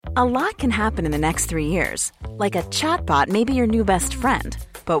A lot can happen in the next 3 years. Like a chatbot may be your new best friend.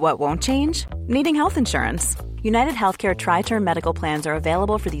 But what won't change? Needing health insurance. United Healthcare Tri-Term Medical Plans are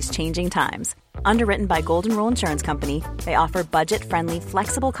available for these changing times. Underwritten by Golden Rule Insurance Company, they offer budget-friendly,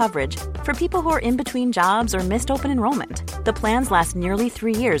 flexible coverage for people who are in between jobs or missed open enrollment. The plans last nearly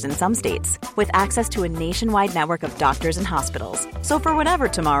 3 years in some states, with access to a nationwide network of doctors and hospitals. So for whatever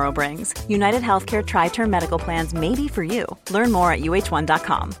tomorrow brings, United Healthcare Tri-Term Medical Plans may be for you. Learn more at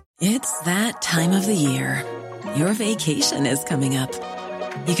uh1.com. It's that time of the year. Your vacation is coming up.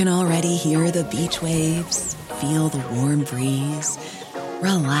 You can already hear the beach waves, feel the warm breeze,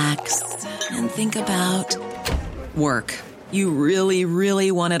 relax, and think about work. You really,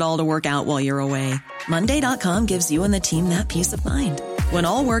 really want it all to work out while you're away. Monday.com gives you and the team that peace of mind. When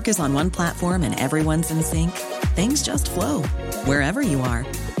all work is on one platform and everyone's in sync, things just flow. Wherever you are,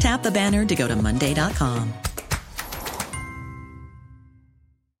 tap the banner to go to Monday.com.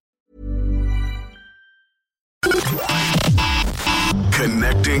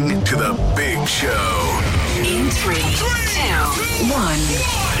 Connecting to the big show. In 3, 2, 1.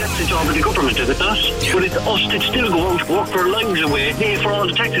 That's the job of the government, is it not? Yeah. But it's us that still go out, work our lives away, pay for all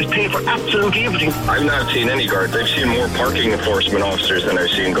the taxes, pay for absolutely everything. I've not seen any guards. I've seen more parking enforcement officers than I've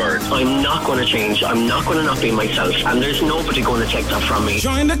seen guards. I'm not going to change. I'm not going to not be myself. And there's nobody going to take that from me.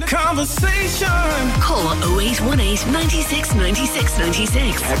 Join the conversation. Call 0818 96 96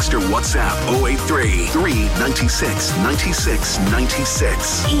 96. Text or WhatsApp 083 396 96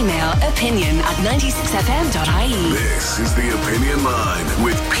 96. Email opinion@96fm.ie. This is the Opinion Line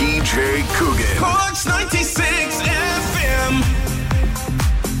with PJ Coogan. Cork's 96 FM.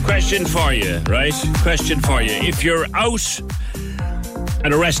 Question for you, right? Question for you. If you're out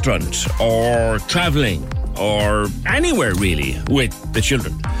at a restaurant or travelling or anywhere really with the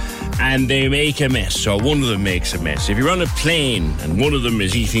children and they make a mess, or one of them makes a mess. If you're on a plane and one of them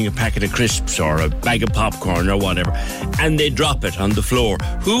is eating a packet of crisps or a bag of popcorn or whatever and they drop it on the floor,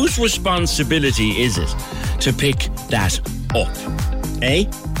 whose responsibility is it to pick that up? Eh?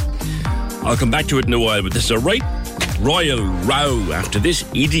 I'll come back to it in a while, but this is a right royal row after this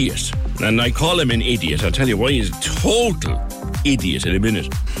idiot. And I call him an idiot. I'll tell you why he's a total idiot in a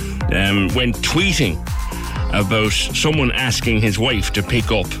minute. When tweeting about someone asking his wife to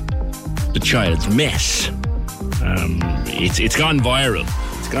pick up the child's mess. It's gone viral.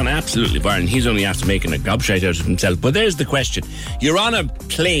 It's gone absolutely viral. And he's only after making a gobshite out of himself. But there's the question. You're on a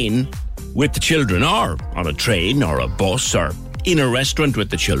plane with the children, or on a train or a bus, or in a restaurant with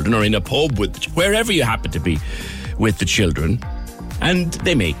the children, or in a pub with wherever you happen to be with the children, and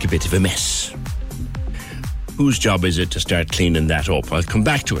they make a bit of a mess. Whose job is it to start cleaning that up? I'll come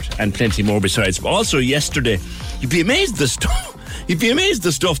back to it, and plenty more besides. Also yesterday, you'd be amazed the stuff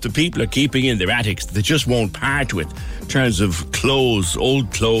that people are keeping in their attics that they just won't part with in terms of clothes,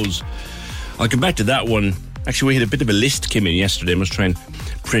 old clothes. I'll come back to that one. Actually, we had a bit of a list came in yesterday. I must try and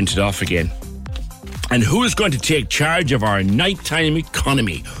print it off again. And who is going to take charge of our nighttime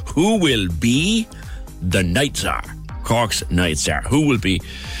economy? Who will be the night czar? Cork's night czar. Who will be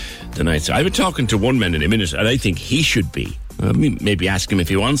the night czar? I've been talking to one man in a minute, and I think he should be. Maybe ask him if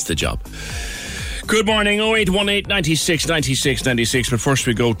he wants the job. Good morning, 0818 96 96 96. But first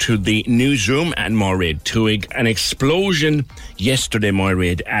we go to the newsroom at Moiraid Tuig. An explosion yesterday,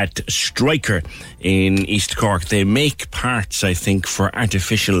 Moiraid, at Stryker in East Cork. They make parts, I think, for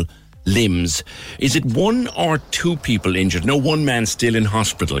artificial limbs. Is it one or two people injured? No, one man still in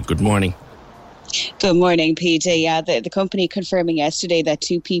hospital. Good morning. Good morning, PJ. Yeah, the company confirming yesterday that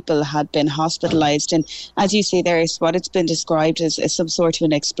two people had been hospitalised, and as you say, there is what it's been described as some sort of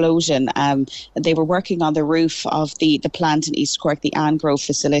an explosion. They were working on the roof of the plant in East Cork, the Angrove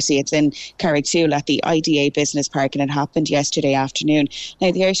facility. It's in Carricktool at the IDA Business Park, and it happened yesterday afternoon.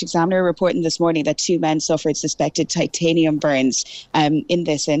 Now, the Irish Examiner reporting this morning that two men suffered suspected titanium burns in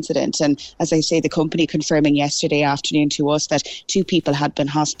this incident, and as I say, the company confirming yesterday afternoon to us that two people had been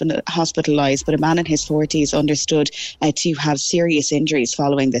hospitalised, but a man in his 40s understood to have serious injuries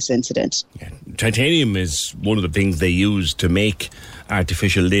following this incident. Yeah. Titanium is one of the things they use to make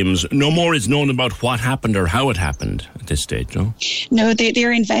artificial limbs. No more is known about what happened or how it happened at this stage, no? No,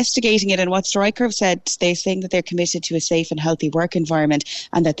 they're investigating it, and what Stryker have said, they're saying that they're committed to a safe and healthy work environment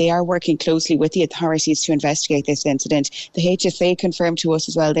and that they are working closely with the authorities to investigate this incident. The HSA confirmed to us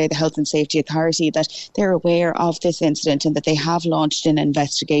as well, they're the Health and Safety Authority, that they're aware of this incident and that they have launched an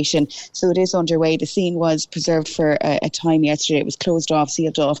investigation. So it is underway. The scene was preserved for a time yesterday. It was closed off,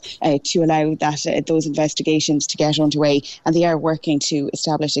 sealed off to allow those investigations to get underway, and they are working to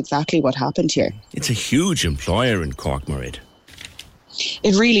establish exactly what happened here. It's a huge employer in Cork, Moiraid.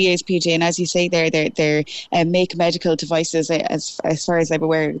 It really is, PJ, and as you say there, they're make medical devices, as far as I'm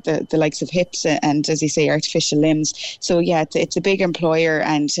aware, the likes of hips and, as you say, artificial limbs. So yeah, it's a big employer,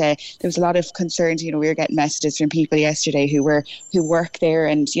 and there was a lot of concerns. We were getting messages from people yesterday who work there,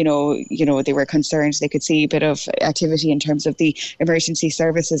 and they were concerned. They could see a bit of activity in terms of the emergency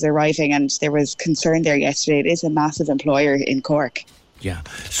services arriving, and there was concern there yesterday. It is a massive employer in Cork. Yeah.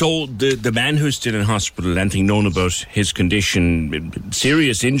 So the man who's still in hospital, anything known about his condition?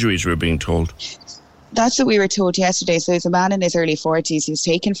 Serious injuries, we're being told. That's what we were told yesterday. So he's a man in his early 40s. He was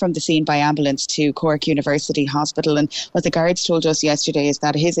taken from the scene by ambulance to Cork University Hospital. And what the guards told us yesterday is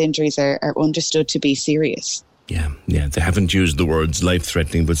that his injuries are understood to be serious. Yeah, they haven't used the words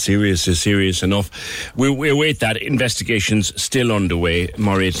life-threatening, but serious is serious enough. We await that. Investigation's still underway.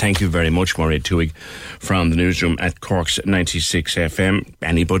 Maureen, thank you very much. Maureen Tuig from the newsroom at Cork's 96 FM.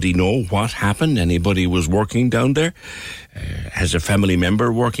 Anybody know what happened? Anybody was working down there? Has a family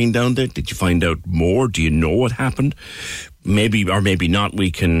member working down there? Did you find out more? Do you know what happened? Maybe or maybe not,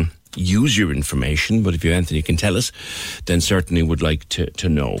 we can use your information, but if you, Anthony, can tell us, then certainly would like to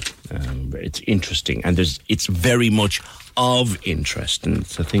know. It's interesting, and it's very much of interest, and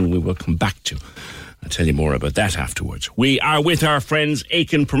it's a thing we will come back to. I'll tell you more about that afterwards. We are with our friends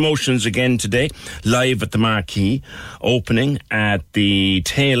Aiken Promotions again today, live at the Marquee, opening at the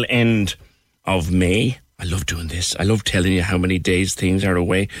tail end of May. I love doing this. I love telling you how many days things are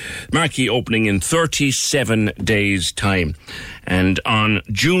away. Marquee opening in 37 days' time. And on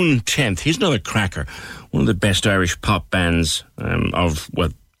June 10th, here's another cracker. One of the best Irish pop bands a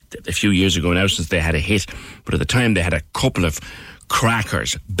few years ago now, since they had a hit. But at the time, they had a couple of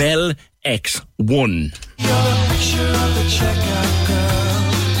crackers. Bell X1.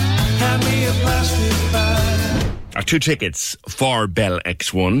 Our 2 tickets for Bell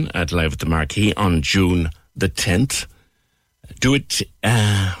X1 at Live at the Marquee on June the 10th. Do it,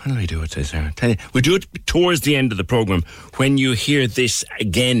 when do we do it, Sarah? We do it towards the end of the programme when you hear this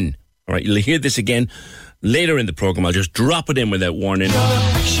again. All right, you'll hear this again later in the programme. I'll just drop it in without warning.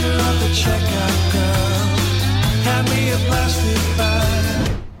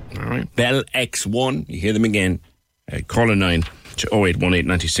 All right, Bell X1, you hear them again. Call a 9 to 0818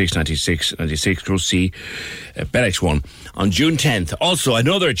 96 96 96. Go see Bell X1 on June 10th. Also,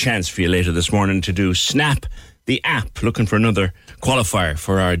 another chance for you later this morning to do Snap the app, looking for another qualifier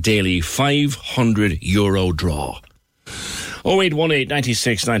for our daily €500 draw. 0818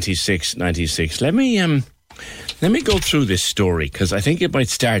 96 96 96. Let me go through this story, because I think it might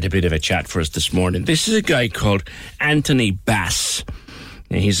start a bit of a chat for us this morning. This is a guy called Anthony Bass.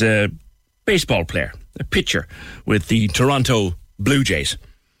 He's a baseball player, a pitcher with the Toronto Blue Jays.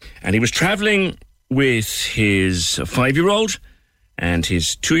 And he was travelling with his 5-year-old and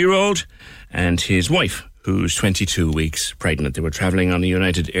his 2-year-old and his wife, who's 22 weeks pregnant. They were travelling on a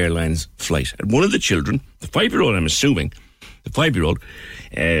United Airlines flight. And one of the children, the 5-year-old, I'm assuming, the 5-year-old,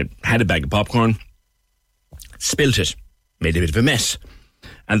 had a bag of popcorn, spilt it, made a bit of a mess.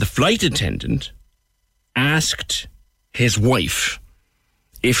 And the flight attendant asked his wife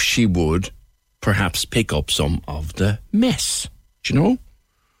if she would perhaps pick up some of the mess. Do you know?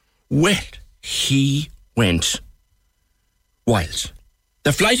 Well, he went wild.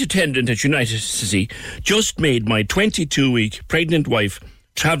 The flight attendant at United City just made my 22-week pregnant wife,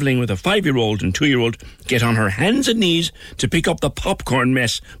 travelling with a 5-year-old and 2-year-old, get on her hands and knees to pick up the popcorn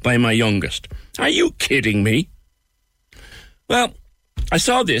mess by my youngest. Are you kidding me? Well, I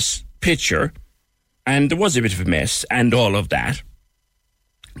saw this picture, and there was a bit of a mess and all of that.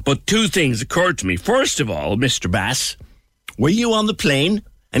 But 2 things occurred to me. First of all, Mr. Bass, were you on the plane?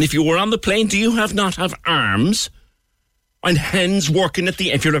 And if you were on the plane, do you not have arms and hands working at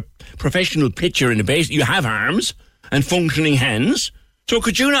the... If you're a professional pitcher in a base, you have arms and functioning hands. So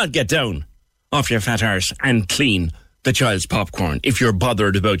could you not get down off your fat arse and clean the child's popcorn if you're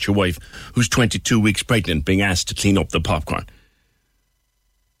bothered about your wife, who's 22 weeks pregnant, being asked to clean up the popcorn?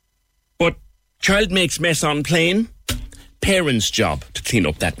 But child makes mess on plane, parents' job to clean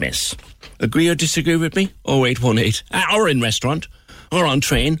up that mess. Agree or disagree with me? 0818. Or in restaurant, or on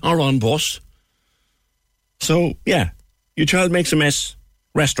train, or on bus. So, yeah, your child makes a mess,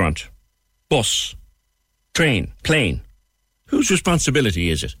 restaurant, bus, train, plane. Whose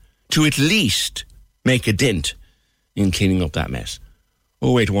responsibility is it to at least make a dent in cleaning up that mess?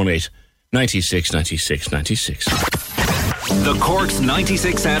 0818 96 96 96. The Cork's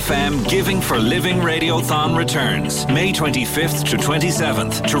 96 FM Giving for Living Radiothon returns May 25th to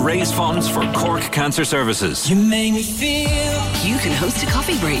 27th to raise funds for Cork Cancer Services. You make me feel. You can host a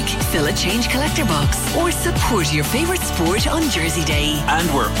coffee break, fill a change collector box, or support your favourite sport on Jersey Day. And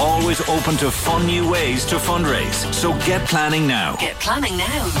we're always open to fun new ways to fundraise. So get planning now. Get planning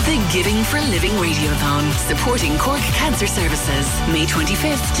now. The Giving for Living Radiothon, supporting Cork Cancer Services, May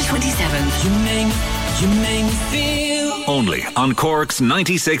 25th to 27th. You make me feel. Only on Cork's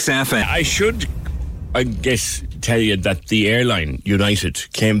 96 FM. I guess, tell you that the airline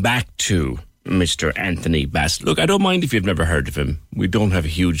United came back to Mr. Anthony Bass. Look, I don't mind if you've never heard of him. We don't have a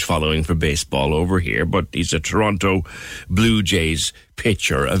huge following for baseball over here, but he's a Toronto Blue Jays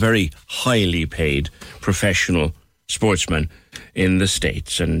pitcher, a very highly paid professional sportsman in the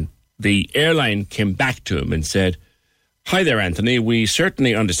States. And the airline came back to him and said, "Hi there, Anthony. We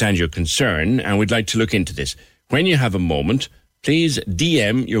certainly understand your concern and we'd like to look into this. When you have a moment, please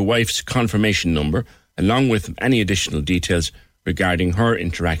DM your wife's confirmation number along with any additional details regarding her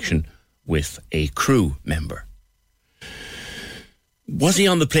interaction with a crew member." Was he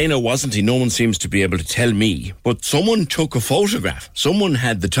on the plane or wasn't he? No one seems to be able to tell me. But someone took a photograph. Someone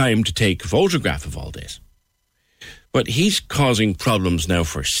had the time to take a photograph of all this. But he's causing problems now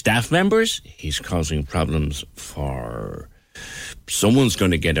for staff members. He's causing problems for... Someone's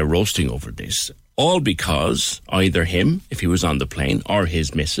going to get a roasting over this. All because either him, if he was on the plane, or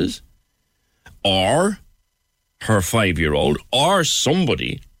his missus, or her 5-year-old, or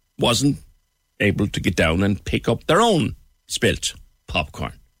somebody wasn't able to get down and pick up their own spilt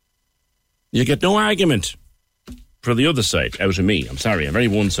popcorn. You get no argument for the other side out of me. I'm sorry, I'm very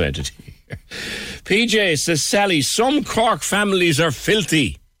one-sided here. PJ says, Sally, some Cork families are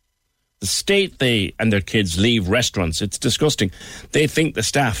filthy. The state they and their kids leave restaurants, it's disgusting. They think the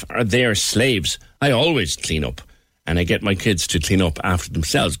staff are their slaves. I always clean up, and I get my kids to clean up after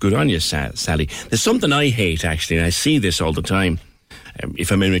themselves. Good on you, Sally. There's something I hate, actually, and I see this all the time.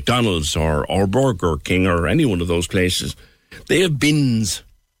 If I'm in McDonald's or Burger King or any one of those places, they have bins.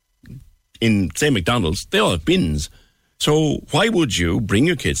 In, say, McDonald's, they all have bins. So why would you bring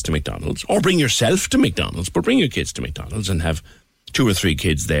your kids to McDonald's, or bring yourself to McDonald's, but bring your kids to McDonald's and have 2 or 3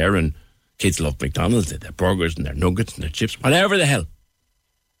 kids there, and kids love McDonald's, their burgers and their nuggets and their chips, whatever the hell.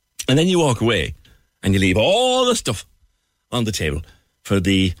 And then you walk away and you leave all the stuff on the table for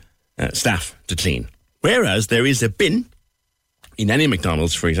the staff to clean. Whereas there is a bin, in any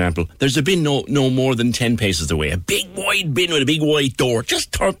McDonald's, for example, there's a bin no more than 10 paces away. A big wide bin with a big wide door.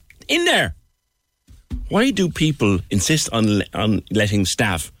 Just throw it in there. Why do people insist on letting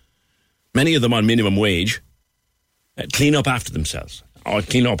staff, many of them on minimum wage, clean up after themselves or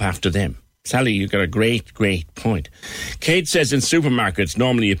clean up after them? Sally, you got a great point. Kate says in supermarkets,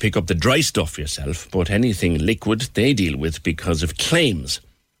 normally you pick up the dry stuff yourself, but anything liquid they deal with because of claims.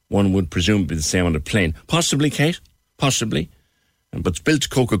 One would presume be the same on a plane. Possibly, Kate, possibly. But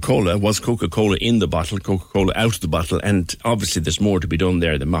spilt Coca-Cola, was Coca-Cola in the bottle, Coca-Cola out of the bottle, and obviously there's more to be done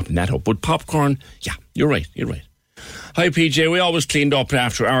there than mopping that up. But popcorn, yeah, you're right. Hi, PJ, we always cleaned up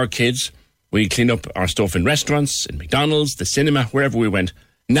after our kids. We cleaned up our stuff in restaurants, in McDonald's, the cinema, wherever we went.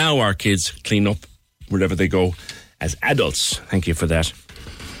 Now our kids clean up wherever they go as adults. Thank you for that.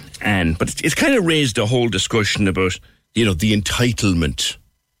 But it's kind of raised a whole discussion about, the entitlement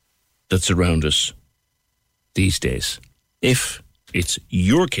that's around us these days. If it's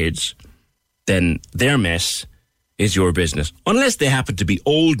your kids, then their mess is your business. Unless they happen to be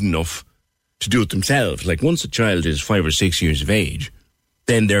old enough to do it themselves. Like once a child is 5 or 6 years of age,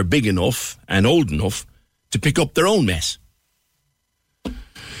 then they're big enough and old enough to pick up their own mess.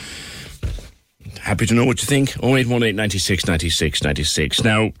 Happy to know what you think. 0818 96 96 96.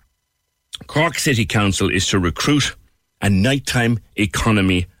 Now, Cork City Council is to recruit a nighttime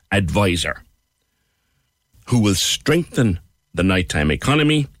economy advisor who will strengthen the nighttime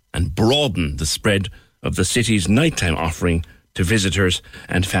economy and broaden the spread of the city's nighttime offering to visitors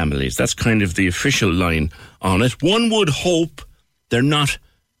and families. That's kind of the official line on it. One would hope they're not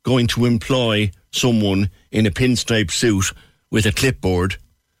going to employ someone in a pinstripe suit with a clipboard,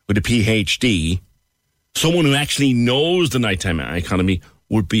 with a PhD. Someone who actually knows the nighttime economy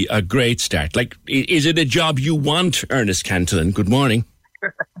would be a great start. Like, is it a job you want, Ernest Cantillon? Good morning.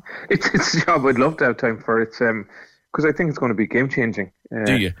 It's a job I'd love to have time for. It's because I think it's going to be game-changing.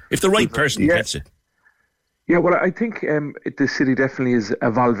 Do you? If the right person gets it. Yeah, well, I think the city definitely is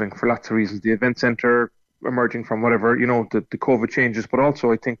evolving for lots of reasons. The event centre emerging from whatever, the COVID changes, but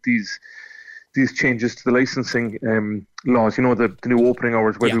also I think these changes to the licensing laws, the new opening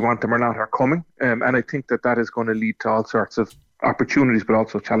hours, whether we want them or not, are coming. And I think that is going to lead to all sorts of opportunities, but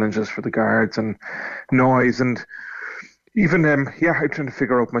also challenges for the guards and noise. And Even, I'm trying to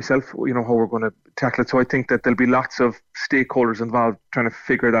figure out myself, how we're going to tackle it. So I think that there'll be lots of stakeholders involved trying to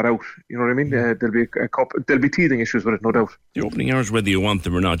figure that out. You know what I mean? There'll be teething issues with it, no doubt. The opening hours, whether you want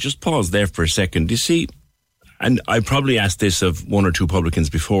them or not, just pause there for a second. You see, and I probably asked this of one or two publicans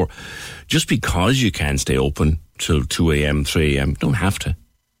before, just because you can stay open till 2 a.m., 3 a.m., you don't have to.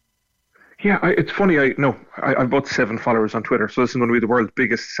 Yeah, it's funny. I've about 7 followers on Twitter, so this is going to be the world's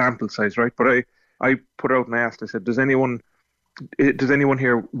biggest sample size, right? But I put out and I asked, I said, does anyone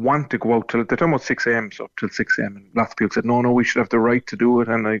here want to go out till, they're talking about 6 a.m., so till 6 a.m. And lots of people said, no, we should have the right to do it.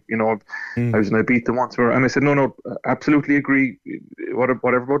 And I was in a beat them once, and I said, no, absolutely agree.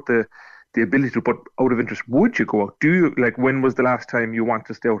 Whatever about the ability to, but out of interest, would you go out? Do you, like, when was the last time you want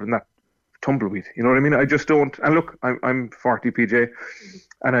to stay out in that tumbleweed? You know what I mean? I just don't. And look, I'm 40, PJ,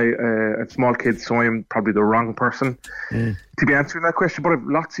 and I have small kids, so I am probably the wrong person to be answering that question. But I have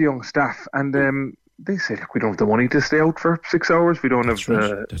lots of young staff, and they say, look, we don't have the money to stay out for 6 hours. We don't have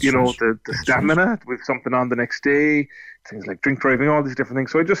the stamina with something on the next day. Things like drink driving, all these different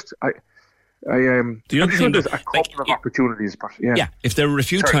things. So I'm sure there's a couple of opportunities, but yeah. If there were a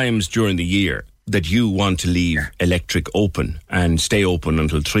few times during the year that you want to leave electric open and stay open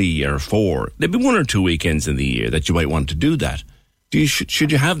until 3 or 4, there'd be 1 or 2 weekends in the year that you might want to do that.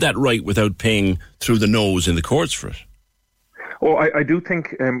 Should you have that right without paying through the nose in the courts for it? Oh, I do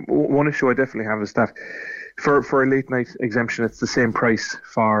think one issue I definitely have is that for a late night exemption, it's the same price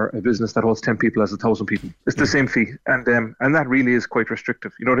for a business that holds 10 people as 1,000 people. It's the same fee, and that really is quite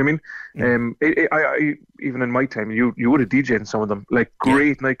restrictive. You know what I mean? I even in my time, you would have DJed in some of them. Like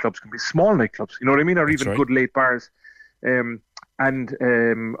great nightclubs can be small nightclubs. You know what I mean? Or even good late bars, and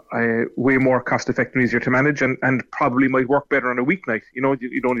way more cost effective and easier to manage, and probably might work better on a weeknight. You know,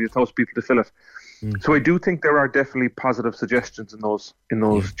 you don't need 1,000 people to fill it. So I do think there are definitely positive suggestions in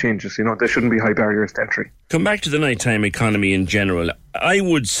those changes. You know, there shouldn't be high barriers to entry. Come back to the nighttime economy in general. I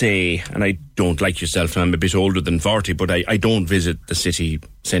would say, and I don't, like yourself, I'm a bit older than 40, but I don't visit the city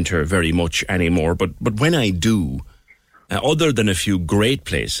centre very much anymore. But when I do, other than a few great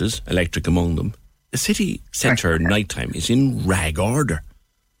places, Electric among them, the city centre nighttime is in rag order.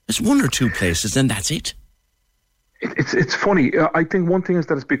 There's 1 or 2 places and that's it. It's funny. I think one thing is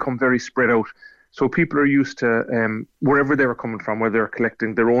that it's become very spread out. So people are used to wherever they were coming from, whether they're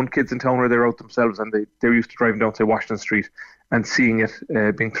collecting their own kids in town or they're out themselves, and they're used to driving down, say, Washington Street and seeing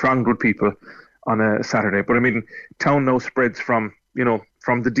it being thronged with people on a Saturday. But I mean, town now spreads from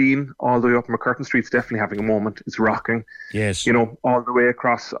the Dean all the way up McCurtain Street's definitely having a moment. It's rocking. Yes. You know, all the way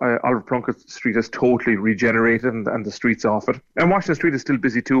across Oliver Plunkett Street is totally regenerated and the streets off it. And Washington Street is still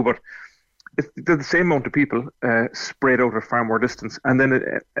busy too, but they're the same amount of people spread out a far more distance. And then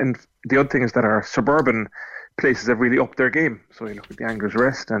and the other thing is that our suburban places have really upped their game. So you look at the Anglers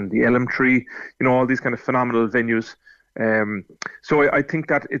Rest and the Elm Tree, you know, all these kind of phenomenal venues. So I think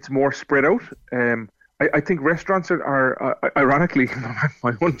that it's more spread out. I think restaurants are ironically,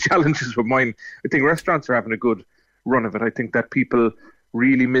 my own challenges with mine, I think restaurants are having a good run of it. I think that people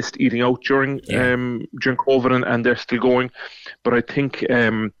really missed eating out during COVID, and they're still going. But I think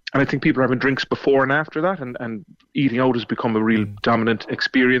and I think people are having drinks before and after that, and eating out has become a real dominant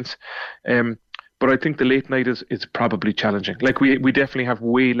experience. But I think the late night is probably challenging. Like we definitely have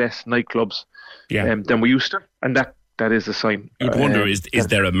way less nightclubs than we used to, and that is a sign. You'd wonder, is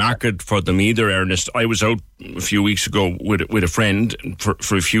there a market for them either, Ernest? I was out a few weeks ago with a friend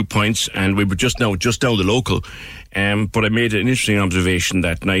for a few pints, and we were just down the local. But I made an interesting observation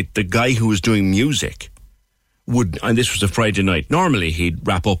that night. The guy who was doing music and this was a Friday night, normally he'd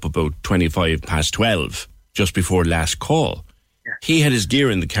wrap up about 12:25, just before last call. Yeah. He had his gear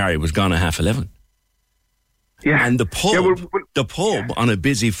in the car, he was gone at 11:30. Yeah. And the pub on a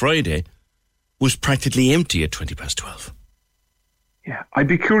busy Friday was practically empty at 12:20. Yeah, I'd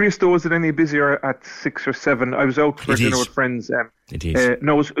be curious though, is it any busier at 6 or 7? I was out for dinner with friends. It is.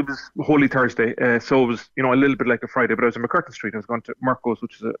 No, it was Holy Thursday, so it was, you know, a little bit like a Friday, but I was in McCurtain Street. I was going to Marco's,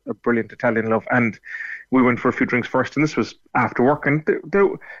 which is a brilliant Italian love, and we went for a few drinks first, and this was after work, and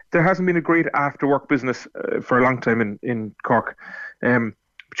there hasn't been a great after work business for a long time in Cork.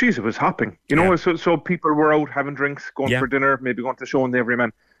 Geez, it was hopping, you know, so people were out having drinks, going for dinner, maybe going to the show in the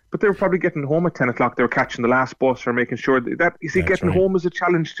Everyman. But they were probably getting home at 10 o'clock. They were catching the last bus or making sure that you see, getting home is a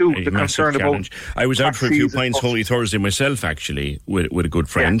challenge too. The concern about. I was out for a few pints Holy Thursday myself, actually, with a good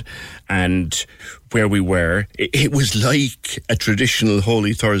friend. And where we were, it was like a traditional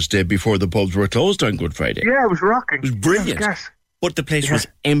Holy Thursday before the pubs were closed on Good Friday. Yeah, it was rocking. It was brilliant. But the place was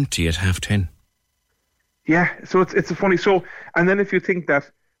empty at 10:30. Yeah, so it's a funny. So, and then if you think that,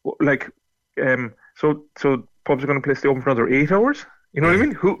 like, so pubs are going to stay open for another 8 hours. You know what I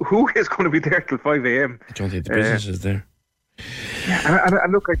mean? Who is going to be there till 5 a.m.? I don't think the business is there. Yeah,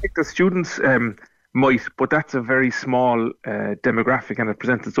 and look, I think the students might, but that's a very small demographic, and it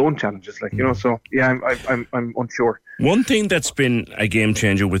presents its own challenges. So yeah, I'm unsure. One thing that's been a game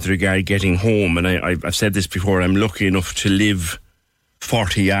changer with regard getting home, and I've said this before, I'm lucky enough to live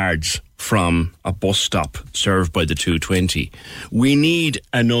 40 yards from a bus stop served by the 220. We need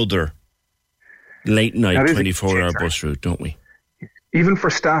another late night 24-hour bus route, don't we? Even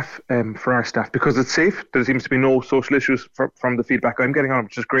for staff, for our staff, because it's safe. There seems to be no social issues from the feedback I'm getting on,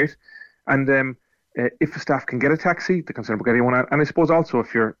 which is great. And if the staff can get a taxi, they're concerned about getting one out. And I suppose also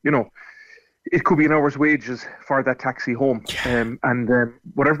if you're, it could be an hour's wages for that taxi home. And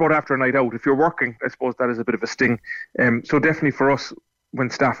whatever about after a night out, if you're working, I suppose that is a bit of a sting. So definitely for us, when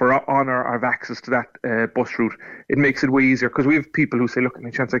staff are on or have access to that bus route, it makes it way easier, because we have people who say, look,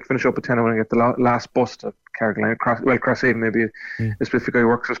 any chance I can finish up at 10 when I get the last bus to Carrigaline, Crosshaven maybe a specific guy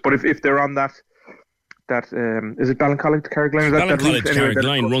works with us. But if they're on that is it Ballincollig to Carrigaline? Ballincollig to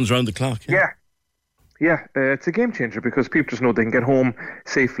Carrigaline runs around the clock. Yeah, it's a game changer, because people just know they can get home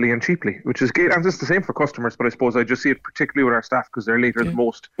safely and cheaply, which is great. And it's the same for customers, but I suppose I just see it particularly with our staff because they're later than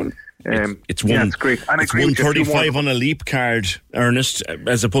most. It's great. And it's 135 on a leap card, Ernest,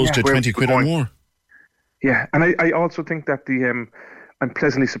 as opposed to 20 quid or more. Yeah, and I also think that I'm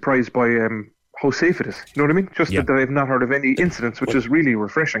pleasantly surprised by how safe it is. You know what I mean? Just that I've not heard of any incidents, which is really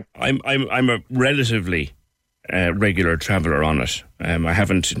refreshing. I'm a relatively regular traveller on it. I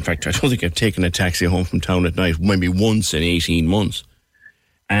haven't, in fact, I don't think I've taken a taxi home from town at night maybe once in 18 months.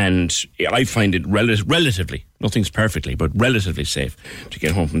 And I find it relatively, nothing's perfectly, but relatively safe to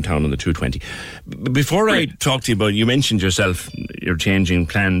get home from town on the 220. Before I talk to you about, you mentioned yourself, you're changing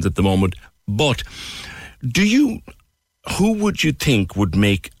plans at the moment, but who would you think would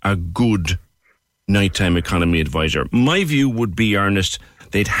make a good nighttime economy advisor? My view would be, Ernest,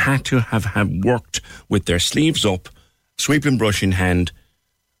 they'd had to have worked with their sleeves up, sweeping brush in hand,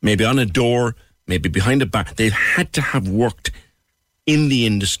 maybe on a door, maybe behind a bar. They've had to have worked in the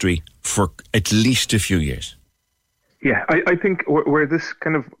industry for at least a few years. Yeah, I think where this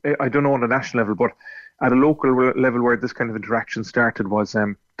kind of, I don't know on a national level, but at a local level where this kind of interaction started was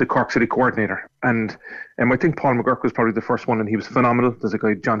the Cork City coordinator. And I think Paul McGurk was probably the first one, and he was phenomenal. There's a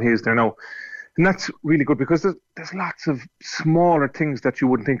guy, John Hayes, there now. And that's really good, because there's lots of smaller things that you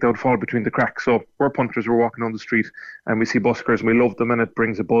wouldn't think that would fall between the cracks. So we're punters, we're walking down the street and we see buskers and we love them, and it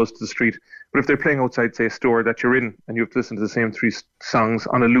brings a buzz to the street. But if they're playing outside, say, a store that you're in, and you have to listen to the same 3 songs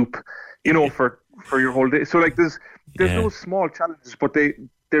on a loop, for your whole day. So there's those small challenges, but they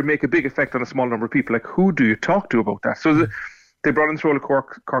make a big effect on a small number of people. Like, who do you talk to about that? So they brought in the role of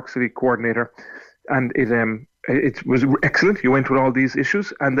Cork City coordinator, and it was excellent. You went with all these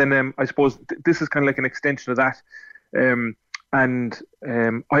issues, and then I suppose this is kind of like an extension of that.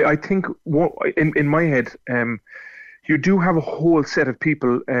 I think in my head, you do have a whole set of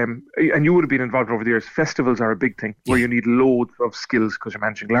people, and you would have been involved over the years. Festivals are a big thing where you need loads of skills, because you're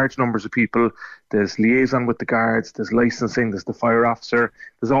managing large numbers of people. There's liaison with the guards, there's licensing, there's the fire officer,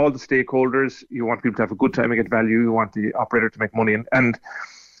 there's all the stakeholders. You want people to have a good time and get value. You want the operator to make money, and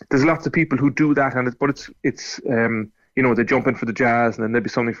there's lots of people who do that, but it's they jump in for the jazz, and then there'll be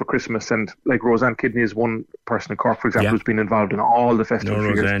something for Christmas. And like Roseanne Kidney is one person in Cork, for example, who's been involved in all the festivals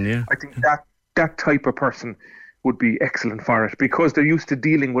for years. Yeah. I think that type of person would be excellent for it, because they're used to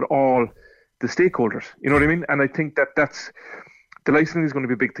dealing with all the stakeholders. You know what I mean? And I think that's the licensing is going to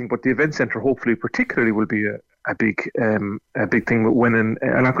be a big thing, but the event centre hopefully particularly will be a big thing when.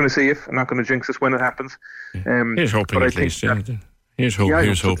 I'm not going to say if, I'm not going to jinx this when it happens. Here's hoping, at least. Here's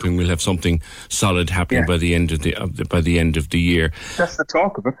hoping we'll have something solid happening by the end of the year. That's the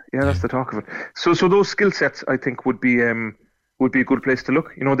talk of it. Yeah, that's the talk of it. So those skill sets, I think, would be a good place to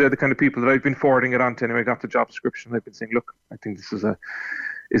look. They're the kind of people that I've been forwarding it on to. Anyway, I got the job description. I've been saying, look, I think this is an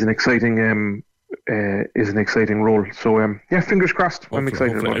exciting role. So fingers crossed. I'm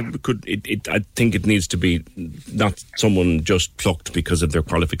excited about it. I think it needs to be not someone just plucked because of their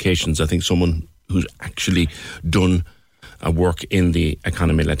qualifications. I think someone who's actually done a work in the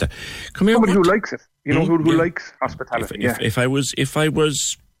economy like that. Somebody who likes it, who likes hospitality. If I was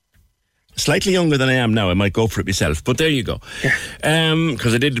slightly younger than I am now, I might go for it myself. But there you go.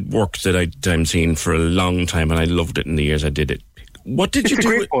 Because I did work that I'm seeing for a long time, and I loved it in the years I did it. What did you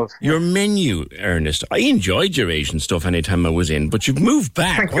do with your menu, Ernest? I enjoyed your Asian stuff anytime I was in, but you've moved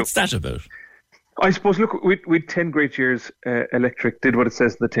back. What's that about? I suppose, look, we'd 10 great years. Electric did what it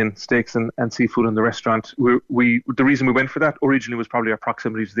says in the tin: steaks and seafood in the restaurant. The reason we went for that originally was probably our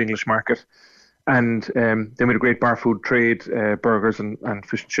proximity to the English market, and they made a great bar food trade, burgers and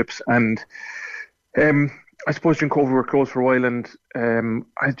fish and chips. And I suppose during COVID we were closed for a while, and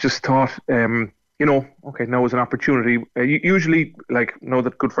I just thought, okay, now is an opportunity. Usually, like, now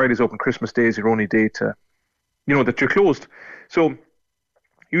that Good Friday's open, Christmas Day is your only day to, that you're closed. So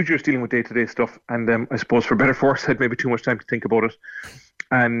usually you're dealing with day-to-day stuff, and I suppose for better force, I had maybe too much time to think about it.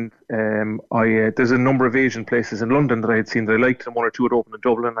 And there's a number of Asian places in London that I had seen that I liked, and one or two had opened in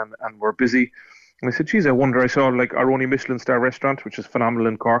Dublin and were busy. And I said, geez, I wonder, I saw like our only Michelin star restaurant, which is phenomenal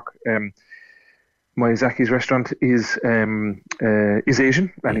in Cork. Miyazaki's restaurant is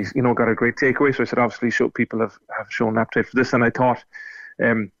Asian, and he's got a great takeaway. So I said, obviously, people have shown an appetite for this, and I thought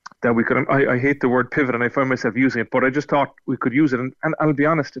that we could. I hate the word pivot, and I find myself using it, but I just thought we could use it. And I'll be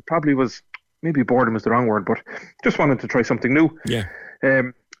honest, it probably was, maybe boredom is the wrong word, but just wanted to try something new. Yeah.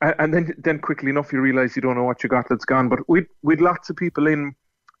 And then quickly enough, you realise you don't know what you got that's gone. But we'd lots of people in,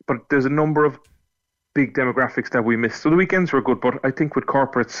 but there's a number of big demographics that we missed. So the weekends were good, but I think with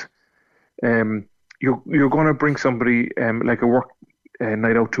corporates, you're going to bring somebody like a work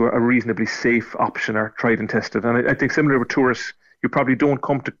night out to a reasonably safe option or tried and tested. And I think similar with tourists, you probably don't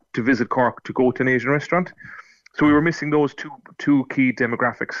come to visit Cork to go to an Asian restaurant. So we were missing those two key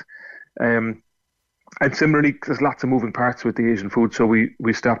demographics. And similarly, there's lots of moving parts with the Asian food. So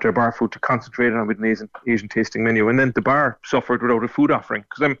we stopped our bar food to concentrate on with an Asian tasting menu. And then the bar suffered without a food offering,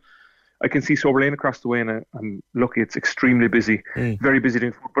 because I can see Sober Lane across the way, and I'm lucky it's extremely busy, very busy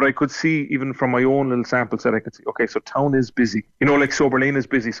doing food. But I could see, even from my own little sample set, I could see, okay, so town is busy. Like Sober Lane is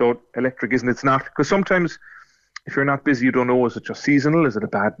busy, so Electric isn't. It's not. Because sometimes if you're not busy, you don't know, is it just seasonal? Is it a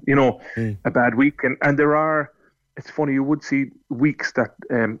bad week? And there are, it's funny, you would see weeks that,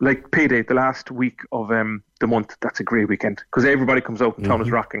 like Payday, the last week of the month, that's a great weekend, because everybody comes out and town is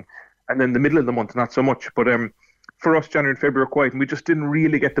rocking. And then the middle of the month, not so much. But for us, January and February are quiet, and we just didn't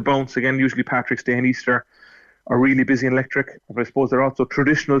really get the bounce. Again, usually Patrick's Day and Easter are really busy in Electric. But I suppose they're also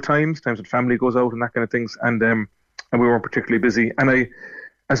traditional times when family goes out and that kind of things. And we weren't particularly busy. And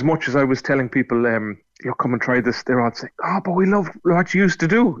as much as I was telling people, come and try this, they're all saying, oh, but we love what you used to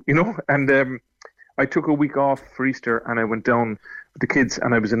do, And I took a week off for Easter, and I went down with the kids,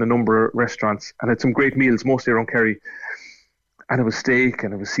 and I was in a number of restaurants and had some great meals, mostly around Kerry. And it was steak,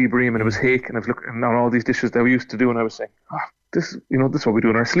 and it was sea bream, and it was hake, and I was looking at all these dishes that we used to do, and I was saying, this is what we do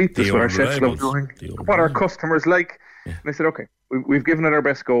in our sleep. This is what our chefs love doing. What our customers like. Yeah. And I said, okay, we've given it our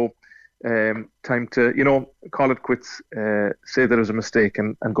best go. Time to, call it quits, say that it was a mistake,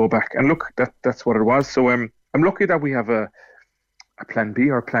 and go back. And look, that's what it was. So I'm lucky that we have a plan B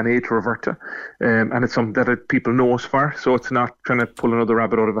or plan A to revert to, and it's something that people know us for. So it's not trying to pull another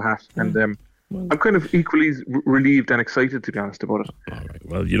rabbit out of a hat. And I'm kind of equally relieved and excited, to be honest, about it. All right.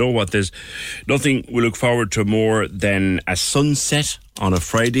 Well, you know what? There's nothing we look forward to more than a sunset on a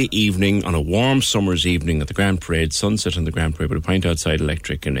Friday evening, on a warm summer's evening at the Grand Parade, sunset on the Grand Parade with a pint outside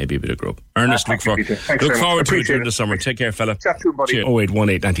Electric and maybe a bit of grub. Ernest, look forward to it during the summer. Take care, fella. Chat to you, buddy.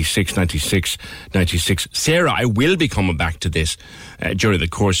 0818 96 96 96. Sarah, I will be coming back to this during the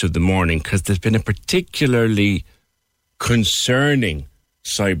course of the morning, because there's been a particularly concerning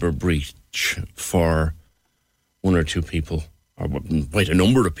cyber breach for one or two people, or quite a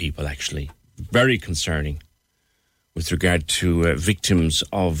number of people actually. Very concerning with regard to victims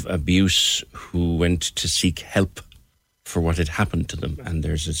of abuse who went to seek help for what had happened to them, and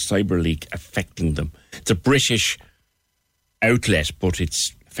there's a cyber leak affecting them. It's a British outlet, but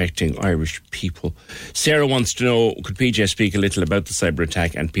it's affecting Irish people. Sarah wants to know, could PJ speak a little about the cyber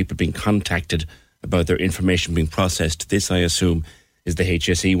attack and people being contacted about their information being processed? This, I assume, is the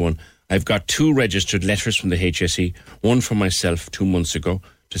HSE one. I've got 2 registered letters from the HSE, one from myself 2 months ago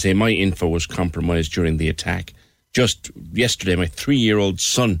to say my info was compromised during the attack. Just yesterday, my 3-year-old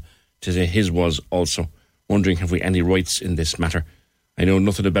son to say his was also. Wondering, have we any rights in this matter? I know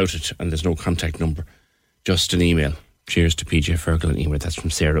nothing about it, and there's no contact number. Just an email. Cheers to PJ Fergal and email. That's from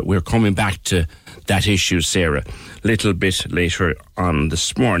Sarah. We're coming back to that issue, Sarah, a little bit later on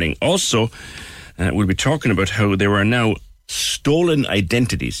this morning. Also, we'll be talking about how there are now stolen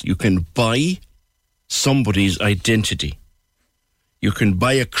identities. You can buy somebody's identity. You can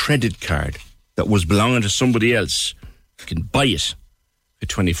buy a credit card that was belonging to somebody else. You can buy it for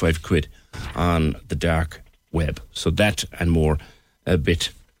 25 quid on the dark web. So that and more a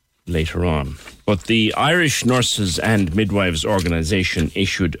bit later on. But the Irish Nurses and Midwives Organisation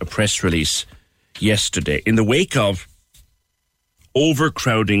issued a press release yesterday in the wake of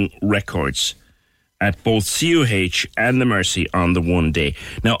overcrowding records at both CUH and the Mercy on the one day.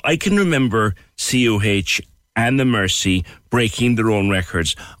 Now, I can remember CUH and the Mercy breaking their own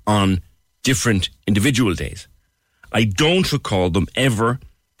records on different individual days. I don't recall them ever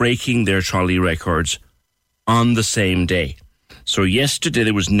breaking their trolley records on the same day. So yesterday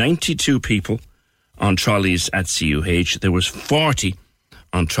there was 92 people on trolleys at CUH. There was 40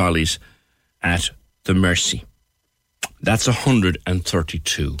 on trolleys at the Mercy. That's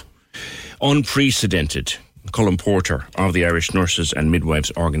 132. Unprecedented. Colm Porter of the Irish Nurses and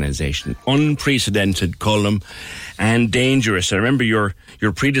Midwives Organisation. Unprecedented, Colm, and dangerous. I remember your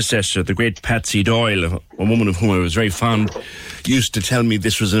predecessor, the great Patsy Doyle, a woman of whom I was very fond, used to tell me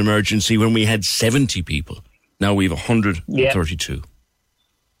this was an emergency when we had 70 people. Now we have 132. Yeah.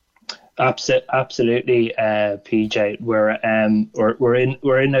 Absolutely, PJ.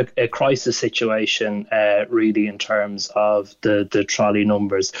 We're in a crisis situation, really, in terms of the trolley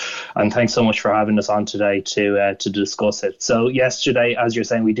numbers. And thanks so much for having us on today to discuss it. So yesterday, as you're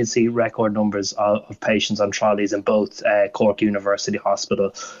saying, we did see record numbers of patients on trolleys in both Cork University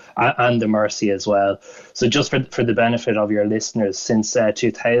Hospital and the Mercy as well. So just for the benefit of your listeners, since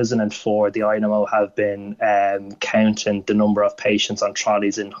 2004, the INMO have been counting the number of patients on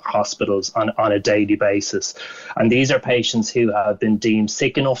trolleys in hospitals on a daily basis. And these are patients who have been deemed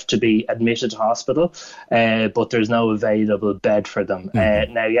sick enough to be admitted to hospital, but there's no available bed for them.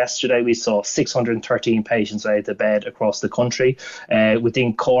 Now, yesterday we saw 613 patients out of bed across the country.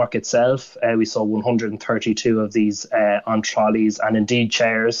 Within Cork itself, we saw 132 of these on trolleys and indeed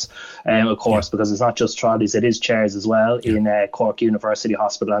chairs, of course, because it's not just trolleys, it is chairs as well in Cork University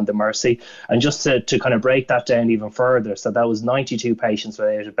Hospital and the Mercy. And just to kind of break that down even further, so that was 92 patients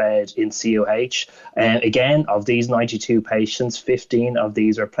were out of bed in COH. Again, of these 92 patients, 15 of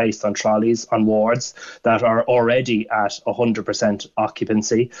these are placed on trolleys on wards that are already at 100%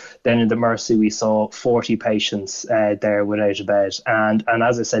 occupancy. Then in the Mercy, we saw 40 patients there without a bed. And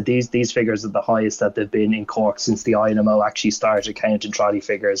as I said, these figures are the highest that they've been in Cork since the INMO actually started counting trolley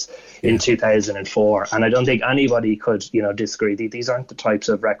figures in 2004. And I don't think anybody could, disagree. These aren't the types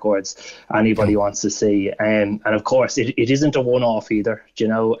of records anybody wants to see. And of course, it isn't a one-off either.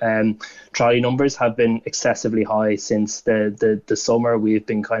 Trolley numbers have been excessively high since the summer. We've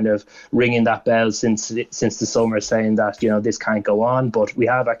been kind of ringing that bell since the summer, saying that this can't go on. But we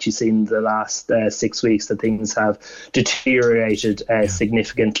have actually seen the last 6 weeks that things have deteriorated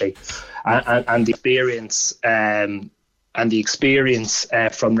significantly, and the experience. And the experience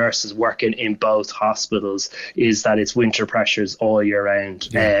from nurses working in both hospitals is that it's winter pressures all year round,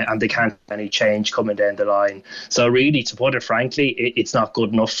 and they can't have any change coming down the line. So really, to put it frankly, it's not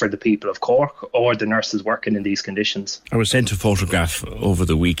good enough for the people of Cork or the nurses working in these conditions. I was sent a photograph over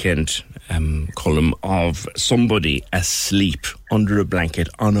the weekend, Colm, of somebody asleep under a blanket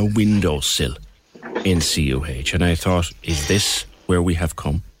on a windowsill in CUH. And I thought, is this where we have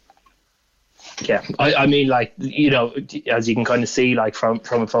come? Yeah, I mean, as you can kind of see, from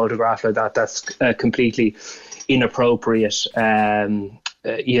a photograph like that, that's completely inappropriate,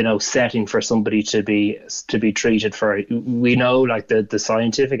 setting for somebody to be treated for. We know, the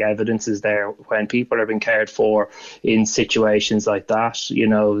scientific evidence is there when people are being cared for in situations like that.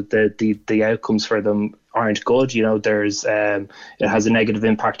 The outcomes for them aren't good. There's it has a negative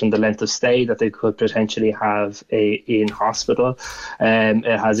impact on the length of stay that they could potentially have in hospital.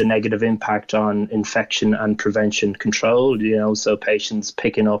 It has a negative impact on infection and prevention control. So patients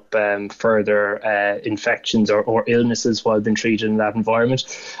picking up further infections or illnesses while being treated in that environment.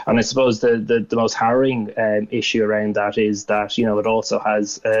 And I suppose the most harrowing issue around that is that it also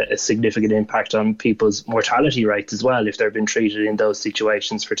has a significant impact on people's mortality rates as well if they've been treated in those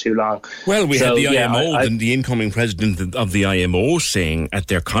situations for too long. Well, we had the IMO. And the incoming president of the IMO saying at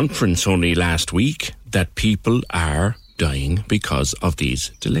their conference only last week that people are dying because of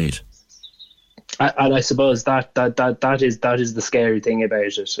these delays. And I suppose that is the scary thing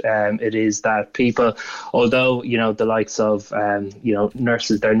about it. It is that people, although the likes of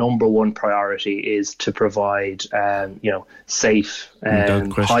nurses, their number one priority is to provide safe,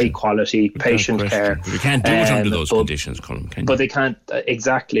 high quality patient care. You can't do it under those conditions, Colm, can you? But they can't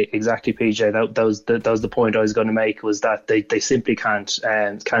exactly, PJ. That was the point I was going to make, was that they simply can't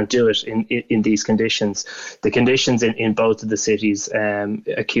do it in these conditions. The conditions in both of the cities'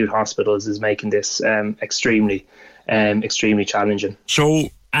 acute hospitals is making this extremely challenging. So,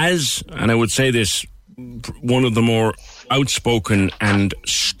 and I would say this, one of the more outspoken and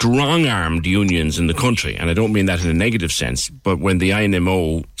strong-armed unions in the country, and I don't mean that in a negative sense, but when the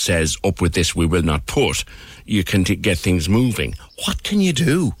INMO says, up with this, we will not put, you can get things moving. What can you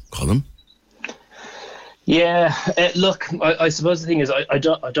do, Colm? Yeah, look, I suppose the thing is, I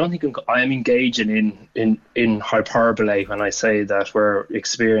don't think I am engaging in hyperbole when I say that we're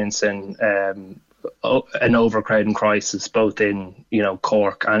experiencing an overcrowding crisis, both in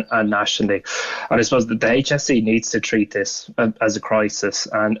Cork and nationally. And I suppose that the HSE needs to treat this as a crisis,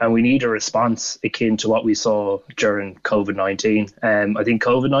 and we need a response akin to what we saw during COVID-19. I think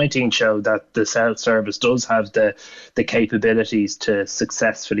COVID-19 showed that the self-service does have the capabilities to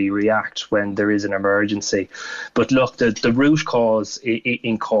successfully react when there is an emergency. But look, the root cause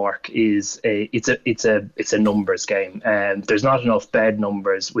in Cork is it's a numbers game. There's not enough bed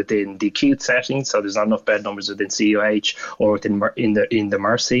numbers within the acute setting, so there's not enough bed numbers within CUH or within in the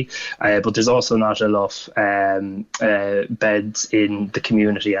Mercy, but there's also not enough beds in the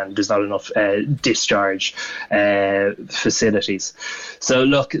community, and there's not enough discharge facilities. So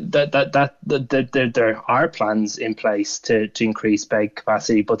look, there are plans in place to increase bed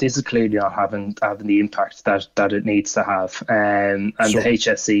capacity, but this is clearly not having the impact that it needs to have. And so, the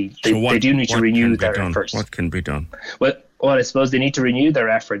HSE, they do need to renew their efforts. What can be done? Well, I suppose they need to renew their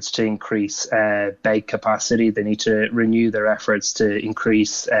efforts to increase bed capacity. They need to renew their efforts to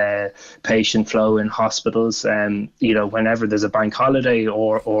increase patient flow in hospitals. Whenever there's a bank holiday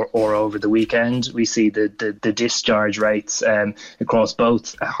or over the weekend, we see the discharge rates across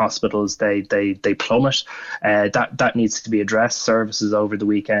both hospitals. They plummet. That needs to be addressed. Services over the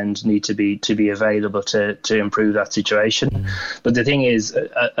weekend need to be available to improve that situation. But the thing is,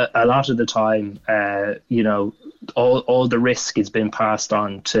 a lot of the time, all the risk has been passed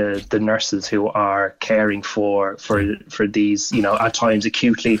on to the nurses who are caring for these, at times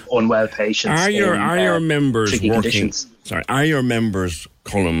acutely unwell patients. Are your members working? Are your members,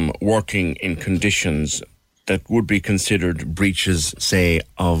 Colm, working in conditions that would be considered breaches, say,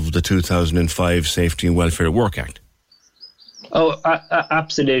 of the 2005 Safety and Welfare at Work Act? Oh,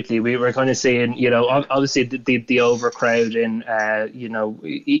 absolutely. We were kind of seeing, obviously the overcrowding,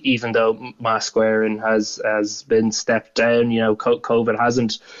 even though mask wearing has been stepped down, COVID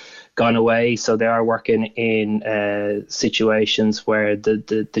hasn't gone away. So they are working in situations where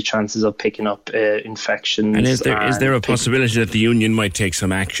the chances of picking up infections. And is there a possibility that the union might take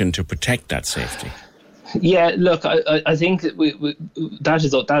some action to protect that safety? Yeah, look, I think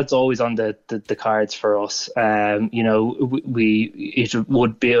that's always on the cards for us. It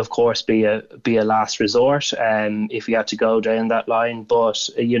would be, of course, be a last resort if we had to go down that line. But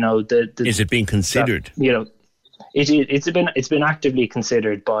is it being considered? It's been actively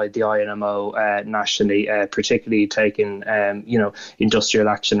considered by the INMO nationally, particularly taking industrial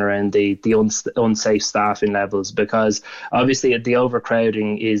action around the unsafe staffing levels, because obviously the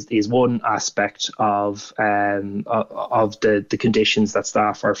overcrowding is one aspect of the conditions that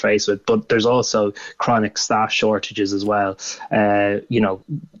staff are faced with, but there's also chronic staff shortages as well.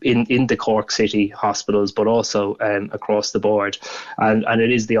 In the Cork City hospitals, but also across the board, and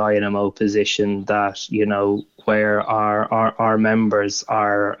it is the INMO position that where our members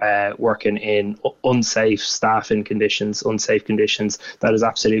are working in unsafe staffing conditions, unsafe conditions, that is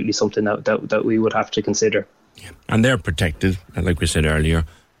absolutely something that we would have to consider. And they're protected, like we said earlier,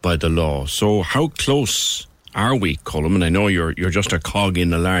 by the law. So how close are we, Colm? And I know you're just a cog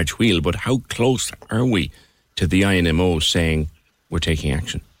in a large wheel, but how close are we to the INMO saying we're taking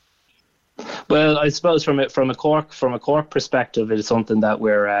action? Well, I suppose from a Cork perspective, it is something that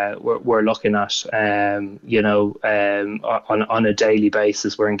we're looking at. On a daily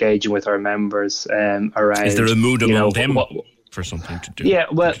basis, we're engaging with our members around. Is there a mood among them for something to do? Yeah,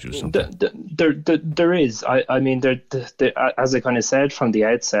 well, there is. I mean, as I kind of said from the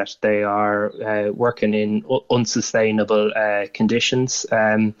outset, they are working in unsustainable conditions.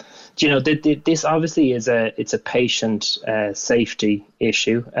 This obviously is a patient safety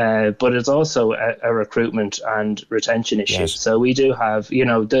issue, but it's also a recruitment and retention issue. Yes. So we do have,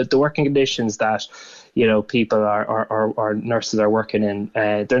 the working conditions that people are nurses are working in,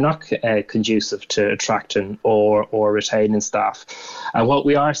 they're not conducive to attracting or retaining staff. And what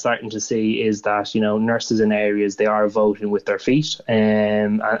we are starting to see is that nurses in areas, they are voting with their feet,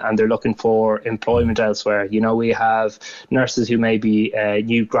 and they're looking for employment elsewhere. We have nurses who may be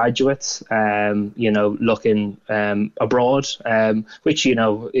new graduates, looking abroad, which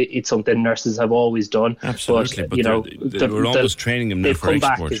it's something nurses have always done. Absolutely, but we're almost training them now for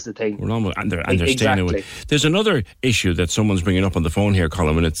export. Is the thing. We're almost, and they're staying. There's another issue that someone's bringing up on the phone here,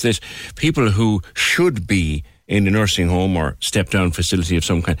 Colm, and it's this: people who should be in a nursing home or step-down facility of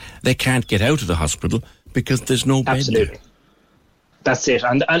some kind, they can't get out of the hospital because there's no bed there. That's it.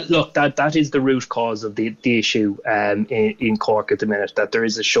 And look, that is the root cause of the issue in Cork at the minute, that there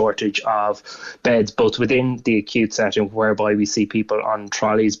is a shortage of beds, both within the acute setting, whereby we see people on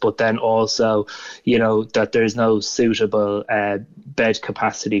trolleys, but then also, that there's no suitable bed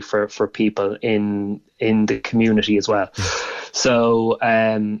capacity for people in the community as well. So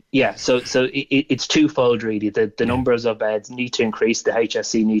it's twofold really. The numbers of beds need to increase. The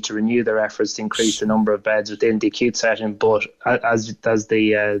HSE need to renew their efforts to increase the number of beds within the acute setting. But as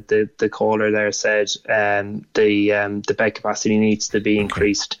the caller there said, the bed capacity needs to be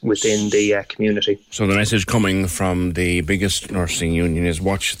increased within the community. So the message coming from the biggest nursing union is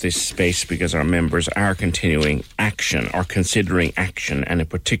watch this space, because our members are continuing action or considering action, and in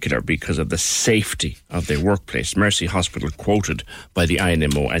particular because of the safety of their workplace. Mercy Hospital quoted by the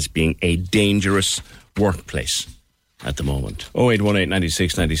INMO as being a dangerous workplace at the moment. 0818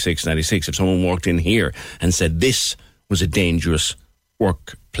 96 96 96. If someone walked in here and said this was a dangerous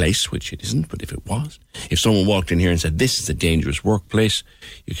workplace, which it isn't, but if it was, if someone walked in here and said this is a dangerous workplace,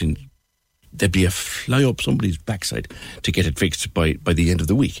 there'd be a fly up somebody's backside to get it fixed by the end of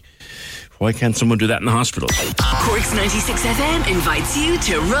the week. Why can't someone do that in the hospital? Cork's 96 FM invites you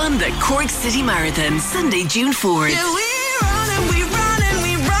to run the Cork City Marathon Sunday, June 4th. Yeah, we run.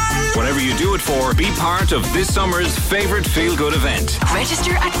 Whatever you do it for, be part of this summer's favourite feel-good event.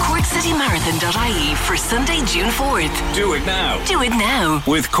 Register at corkcitymarathon.ie for Sunday, June 4th. Do it now. Do it now.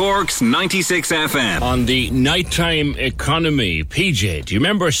 With Cork's 96 FM. On the nighttime economy, PJ, do you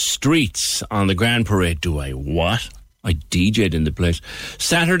remember Streets on the Grand Parade? Do I what? I DJ'd in the place.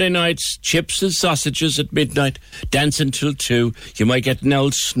 Saturday nights, chips and sausages at midnight, dancing till 2. You might get an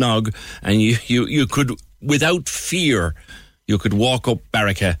old snog, and you could, without fear, you could walk up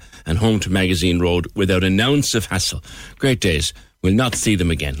Barraca and home to Magazine Road without an ounce of hassle. Great days. We'll not see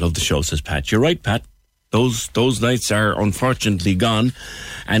them again. Love the show, says Pat. You're right, Pat. Those nights are unfortunately gone.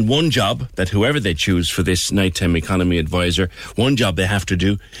 And one job that whoever they choose for this nighttime economy advisor, one job they have to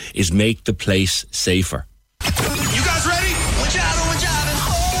do is make the place safer. You guys ready? We're driving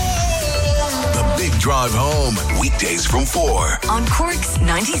home. The Big Drive Home, weekdays from 4. On Cork's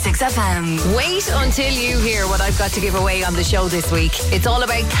 96 FM. Wait until you hear what I've got to give away on the show this week. It's all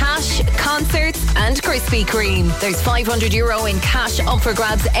about cash, concerts and Krispy Kreme. There's €500 in cash up for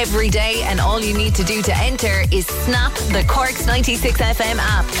grabs every day, and all you need to do to enter is snap the Cork's 96 FM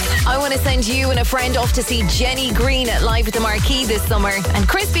app. I want to send you and a friend off to see Jenny Green at Live at the Marquee this summer, and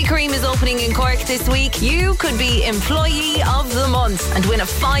Krispy Kreme is opening in Cork this week. You could be Employee of the Month and win a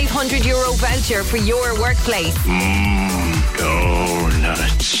 €500 voucher for your workplace. Go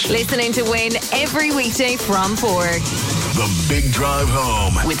nuts. Listening to win every weekday from 4. The Big Drive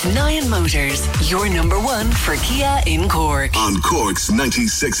Home. With Nyan Motors, your number one for Kia in Cork. On Cork's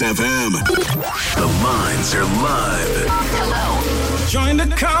 96 FM. The lines are live. Hello. Join the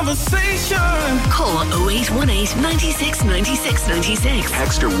conversation. Call 0818 96 96 96.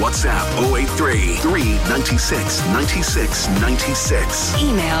 Text or WhatsApp 083 396 96 96.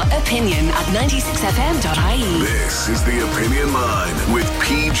 Email opinion@96fm.ie. This is the Opinion Line with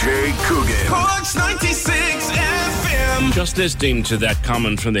PJ Coogan. Cork's 96 FM. Just listening to that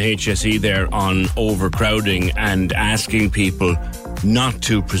comment from the HSE there on overcrowding and asking people not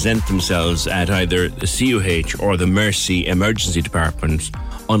to present themselves at either the CUH or the Mercy emergency departments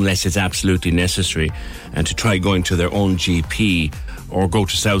unless it's absolutely necessary, and to try going to their own GP or go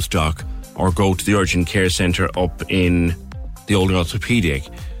to South Dock or go to the urgent care centre up in the old orthopaedic,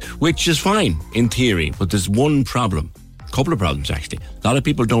 which is fine in theory, but there's one problem, a couple of problems actually. A lot of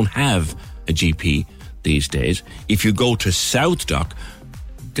people don't have a GP these days. If you go to South Dock,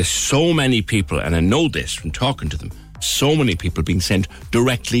 there's so many people, and I know this from talking to them, so many people being sent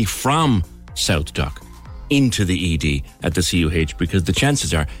directly from South Dock into the ED at the CUH, because the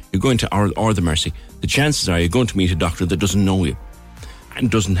chances are you're going to, or the Mercy, the chances are you're going to meet a doctor that doesn't know you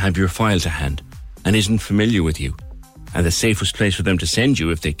and doesn't have your file to hand and isn't familiar with you. And the safest place for them to send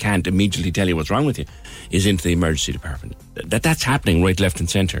you, if they can't immediately tell you what's wrong with you, is into the emergency department. That's happening right, left and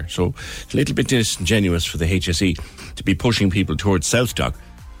centre. So it's a little bit disingenuous for the HSE to be pushing people towards South Dock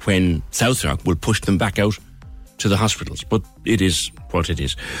when South Dock will push them back out to the hospitals. But it is what it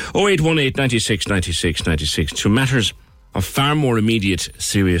is. 0818 96 96 96. To matters of far more immediate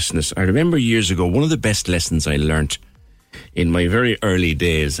seriousness, I remember years ago, one of the best lessons I learnt in my very early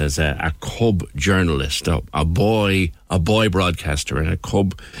days as a cub journalist, a boy broadcaster and a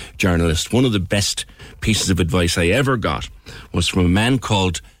cub journalist. One of the best pieces of advice I ever got was from a man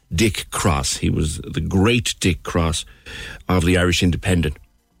called Dick Cross. He was the great Dick Cross of the Irish Independent.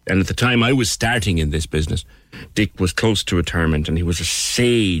 And at the time I was starting in this business, Dick was close to retirement, and he was a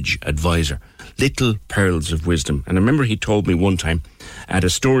sage advisor. Little pearls of wisdom. And I remember he told me one time at a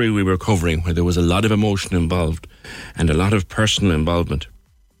story we were covering where there was a lot of emotion involved and a lot of personal involvement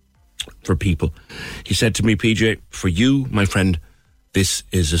for people. He said to me, PJ, for you, my friend, this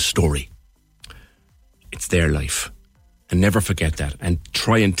is a story. It's their life. And never forget that. And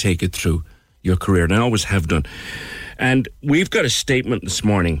try and take it through your career. And I always have done. And we've got a statement this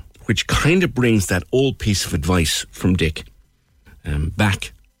morning which kind of brings that old piece of advice from Dick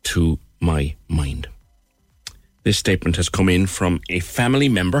back to my mind. This statement has come in from a family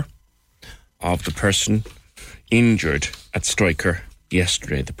member of the person injured at Stryker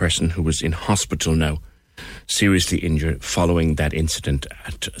yesterday, the person who was in hospital now, seriously injured following that incident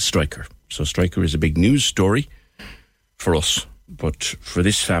at Stryker. So Stryker is a big news story for us, but for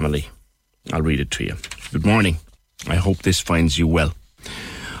this family, I'll read it to you. Good morning. I hope this finds you well.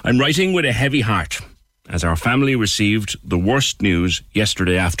 I'm writing with a heavy heart as our family received the worst news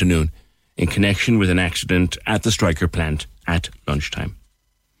yesterday afternoon in connection with an accident at the Stryker plant at lunchtime.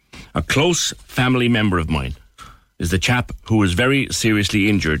 A close family member of mine is the chap who was very seriously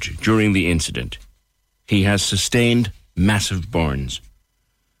injured during the incident. He has sustained massive burns.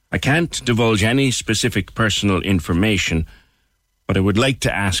 I can't divulge any specific personal information, but I would like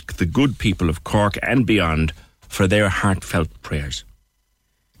to ask the good people of Cork and beyond for their heartfelt prayers.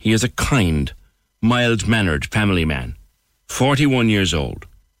 He is a kind, mild-mannered family man, 41 years old,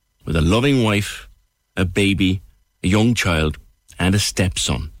 with a loving wife, a baby, a young child, and a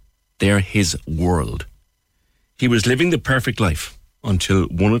stepson. They're his world. He was living the perfect life until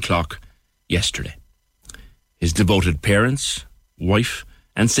 1 o'clock yesterday. His devoted parents, wife,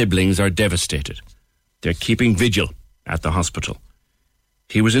 and siblings are devastated. They're keeping vigil at the hospital.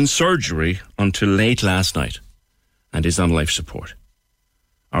 He was in surgery until late last night and is on life support.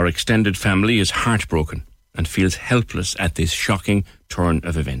 Our extended family is heartbroken and feels helpless at this shocking turn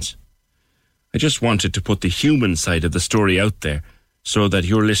of events. I just wanted to put the human side of the story out there so that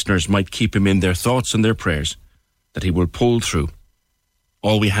your listeners might keep him in their thoughts and their prayers, that he will pull through.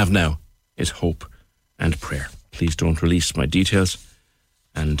 All we have now is hope and prayer. Please don't release my details,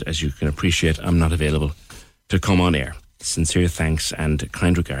 and as you can appreciate, I'm not available to come on air. Sincere thanks and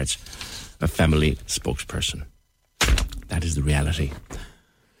kind regards, a family spokesperson. That is the reality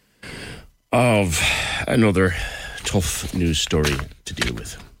of another tough news story to deal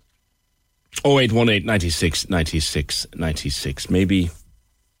with. 0818 96 96 96. Maybe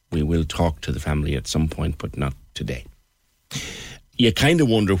we will talk to the family at some point, but not today. You kind of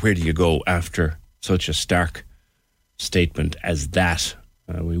wonder, where do you go after such a stark statement as that?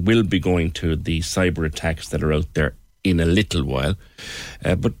 We will be going to the cyber attacks that are out there in a little while,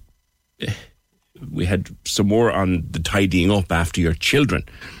 but we had some more on the tidying up after your children.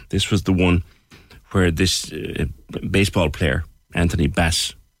 This was the one where this baseball player, Anthony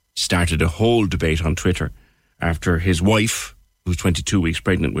Bass, started a whole debate on Twitter after his wife, who's 22 weeks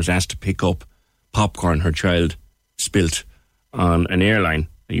pregnant, was asked to pick up popcorn her child spilt on an airline,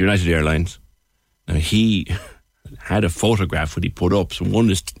 United Airlines. Now, he had a photograph that he put up, so one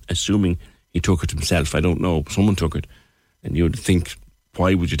is assuming he took it himself. I don't know. Someone took it. And you would think,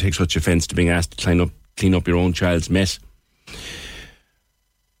 why would you take such offence to being asked to clean up your own child's mess?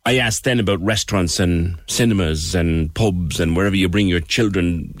 I asked then about restaurants and cinemas and pubs and wherever you bring your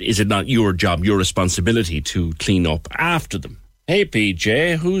children. Is it not your job, your responsibility to clean up after them? Hey,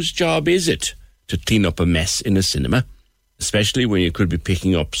 PJ, whose job is it to clean up a mess in a cinema? Especially when you could be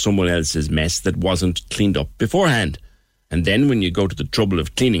picking up someone else's mess that wasn't cleaned up beforehand. And then when you go to the trouble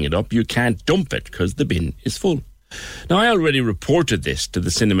of cleaning it up, you can't dump it because the bin is full. Now, I already reported this to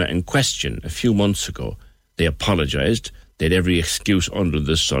the cinema in question a few months ago. They apologised. They had every excuse under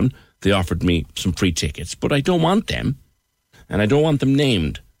the sun. They offered me some free tickets, but I don't want them, and I don't want them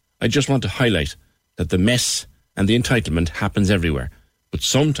named. I just want to highlight that the mess and the entitlement happens everywhere. But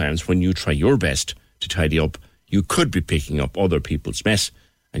sometimes when you try your best to tidy up, you could be picking up other people's mess,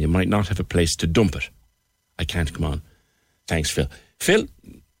 and you might not have a place to dump it. I can't come on. Thanks, Phil. Phil,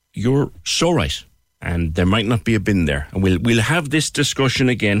 you're so right. And there might not be a bin there. And we'll have this discussion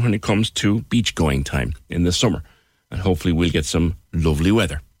again when it comes to beach going time in the summer. And hopefully we'll get some lovely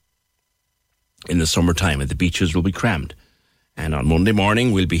weather in the summertime, and the beaches will be crammed. And on Monday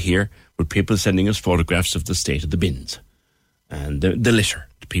morning we'll be here with people sending us photographs of the state of the bins and the litter,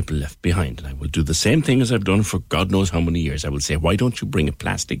 the people left behind. And I will do the same thing as I've done for God knows how many years. I will say, why don't you bring a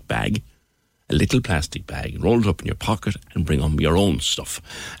plastic bag, a little plastic bag, roll it up in your pocket and bring on your own stuff.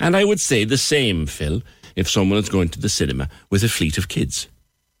 And I would say the same, Phil, if someone is going to the cinema with a fleet of kids.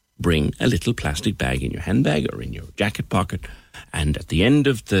 Bring a little plastic bag in your handbag or in your jacket pocket, and at the end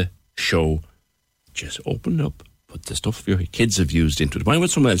of the show, just open it up, put the stuff your kids have used into it. Mind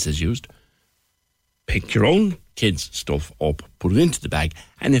what someone else has used. Pick your own kids' stuff up, put it into the bag,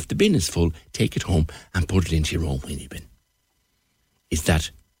 and if the bin is full, take it home and put it into your own weenie bin. Is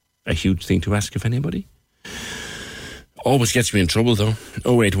that a huge thing to ask of anybody? Always gets me in trouble, though.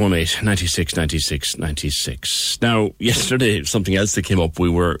 0818 96 96 96. Now, yesterday, something else that came up, we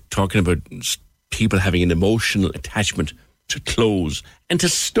were talking about people having an emotional attachment to clothes and to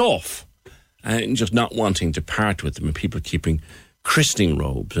stuff, and just not wanting to part with them, and people keeping christening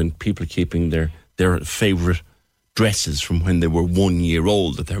robes, and people keeping their favourite dresses from when they were 1 year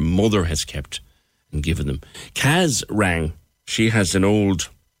old that their mother has kept and given them. Kaz rang. She has an old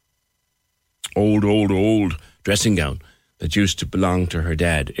dressing gown that used to belong to her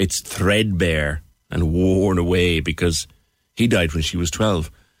dad. It's threadbare and worn away because he died when she was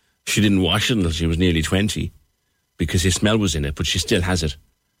 12. She didn't wash it until she was nearly 20 because his smell was in it, but she still has it.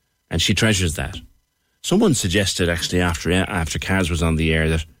 And she treasures that. Someone suggested, actually, after Kaz was on the air,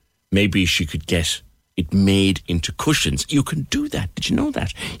 that maybe she could get it made into cushions. You can do that. Did you know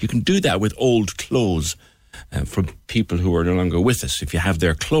that? You can do that with old clothes from people who are no longer with us. If you have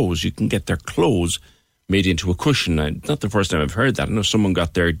their clothes, you can get their clothes made into a cushion. Not the first time I've heard that. I know someone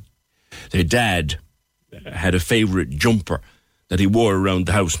got their dad had a favourite jumper that he wore around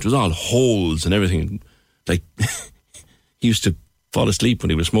the house. It was all holes and everything. Like, he used to fall asleep when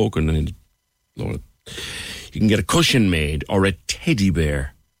he was smoking. And Lord, you can get a cushion made or a teddy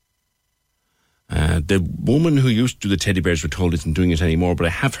bear. The woman who used to do the teddy bears, we're told, isn't doing it anymore, but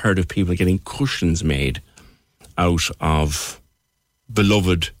I have heard of people getting cushions made out of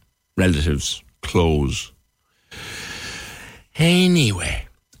beloved relatives' clothes. Anyway,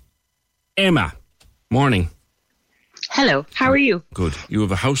 Emma, morning. Hello, how are you? Good. You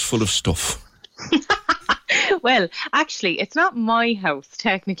have a house full of stuff. Well, actually, it's not my house,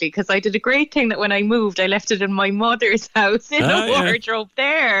 technically, because I did a great thing that when I moved, I left it in my mother's house in a wardrobe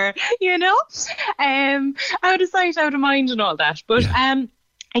there, you know? Out of sight, out of mind and all that. But,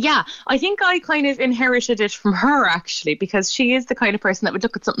 yeah, I think I kind of inherited it from her, actually, because she is the kind of person that would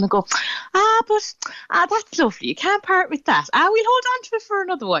look at something and go, that's lovely. You can't part with that. We'll hold on to it for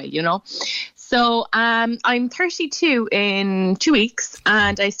another while, you know? So I'm 32 in 2 weeks,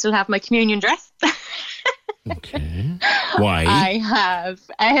 and I still have my communion dress. Okay. Why? I have,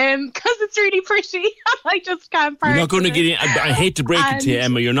 because it's really pretty. I just can't part. You're not going to get in. I hate to break it to you,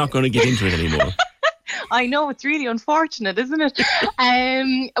 Emma. You're not going to get into it anymore. I know, it's really unfortunate, isn't it?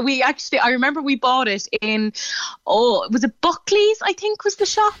 I remember we bought it in, was it Buckley's, I think was the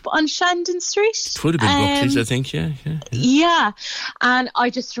shop on Shandon Street? It would have been Buckley's, I think, yeah. Yeah, and I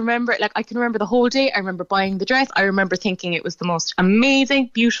just remember, I can remember the whole day. I remember buying the dress. I remember thinking it was the most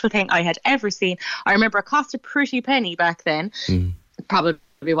amazing, beautiful thing I had ever seen. I remember it cost a pretty penny back then, probably.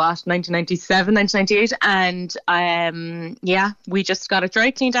 1997, 1998, and we just got it dry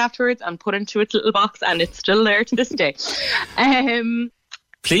cleaned afterwards and put into its little box, and it's still there to this day.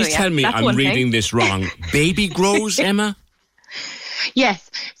 Please tell me I'm reading this wrong. Baby grows, Emma? Yes.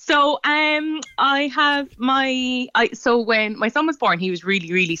 So I have so when my son was born, he was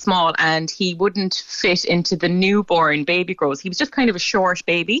really, really small, and he wouldn't fit into the newborn baby grows. He was just kind of a short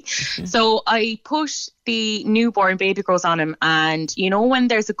baby. Okay. So I put the newborn baby grows on him, and you know when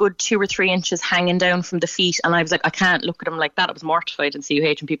there's a good 2 or 3 inches hanging down from the feet, and I was like, I can't look at him like that. I was mortified in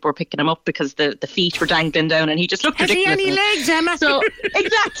CUH, and people were picking him up because the feet were dangling down, and he just looked ridiculous. Has he any legs, Emma? So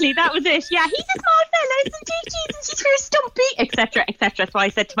exactly, that was it. Yeah, he's a small fella, isn't he? Jesus, he's very stumpy, etc., etc. So I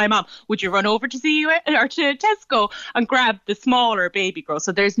said to my mom, would you run over to CUH or to Tesco and grab the smaller baby grow?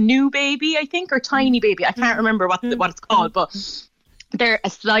 So there's new baby, I think, or tiny baby. I can't remember what it's called, but they're a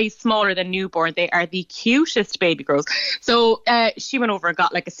size smaller than newborn. They are the cutest baby grows. So she went over and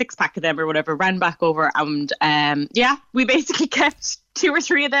got like a 6-pack of them or whatever, ran back over, and we basically kept 2 or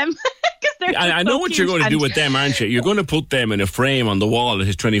 3 of them. I know what you're going to do with them, aren't you? You're going to put them in a frame on the wall at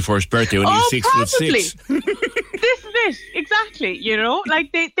his 21st birthday when he's 6'6". This is it, exactly. You know,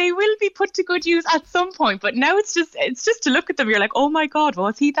 like they will be put to good use at some point, but now it's just to look at them. You're like, oh my God,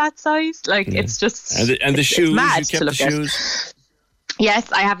 was he that size? Like it's just and the shoes. Mad you kept to look the shoes. At.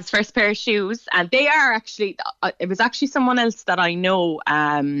 Yes, I have his first pair of shoes, and they are actually, it was actually someone else that I know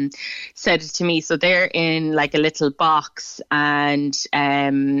said it to me. So they're in like a little box, and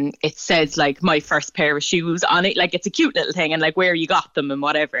it says like my first pair of shoes on it. Like it's a cute little thing, and like where you got them and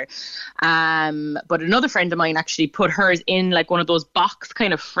whatever. But another friend of mine actually put hers in like one of those box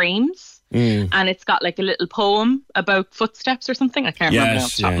kind of frames. And it's got like a little poem about footsteps or something. I can't remember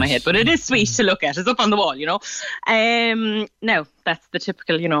off the top of my head, but it is sweet to look at. It's up on the wall, you know. Now, that's the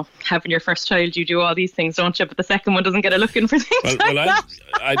typical, you know, having your first child, you do all these things, don't you? But the second one doesn't get a look in for things that.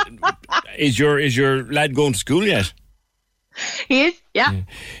 Is your lad going to school yet? He is, yeah.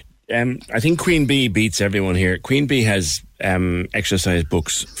 I think Queen Bee beats everyone here. Queen Bee has exercise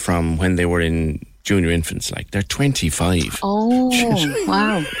books from when they were in junior infants. Like, they're 25. Oh,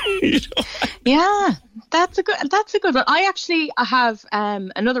 wow. Yeah, that's a good one. I have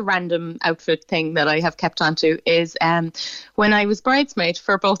another random outfit thing that I have kept onto is when I was bridesmaid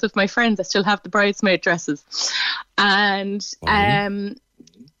for both of my friends, I still have the bridesmaid dresses, and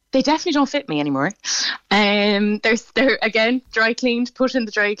they definitely don't fit me anymore. They're again dry cleaned, put in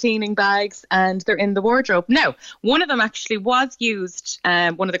the dry cleaning bags, and they're in the wardrobe. Now, one of them actually was used.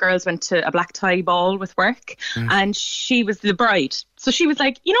 One of the girls went to a black tie ball with work, and she was the bride. So she was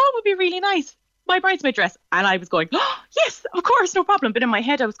like, you know what would be really nice? My bridesmaid dress. And I was going, oh, yes, of course, no problem. But in my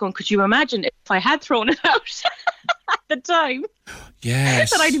head, I was going, could you imagine if I had thrown it out at the time?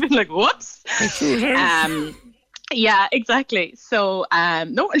 Yes. That I'd have been like, whoops. Yeah, exactly. So,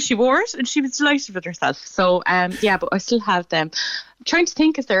 no, and she wore it and she was delighted with herself. So, yeah, but I still have them. I'm trying to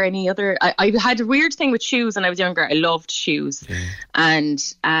think, is there any other... I had a weird thing with shoes when I was younger. I loved shoes. And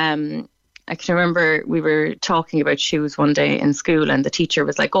I can remember we were talking about shoes one day in school, and the teacher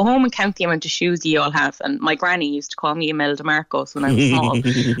was like, go home and count the amount of shoes you all have. And my granny used to call me Imelda Marcos when I was small.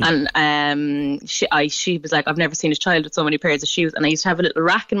 And she was like, I've never seen a child with so many pairs of shoes. And I used to have a little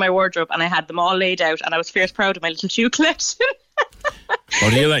rack in my wardrobe, and I had them all laid out, and I was fierce proud of my little shoe collection.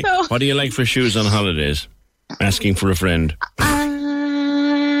 What do you like? What do you like for shoes on holidays? Asking for a friend.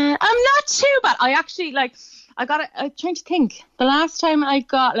 I'm not too bad. I actually I'm trying to think. The last time I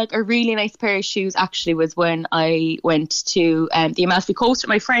got like a really nice pair of shoes actually was when I went to the Amalfi Coast with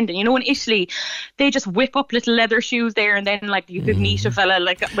my friend. And you know, in Italy, they just whip up little leather shoes there, and then like you could meet a fella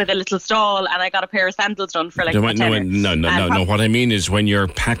like with a little stall. And I got a pair of sandals done for like No. What I mean is when you're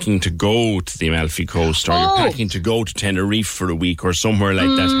packing to go to the Amalfi Coast, or you're packing to go to Tenerife for a week or somewhere like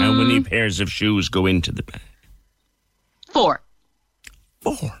that, how many pairs of shoes go into the bag? 4.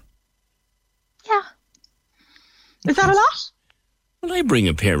 Yeah. Is that a lot? Well, I bring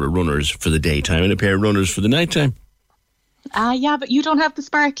a pair of runners for the daytime and a pair of runners for the nighttime. Yeah, but you don't have the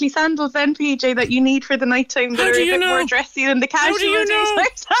sparkly sandals then, PJ, that you need for the nighttime that are a bit more dressy than the casual daytime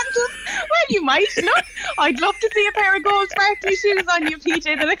sandals. Well, you might, no? I'd love to see a pair of gold sparkly shoes on you,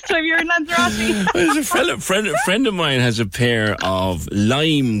 PJ, the next time you're in Lanzarote. There's a friend of mine has a pair of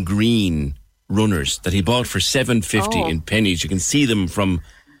lime green runners that he bought for $7.50 in pennies. You can see them from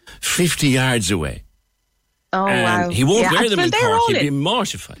 50 yards away. Oh, wow. He won't wear them in Cork. He'd be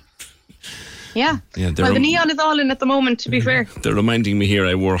mortified. Yeah. Well, the neon is all in at the moment, to be fair. They're reminding me here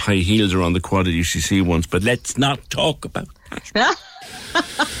I wore high heels around the quad at UCC once, but let's not talk about that.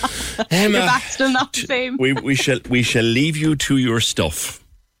 Your back's still not the same. We shall leave you to your stuff.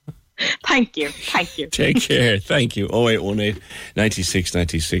 Thank you. Take care. Thank you. 0818 96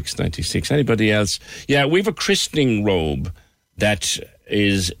 96 96. Anybody else? Yeah, we have a christening robe that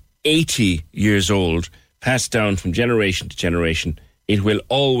is 80 years old, passed down from generation to generation. It will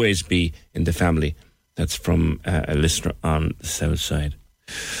always be in the family. That's from a listener on the south side.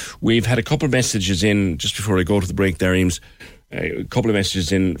 We've had a couple of messages in, just before I go to the break there, Eames, a couple of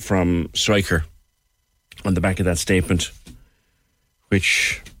messages in from Stryker on the back of that statement,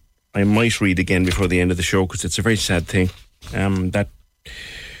 which I might read again before the end of the show, because it's a very sad thing.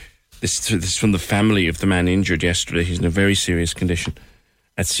 This is from the family of the man injured yesterday. He's in a very serious condition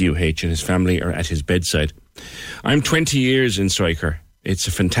at CUH, and his family are at his bedside. I'm 20 years in Stryker. It's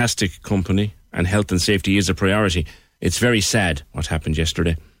a fantastic company, and health and safety is a priority. It's very sad what happened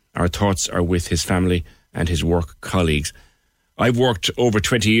yesterday. Our thoughts are with his family and his work colleagues. I've worked over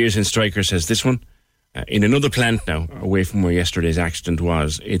 20 years in Stryker, says this one, in another plant now, away from where yesterday's accident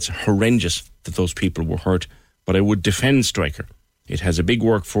was. It's horrendous that those people were hurt, but I would defend Stryker. It has a big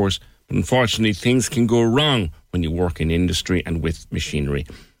workforce, but unfortunately things can go wrong when you work in industry and with machinery.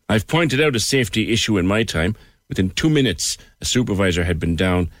 I've pointed out a safety issue in my time. Within 2 minutes, a supervisor had been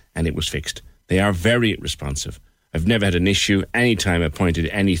down and it was fixed. They are very responsive. I've never had an issue any time I pointed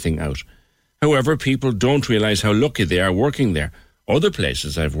anything out. However, people don't realise how lucky they are working there. Other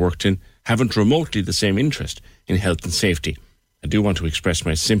places I've worked in haven't remotely the same interest in health and safety. I do want to express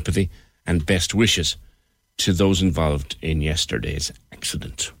my sympathy and best wishes to those involved in yesterday's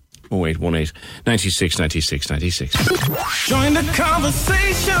accident. 0818 96 96 96. Join the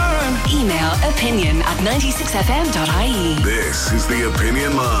conversation. Email opinion@96fm.ie. This is the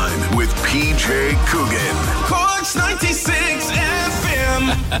Opinion Line with PJ Coogan. Cork's 96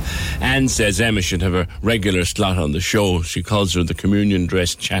 FM. Anne says Emma should have a regular slot on the show. She calls her the communion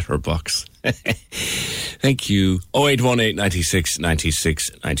dress chatterbox. Thank you. 0818 96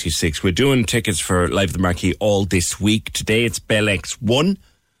 96 96. We're doing tickets for Live at the Marquee all this week. Today it's Bell X1.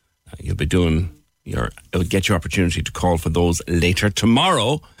 You'll get your opportunity to call for those later.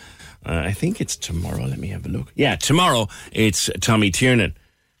 Tomorrow, I think it's tomorrow. Let me have a look. Yeah, tomorrow it's Tommy Tiernan.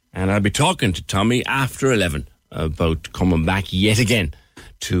 And I'll be talking to Tommy after 11 about coming back yet again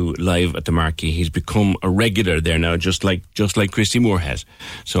to Live at the Marquee. He's become a regular there now, just like Christy Moore has.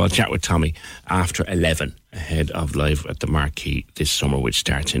 So I'll chat with Tommy after 11 ahead of Live at the Marquee this summer, which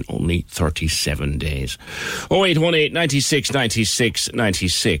starts in only 37 days. 0818 96 96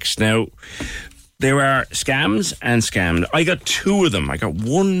 96. Now, there are scams and scams. I got two of them. I got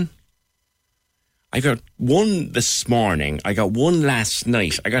one this morning. I got one last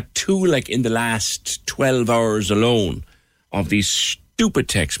night. I got two like in the last 12 hours alone of these stupid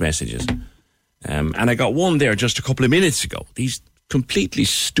text messages. And I got one there just a couple of minutes ago. These completely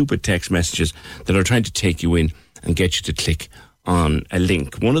stupid text messages that are trying to take you in and get you to click on a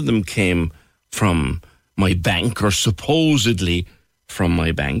link. One of them came from my bank, or supposedly from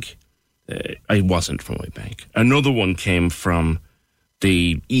my bank. I wasn't from my bank. Another one came from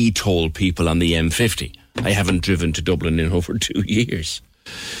the e-toll people on the M50. I haven't driven to Dublin in over 2 years.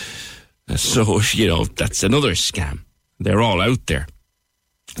 So, that's another scam. They're all out there.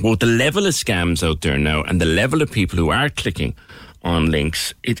 Well, the level of scams out there now and the level of people who are clicking on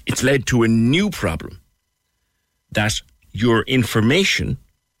links, it's led to a new problem. That your information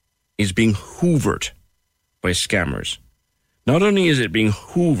is being hoovered by scammers. Not only is it being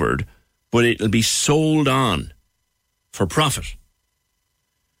hoovered, but it'll be sold on for profit.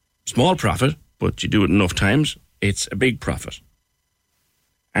 Small profit, but you do it enough times, it's a big profit.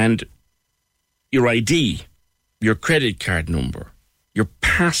 And your ID, your credit card number, your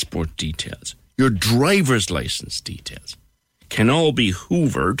passport details, your driver's license details can all be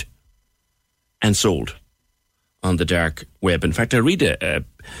hoovered and sold on the dark web. In fact, I read a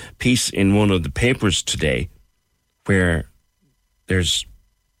piece in one of the papers today where there's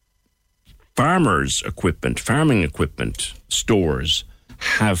farming equipment stores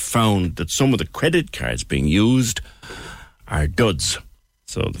have found that some of the credit cards being used are duds.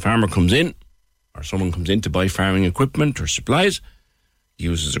 So the farmer comes in, or someone comes in to buy farming equipment or supplies,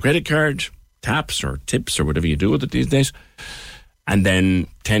 uses a credit card, taps or tips or whatever you do with it these days, and then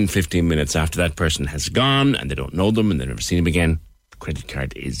 10, 15 minutes after that person has gone and they don't know them and they've never seen them again, the credit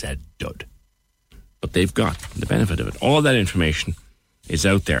card is a dud. But they've got the benefit of it. All that information is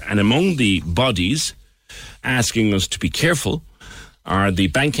out there. And among the bodies asking us to be careful are the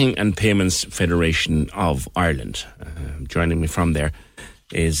Banking and Payments Federation of Ireland. Joining me from there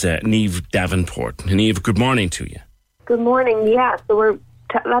is Niamh Davenport. Niamh, good morning to you. Good morning. Yeah, so we're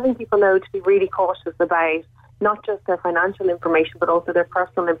letting people know to be really cautious about not just their financial information, but also their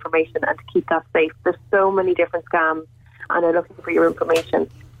personal information, and to keep that safe. There's so many different scams, and they're looking for your information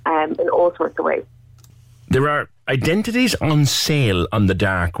in all sorts of ways. There are identities on sale on the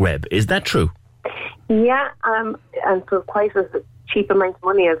dark web. Is that true? Yeah, and for quite a cheap amount of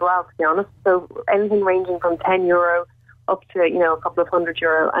money as well, to be honest. So anything ranging from €10 up to, a couple of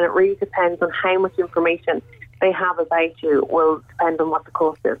 €100, and it really depends on how much information they have about you. Will depend on what the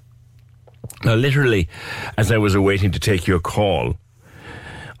cost is. Now, literally, as I was awaiting to take your call,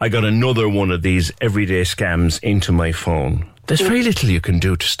 I got another one of these everyday scams into my phone. There's very little you can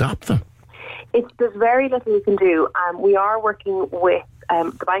do to stop them. There's very little you can do. We are working with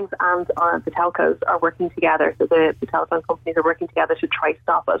the banks and the telcos are working together. So the telephone companies are working together to try to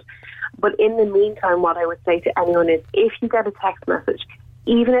stop it. But in the meantime, what I would say to anyone is, if you get a text message,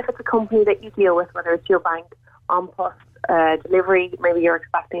 even if it's a company that you deal with, whether it's your bank, on-post delivery, maybe you're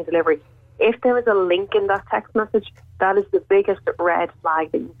expecting delivery, if there is a link in that text message, that is the biggest red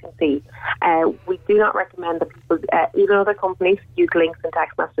flag that you can see. We do not recommend that people, even other companies, use links in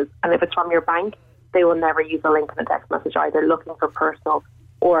text messages. And if it's from your bank, they will never use a link in a text message, either looking for personal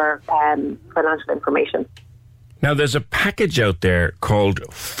or financial information. Now, there's a package out there called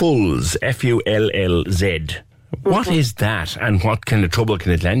FULLZ, F-U-L-L-Z. What is that, and what kind of trouble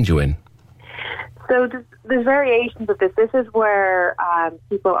can it land you in? So there's variations of this. This is where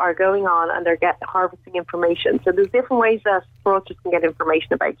people are going on and they're harvesting information. So there's different ways that fraudsters can get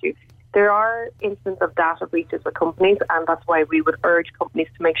information about you. There are instances of data breaches with companies, and that's why we would urge companies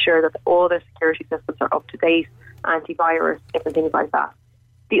to make sure that all their security systems are up to date, antivirus, different things like that.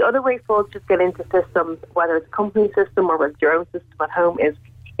 The other way fraudsters get into systems, whether it's a company system or whether it's your own system at home, is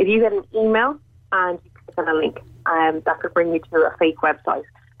if you get an email and you click on a link, that could bring you to a fake website,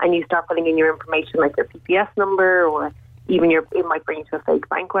 and you start putting in your information like your PPS number, or even it might bring you to a fake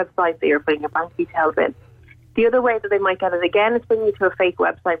bank website that you're putting your bank details in. The other way that they might get it again is bringing you to a fake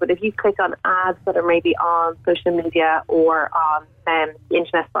website, but if you click on ads that are maybe on social media or on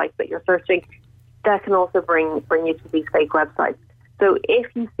internet sites that you're searching, that can also bring you to these fake websites. So if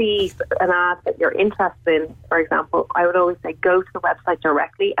you see an ad that you're interested in, for example, I would always say go to the website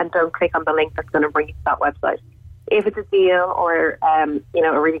directly and don't click on the link that's going to bring you to that website. If it's a deal or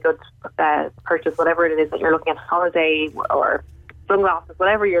a really good purchase, whatever it is that you're looking at, holiday or sunglasses,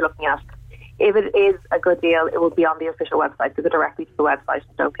 whatever you're looking at. If it is a good deal, it will be on the official website. So go directly to the website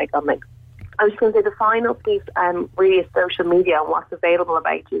and don't click on links. I was just going to say the final piece really is social media and what's available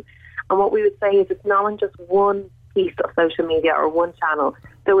about you. And what we would say is it's not on just one piece of social media or one channel.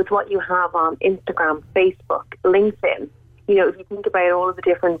 So it's what you have on Instagram, Facebook, LinkedIn. You know, if you think about all of the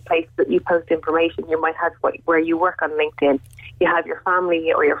different places that you post information, you might have where you work on LinkedIn. You have your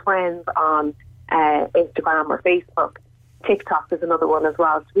family or your friends on Instagram or Facebook. TikTok is another one as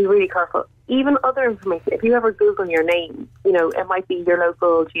well. So be really careful. Even other information, if you ever Google your name, you know, it might be your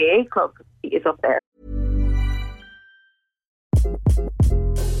local GAA club is up there.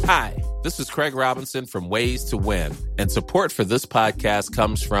 Hi, this is Craig Robinson from Ways to Win, and support for this podcast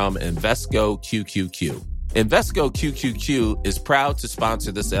comes from Invesco QQQ. Invesco QQQ is proud to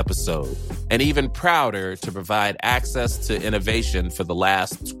sponsor this episode, and even prouder to provide access to innovation for the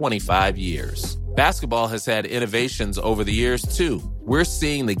last 25 years. Basketball has had innovations over the years, too. We're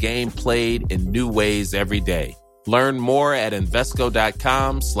seeing the game played in new ways every day. Learn more at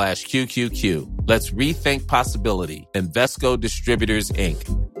Invesco.com/QQQ. Let's rethink possibility. Invesco Distributors, Inc.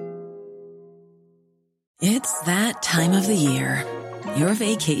 It's that time of the year. Your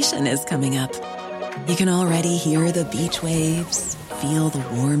vacation is coming up. You can already hear the beach waves, feel the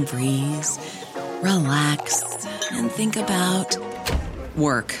warm breeze, relax, and think about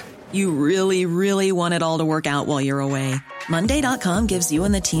work. You really, really want it all to work out while you're away. Monday.com gives you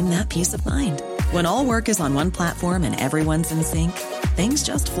and the team that peace of mind. When all work is on one platform and everyone's in sync, things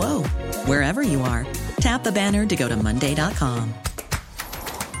just flow. Wherever you are, tap the banner to go to Monday.com.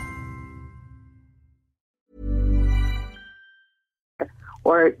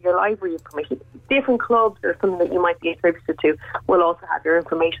 Or your library information. Different clubs or something that you might be attributed to will also have your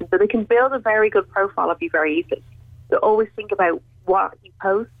information. So they can build a very good profile of you very easily. So always think about what you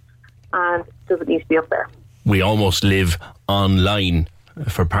post and does it need to be up there. We almost live online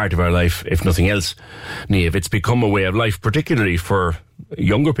for part of our life, if nothing else. Niamh, it's become a way of life, particularly for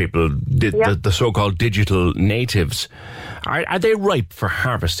younger people, the so-called digital natives. Are they ripe for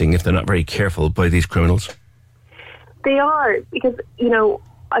harvesting if they're not very careful by these criminals? They are, because, you know,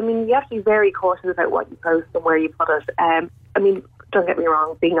 I mean, you have to be very cautious about what you post and where you put it. I mean, don't get me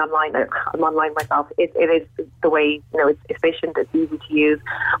wrong, being online, I'm online myself, it is the way, you know, it's efficient, it's easy to use,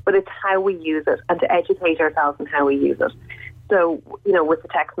 but it's how we use it and to educate ourselves in how we use it. So, you know, with the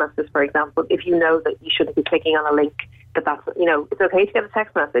text messages, for example, if you know that you shouldn't be clicking on a link, that's, you know, it's okay to get a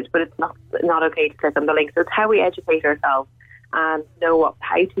text message, but it's not okay to click on the link. So it's how we educate ourselves and know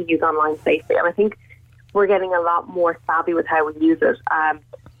how to use online safely. And I think we're getting a lot more savvy with how we use it.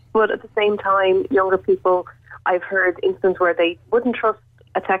 But at the same time, younger people, I've heard instances where they wouldn't trust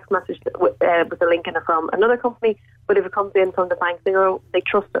a text message with a link in it from another company, but if it comes in from the bank, they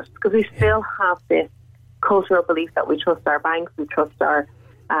trust us, because we still have this cultural belief that we trust our banks, we trust our,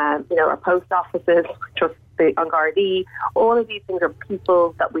 you know, our post offices, we trust the Gardaí. All of these things are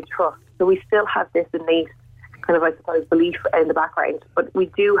people that we trust. So we still have this innate kind of, I suppose, belief in the background, but we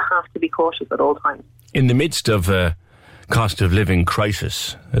do have to be cautious at all times. In the midst of a cost of living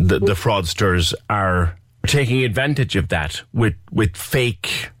crisis, the fraudsters are taking advantage of that with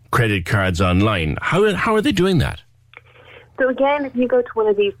fake credit cards online. How are they doing that? So again, if you go to one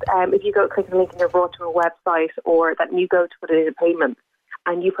of these, if you go click a link and you're brought to a website, or that you go to put in a payment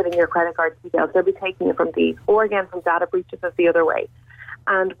and you put in your credit card details, they'll be taking it from these, or again from data breaches as the other way.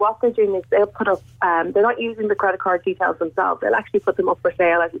 And what they're doing is they'll put up, they're not using the credit card details themselves, they'll actually put them up for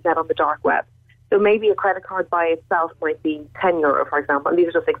sale, as you said, on the dark web. So maybe a credit card by itself might be €10, for example, and these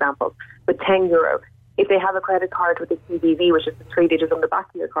are just examples, but €10. If they have a credit card with a CVV, which is the 3 digits on the back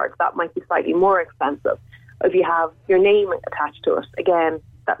of your card, that might be slightly more expensive. If you have your name attached to it, again,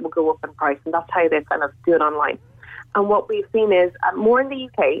 that will go up in price, and that's how they kind of do it online. And what we've seen is, more in the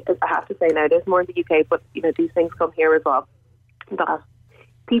UK, I have to say now, it is more in the UK, but you know, these things come here as well, that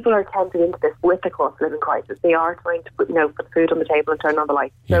people are tempted into this with the cost of living crisis. They are trying to put food on the table and turn on the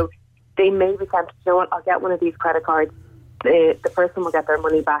lights. Yeah. So they may be tempted, you know what, I'll get one of these credit cards, the person will get their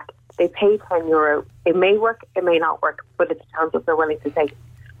money back. They pay €10. It may work, it may not work, but it's a chance that they're willing to take.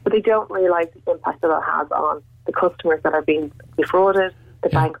 But they don't realise the impact that it has on the customers that are being defrauded, the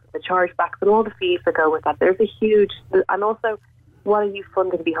banks, the chargebacks, and all the fees that go with that. There's a huge, and also, what are you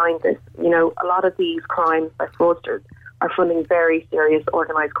funding behind this? You know, a lot of these crimes by fraudsters are funding very serious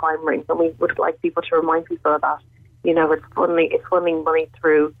organised crime rings, and we would like people to remind people of that. You know, it's funding money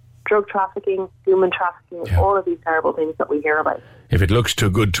through drug trafficking, human trafficking, all of these terrible things that we hear about. If it looks too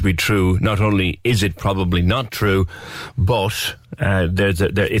good to be true, not only is it probably not true, but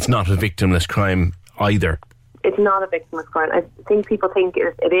it's not a victimless crime either. It's not a victimless crime. I think people think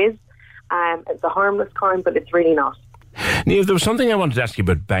it is. It's a harmless crime, but it's really not. Neil, there was something I wanted to ask you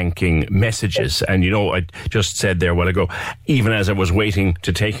about banking messages. And, I just said there a while ago, even as I was waiting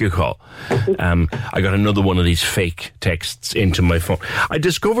to take your call, I got another one of these fake texts into my phone. I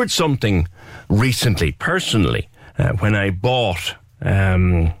discovered something recently, personally, when I bought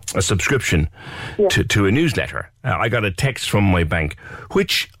a subscription to a newsletter. I got a text from my bank,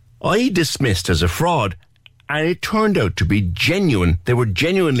 which I dismissed as a fraud, and it turned out to be genuine. They were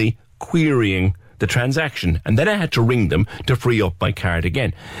genuinely querying the transaction, and then I had to ring them to free up my card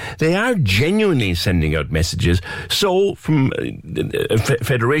again. They are genuinely sending out messages. So, from a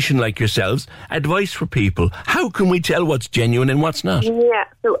federation like yourselves, advice for people: how can we tell what's genuine and what's not? Yeah,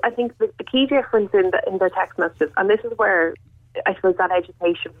 so I think the key difference in the text messages, and this is where I suppose that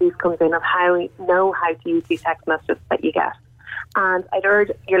education piece comes in, of how we know how to use these text messages that you get. And I'd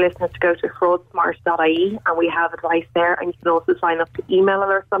urge your listeners to go to fraudsmart.ie, and we have advice there, and you can also sign up to email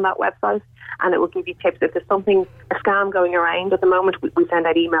alerts on that website, and it will give you tips. If there's a scam going around at the moment, we send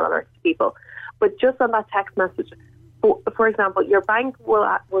out email alerts to people. But just on that text message, for example, your bank will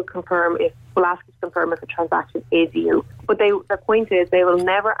ask you to confirm if a transaction is you. But the point is, they will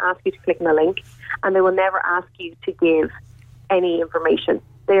never ask you to click on a link, and they will never ask you to give any information.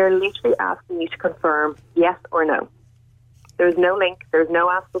 They are literally asking you to confirm yes or no. There's no link, there's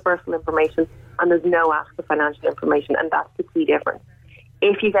no ask for personal information, and there's no ask for financial information, and that's the key difference.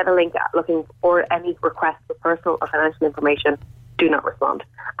 If you get a link looking for any request for personal or financial information, do not respond.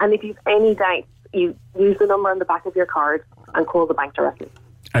 And if you have any doubts, you use the number on the back of your card and call the bank directly.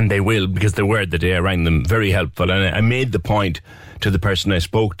 And they will, because they were the day I rang them, very helpful. And I made the point to the person I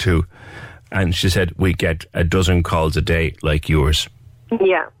spoke to, and she said, we get a dozen calls a day like yours.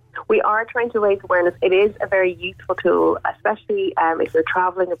 Yeah. We are trying to raise awareness. It is a very useful tool, especially if you're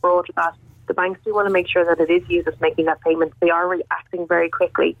travelling abroad with that. The banks do want to make sure that it is you that's making that payment. They are reacting very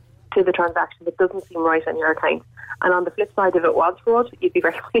quickly to the transaction that doesn't seem right on your account. And on the flip side, if it was fraud, you'd be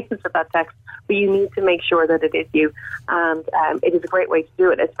very pleased with that text. But you need to make sure that it is you. And it is a great way to do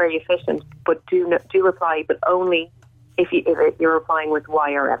it. It's very efficient. But do reply, but only if you're replying with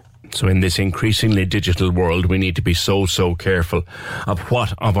Y or M. So in this increasingly digital world, we need to be so careful of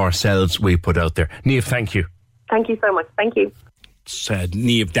what of ourselves we put out there. Niamh, thank you. Thank you so much. Thank you. It's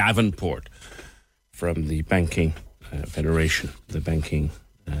Niamh Davenport from the Banking Federation, the Banking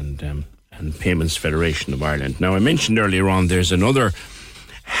and Payments Federation of Ireland. Now, I mentioned earlier on there's another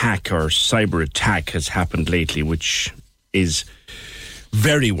hack or cyber attack has happened lately, which is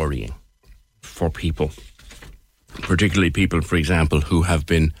very worrying for people, particularly people, for example, who have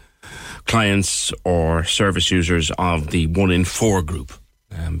been clients or service users of the 1 in 4 group,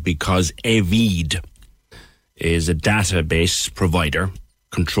 because Evid is a database provider,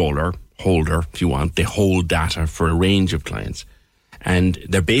 controller, holder, if you want. They hold data for a range of clients. And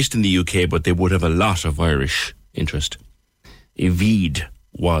they're based in the UK, but they would have a lot of Irish interest. Evid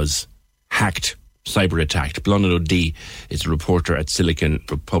was hacked, cyber attacked. Bláthnaid O'D is a reporter at Silicon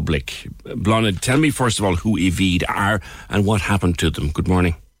Republic. Bláthnaid, tell me first of all who Evid are and what happened to them. Good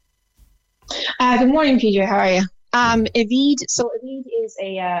morning. Good morning, PJ. How are you? Evid is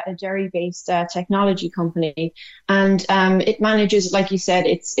a Derry-based technology company, and it manages, like you said,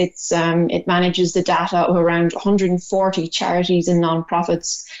 it manages the data of around 140 charities and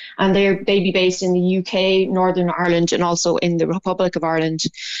non-profits, and they'd be based in the UK, Northern Ireland, and also in the Republic of Ireland.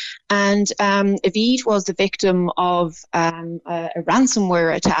 And Evid was the victim of a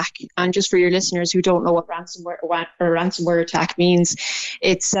ransomware attack. And just for your listeners who don't know what ransomware attack means,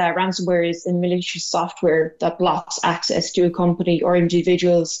 it's ransomware is a malicious software that blocks access to a company or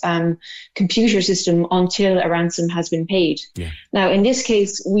individual's computer system until a ransom has been paid. Yeah. Now, in this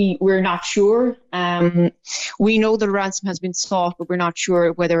case, we're not sure. We know that a ransom has been sought, but we're not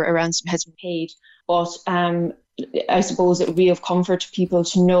sure whether a ransom has been paid. But I suppose it would be of comfort to people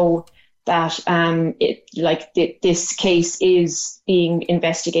to know that this case is being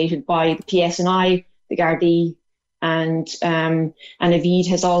investigated by the PSNI, the Gardaí, and Evid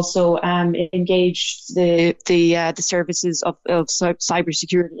has also engaged the services of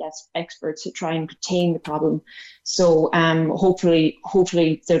cybersecurity experts to try and contain the problem. So hopefully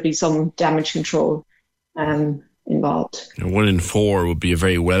there'll be some damage control involved. 1 in 4 would be a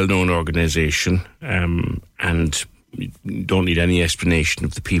very well-known organisation, and you don't need any explanation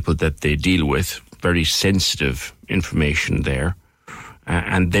of the people that they deal with. Very sensitive information there.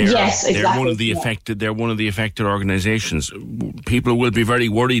 And they're one of the affected. They're one of the affected organisations. People will be very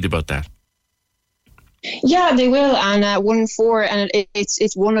worried about that. Yeah, they will. And 1 in 4, and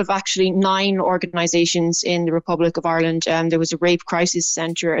it's one of actually 9 organisations in the Republic of Ireland. There was a rape crisis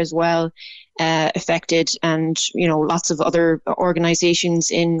centre as well affected, and lots of other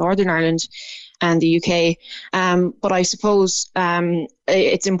organisations in Northern Ireland. and the UK. But I suppose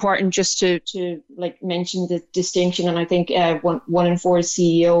it's important just to like mention the distinction, and I think One in Four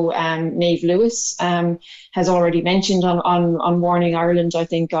CEO Maeve Lewis has already mentioned on Morning Ireland, I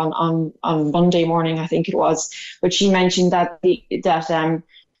think on Monday morning, I think it was, but she mentioned that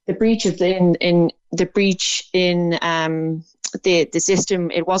the breach in the system,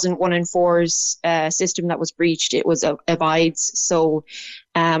 it wasn't One in Four's system that was breached, it was Avide's. So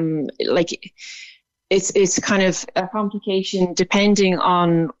it's kind of a complication depending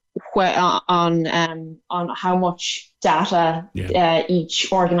on how much data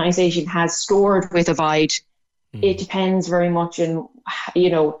each organisation has stored with Avide. It depends very much on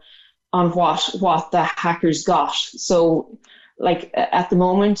what the hackers got. So like at the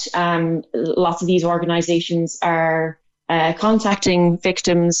moment, lots of these organisations are contacting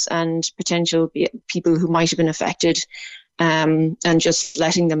victims and potential people who might have been affected, and just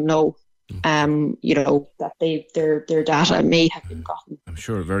letting them know, that their data may have been gotten. I'm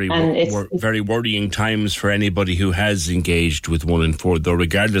sure very worrying times for anybody who has engaged with One in Four, though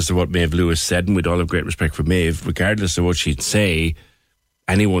regardless of what Maeve Lewis said, and with all of great respect for Maeve, regardless of what she'd say,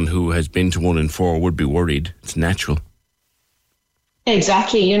 anyone who has been to One in Four would be worried. It's natural.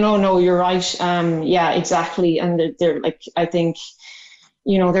 Exactly. No, you're right. Yeah, exactly. And they're like, I think,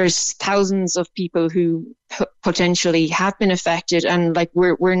 there's thousands of people who potentially have been affected, and like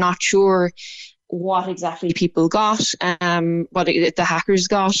we're not sure what exactly people got, what the hackers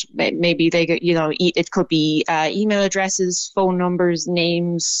got. Maybe they got, it could be email addresses, phone numbers,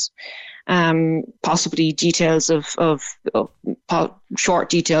 names, possibly details of short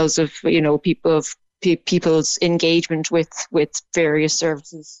details of people's engagement with various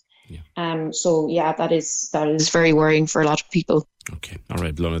services. So that is very worrying for a lot of people. Okay, all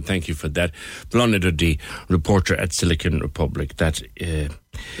right, Blona, thank you for that. Blona Duddy, reporter at Silicon Republic. That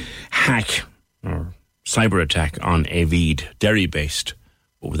hack or cyber attack on Avide, Derry-based,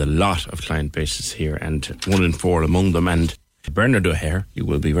 but with a lot of client bases here, and One in Four among them. And Bernard O'Hare, you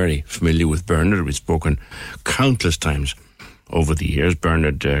will be very familiar with Bernard. We've spoken countless times over the years.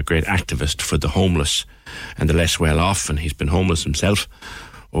 Bernard, a great activist for the homeless and the less well off, and he's been homeless himself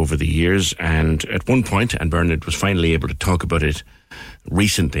over the years. And at one point, and Bernard was finally able to talk about it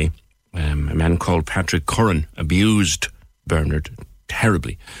recently, a man called Patrick Curran abused Bernard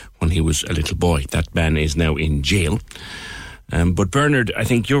terribly when he was a little boy. That man is now in jail. But Bernard, I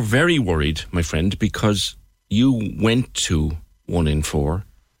think you're very worried, my friend, because you went to One in Four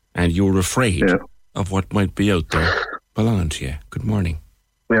and you were afraid of what might be out there. Belonging to you. Good morning.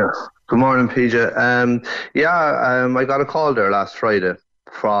 Yeah. Good morning, PJ. I got a call there last Friday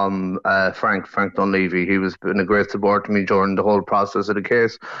from Frank Dunleavy. He was been a great support to me during the whole process of the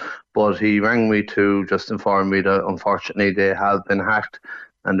case, but he rang me to just inform me that unfortunately they have been hacked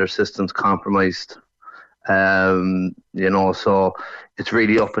and their systems compromised. So it's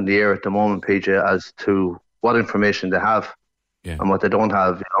really up in the air at the moment, PJ, as to what information they have and what they don't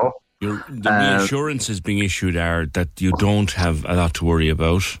have, The reassurances being issued are that you don't have a lot to worry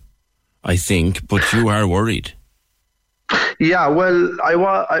about, I think, but you are worried. Yeah, well,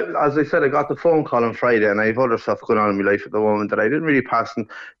 as I said, I got the phone call on Friday, and I have other stuff going on in my life at the moment that I didn't really pass in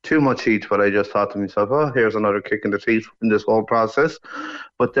too much heat, but I just thought to myself, here's another kick in the teeth in this whole process.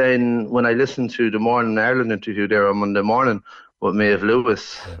 But then when I listened to the Morning Ireland interview there on Monday morning with Maeve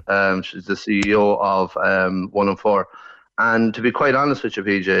Lewis, she's the CEO of One in Four, and to be quite honest with you,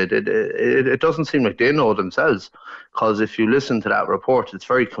 PJ, it doesn't seem like they know themselves, because if you listen to that report, it's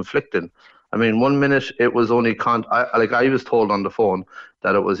very conflicting. I mean, 1 minute it was only I was told on the phone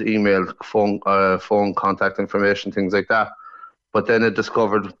that it was email, phone contact information, things like that. But then it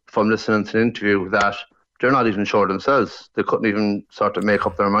discovered from listening to the interview that they're not even sure themselves. They couldn't even sort of make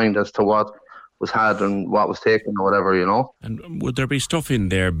up their mind as to what was had and what was taken or whatever, And would there be stuff in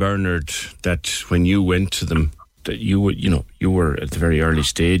there, Bernard, that when you went to them, that you were at the very early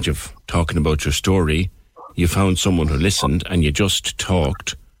stage of talking about your story, you found someone who listened and you just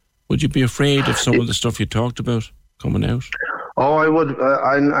talked? Would you be afraid of some of the stuff you talked about coming out? Oh, I would,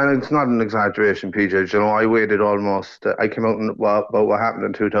 and it's not an exaggeration, PJ. I waited almost. I came out about what happened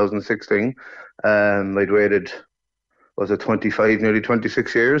in 2016. I'd waited, was it 25, nearly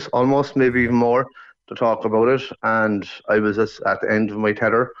 26 years, almost, maybe even more, to talk about it. And I was just at the end of my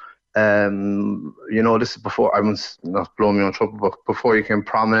tether. This is before, I was not blowing me on trouble, but before you became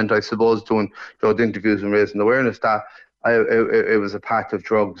prominent, I suppose, doing the interviews and raising awareness that it was a pact of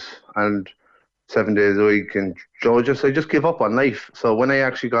drugs and 7 days a week, and I just give up on life. So when I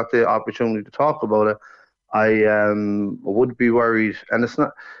actually got the opportunity to talk about it, I would be worried, and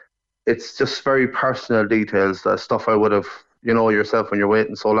it's just very personal details, that stuff I would have you know yourself when you're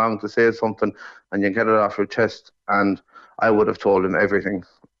waiting so long to say something and you get it off your chest. And I would have told him everything.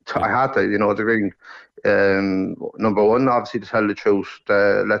 I had to, you know, the ring. Number one, obviously, to tell the truth,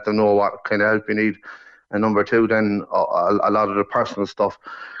 to let them know what kind of help you need. And number two, then a lot of the personal stuff.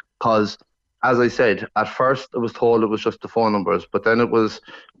 Because, as I said, at first I was told it was just the phone numbers, but then it was,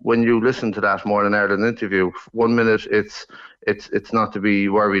 when you listen to that Morning Ireland interview, 1 minute it's not to be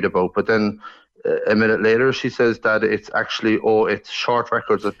worried about, but then a minute later she says that it's actually it's short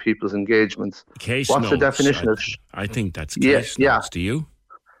records of people's engagements. Case What's notes, the definition of? I think that's case notes. Do you?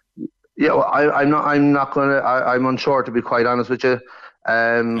 Yeah, well, I'm not gonna. I'm unsure, to be quite honest with you.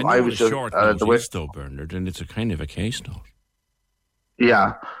 I know I what was a just short note the way. is, though, Bernard, and it's a kind of a case note.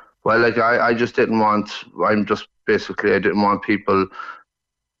 Yeah, well, like I just didn't want. I didn't want people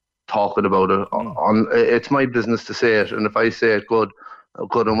talking about it. It's my business to say it, and if I say it good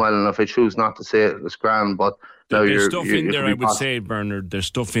and well, and if I choose not to say it, it's grand. But there's stuff in there, I would say, Bernard, there's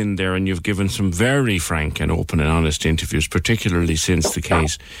stuff in there, and you've given some very frank and open and honest interviews, particularly since the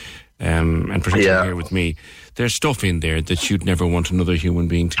case, and particularly here with me. There's stuff in there that you'd never want another human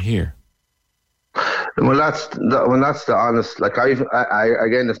being to hear. Well, that's the honest. Like I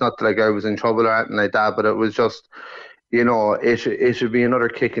again, it's not like I was in trouble or anything like that, but it was just, you know, it should be another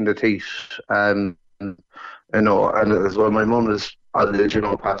kick in the teeth. You know, and as well, my mum is, you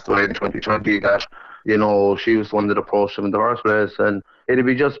know, passed away in 2020. That, you know, she was the one that approached him in the first place, and it'd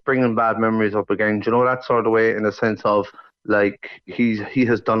be just bringing bad memories up again. Do you know, that sort of way, in a sense of like he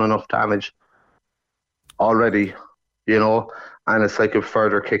has done enough damage already, you know, and it's like a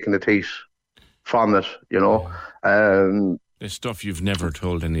further kick in the teeth from it, you know. There's stuff you've never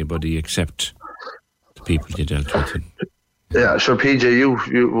told anybody except the people you dealt with. Yeah, sure,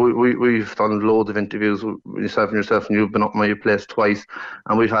 PJ, we've done loads of interviews with yourself, and you've been up my place twice,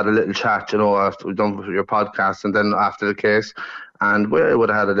 and we've had a little chat, you know, after we've done your podcast, and then after the case, and we would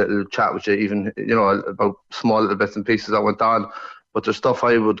have had a little chat with you, even, you know, about small little bits and pieces that went on. But there's stuff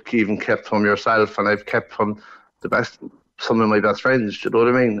I would even kept from yourself, and I've kept from some of my best friends. You know what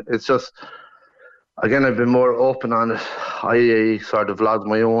I mean? It's just, again, I've been more open on it. I sort of vlogged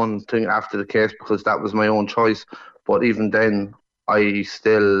my own thing after the case because that was my own choice. But even then, I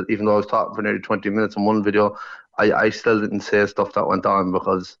still, even though I was talking for nearly 20 minutes in one video, I still didn't say stuff that went on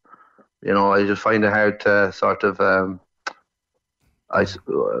because, you know, I just find it hard to sort of,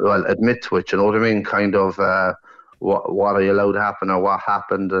 admit to it. You know what I mean? Kind of what I allowed to happen or what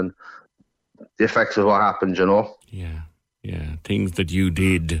happened and the effects of what happened. You know? Yeah, things that you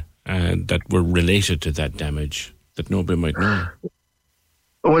did that were related to that damage that nobody might know.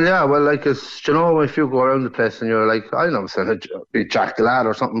 Well, yeah, like, it's, you know, if you go around the place and you're like, I never said be Jack the Lad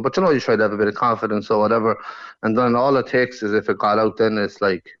or something, but, you know, you try to have a bit of confidence or whatever, and then all it takes is if it got out, then it's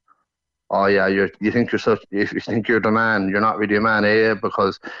like, oh yeah, you think you're the man, you're not really a man,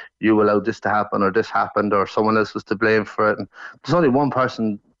 because you allowed this to happen or this happened or someone else was to blame for it. And there's only one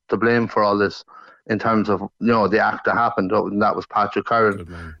person to blame for all this in terms of, you know, the act that happened, and that was Patrick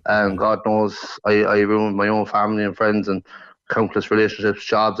Curran. And God knows I ruined my own family and friends and countless relationships,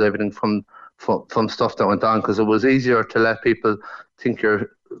 jobs, everything from stuff that went on, because it was easier to let people think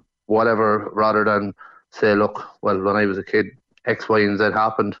you're whatever rather than say, look, well, when I was a kid, X, Y, and Z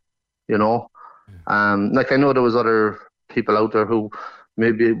happened, you know. Like, I know there was other people out there who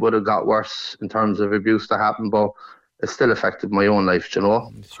maybe it would have got worse in terms of abuse that happened, but it still affected my own life, you know.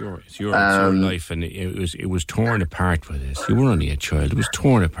 It's your life, and it was torn apart by this. You were only a child. It was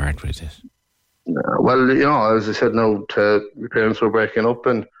torn apart by this. Well, you know, as I said, now, my parents were breaking up,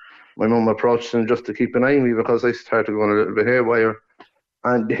 and my mum approached him just to keep an eye on me because I started going a little bit haywire,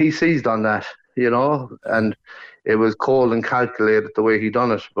 and he seized on that, you know, and it was cold and calculated the way he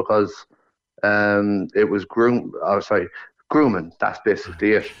done it because it was grooming. That's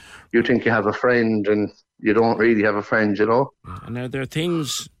basically it. You think you have a friend, and you don't really have a friend, you know. And now there are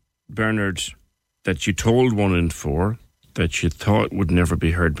things, Bernard, that you told 1 in 4 that you thought would never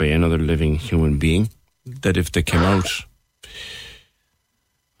be heard by another living human being, that if they came out,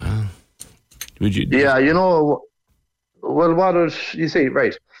 would you? Yeah, you know, well, you see,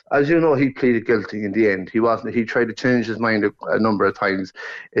 right, as you know, he pleaded guilty in the end. He tried to change his mind a number of times.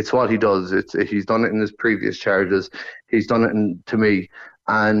 It's what he does. He's done it in his previous charges. He's done it to me.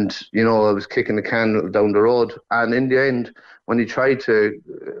 And, you know, I was kicking the can down the road. And in the end, when he tried to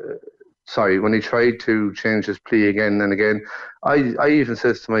change his plea again and again, I even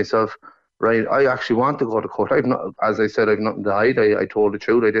says to myself, right, I actually want to go to court. I've not, as I said, I've nothing to hide. I told the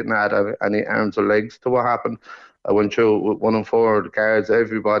truth. I didn't add any arms or legs to what happened. I went through with 1 in 4, the guards,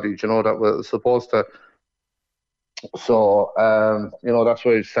 everybody, you know, that was supposed to. So, you know, that's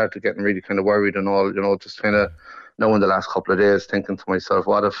why I started getting really kind of worried and all, you know, just kind of now in the last couple of days thinking to myself,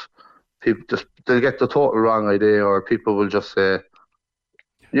 what if people they'll get the total wrong idea, or people will just say,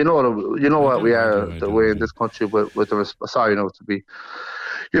 you know what we are the way in this country with the sorry not to be,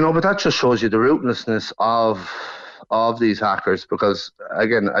 but that just shows you the ruthlessness of these hackers. Because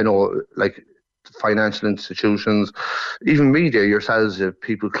again, I know like financial institutions, even media, yourselves,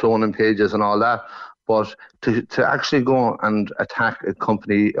 people cloning pages and all that. But to actually go and attack a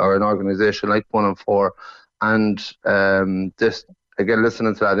company or an organisation like 1&4, and this, again,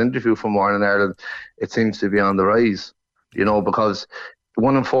 listening to that interview from Morning Ireland, it seems to be on the rise, because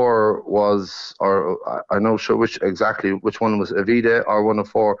 1&4 was, or I'm not sure which one was, Avida or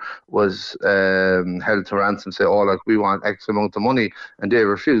 1&4 was held to ransom, say, we want X amount of money, and they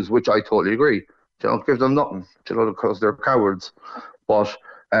refused, which I totally agree. Don't give them nothing, because they're cowards. But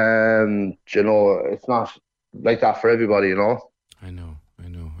it's not like that for everybody, I know.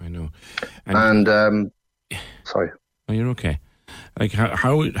 And sorry. Oh, you're okay. Like,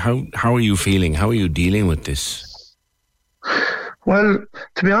 how are you feeling? How are you dealing with this? Well,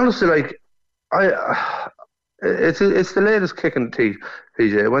 to be honest, it's the latest kick in the teeth,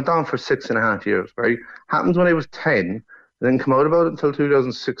 PJ. It went on for 6.5 years, right? Happened when I was 10. Didn't come out about it until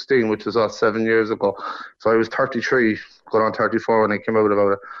 2016, which was 7 years ago. So I was 33, going on 34 when I came out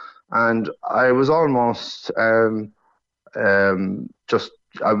about it. And I was almost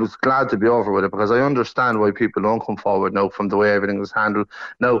I was glad to be over with it, because I understand why people don't come forward now from the way everything was handled.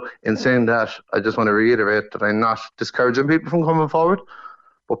 Now, in saying that, I just want to reiterate that I'm not discouraging people from coming forward.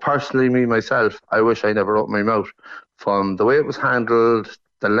 But personally, me, myself, I wish I never opened my mouth. From the way it was handled,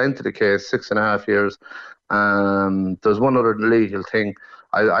 the length of the case, 6.5 years. There's one other legal thing.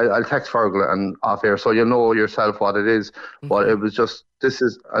 I'll text Fergal and off air, so you'll know yourself what it is. But it was just, this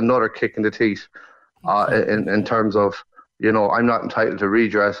is another kick in the teeth in terms of, I'm not entitled to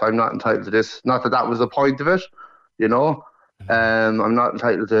redress. I'm not entitled to this. Not that was the point of it, I'm not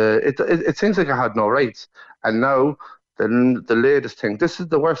entitled to it. It seems like I had no rights. And now the latest thing, this is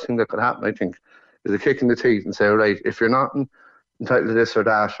the worst thing that could happen, I think, is a kick in the teeth and say, right, if you're not entitled to this or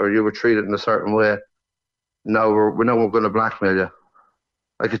that, or you were treated in a certain way, now we're going to blackmail you.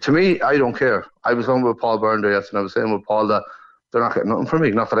 Like, to me, I don't care. I was on with Paul Byrne there yesterday, and I was saying with Paul that they're not getting nothing from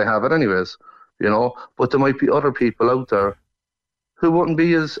me. Not that I have it anyways, but there might be other people out there who wouldn't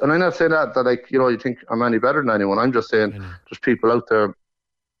be as, and I'm not saying that you think I'm any better than anyone. I'm just saying there's people out there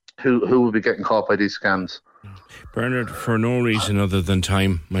who will be getting caught by these scams. Bernard, for no reason other than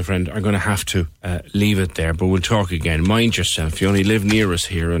time, my friend, I'm going to have to leave it there, but we'll talk again. Mind yourself. You only live near us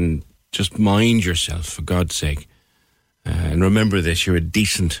here, and just mind yourself, for God's sake. And remember this, you're a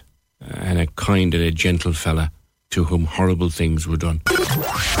decent and a kind and a gentle fella to whom horrible things were done.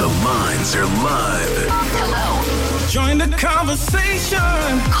 The lines are live. Hello. Join the conversation.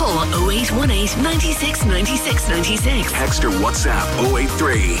 Call 0818 96 96 96. Text or WhatsApp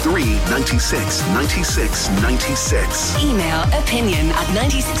 083 396 96 96. Email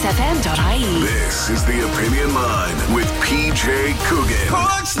opinion@96fm.ie. This is the Opinion Line with PJ Coogan.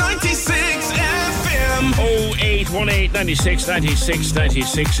 Cork's 96 FM. 0818 96 96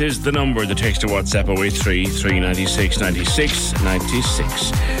 96 is the number. The text or WhatsApp 083 396 96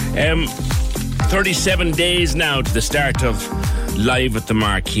 96. 37 days now to the start of Live at the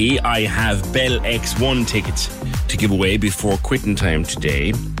Marquee. I have Bell X1 tickets to give away before quitting time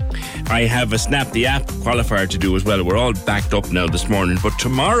today. I have a Snap the App qualifier to do as well. We're all backed up now this morning. But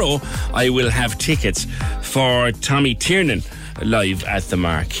tomorrow I will have tickets for Tommy Tiernan live at the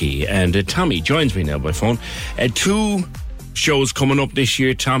Marquee. And Tommy joins me now by phone. 2 shows coming up this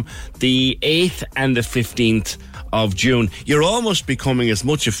year, Tom. The 8th and the 15th of June. You're almost becoming as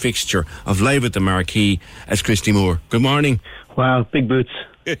much a fixture of Live at the Marquee as Christy Moore. Good morning. Wow, big boots.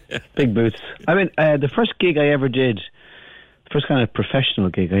 Big boots. I mean, the first gig I ever did, the first kind of professional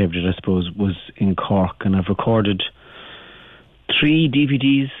gig I ever did, I suppose, was in Cork, and I've recorded 3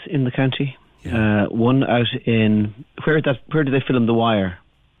 DVDs in the county. Yeah. One out in, where did they film The Wire?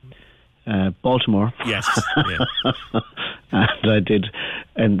 Baltimore. Yes. Yeah. And I did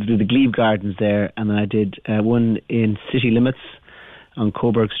the Glebe Gardens there, and then I did one in City Limits on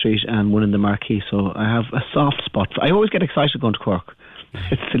Coburg Street and one in the Marquee. So I have a soft spot. I always get excited going to Cork.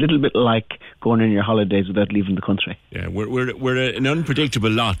 It's a little bit like going on your holidays without leaving the country. Yeah, we're an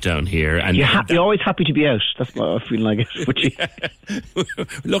unpredictable lot down here, and you're always happy to be out. That's what I feel like.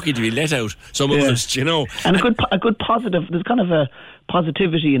 Lucky to be let out. Some of us, And a good positive. There's kind of a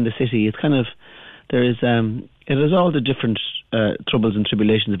positivity in the city. It's kind of it has all the different troubles and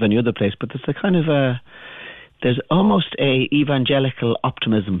tribulations of any other place, but there's a kind of there's almost a evangelical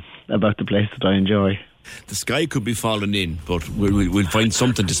optimism about the place that I enjoy. The sky could be falling in, but we'll find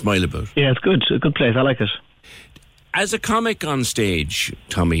something to smile about. Yeah, it's good. A good place. I like it. As a comic on stage,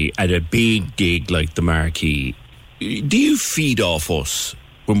 Tommy, at a big gig like the Marquee, do you feed off us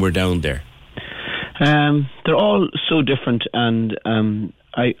when we're down there? They're all so different, and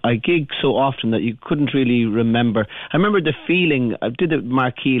I gig so often that you couldn't really remember. I remember the feeling. I did the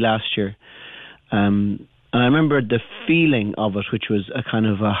Marquee last year, and I remember the feeling of it, which was a kind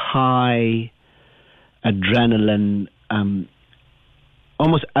of a high adrenaline,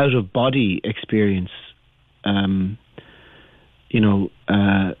 almost out of body experience.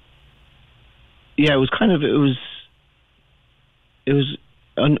 It was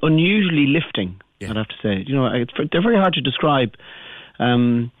unusually lifting. Yeah. I'd have to say, they're very hard to describe.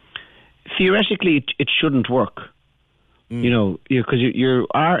 Theoretically, it shouldn't work. Because you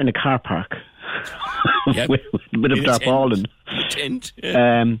are in a car park with a bit of tarpaulin.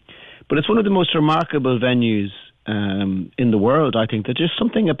 But it's one of the most remarkable venues in the world. I think there's just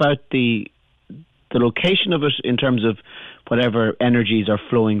something about the location of it in terms of whatever energies are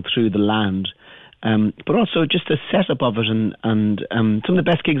flowing through the land, but also just the setup of it, and some of the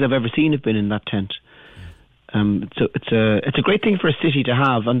best gigs I've ever seen have been in that tent. So it's a great thing for a city to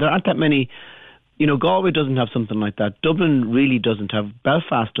have, and there aren't that many. Galway doesn't have something like that. Dublin really doesn't have.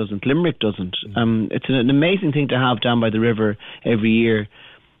 Belfast doesn't. Limerick doesn't. It's an amazing thing to have down by the river every year,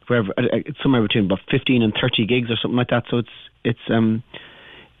 wherever it's somewhere between about 15 and 30 gigs or something like that. So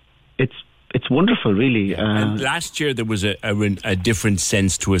it's wonderful, really. And last year there was a different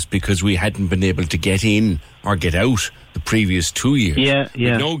sense to us because we hadn't been able to get in or get out the previous 2 years. Yeah.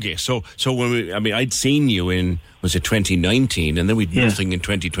 With no gigs. So when I'd seen you in, was it 2019, and then we'd nothing in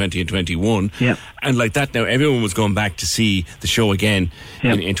 2020 and 21. Yeah. And like that now, everyone was going back to see the show again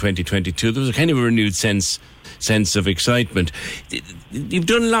in 2022. There was a kind of a renewed sense of excitement. You've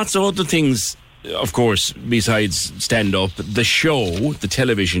done lots of other things, of course, besides stand-up. The show, the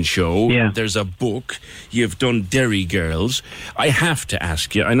television show, there's a book. You've done Derry Girls. I have to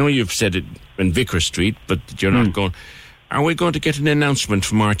ask you, I know you've said it in Vicar Street, but you're not going... Are we going to get an announcement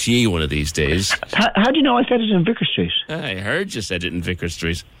from RTE one of these days? How do you know I said it in Vicar Street? I heard you said it in Vicar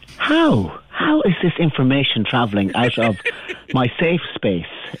Street. How is this information travelling out of my safe space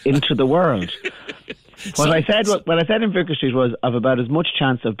into the world? What I said in Vicar Street was, I've about as much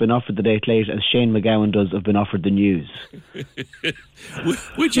chance of being offered the Date Late as Shane McGowan does of being offered the news.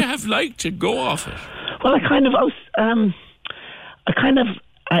 Would you have liked to go off it? Well, I kind of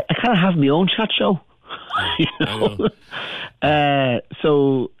have my own chat show.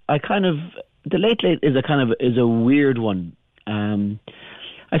 So I kind of, the Late Late is a weird one.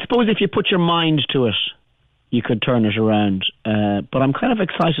 I suppose if you put your mind to it, you could turn it around. But I'm kind of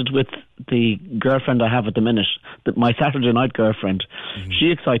excited with the girlfriend I have at the minute, my Saturday night girlfriend. Mm-hmm.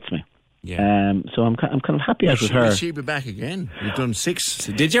 She excites me. Yeah. So I'm kind of happy out with her. Will she be back again? You've done 6.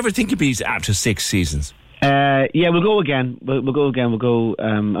 Did you ever think you'd be after 6 seasons? We'll go again. We'll go again. We'll go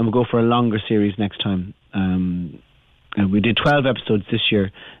and we'll go for a longer series next time. We did 12 episodes this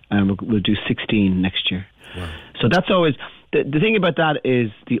year, and we'll do 16 next year. Wow. So that's always the thing about that is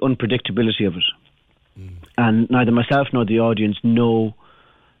the unpredictability of it. And neither myself nor the audience know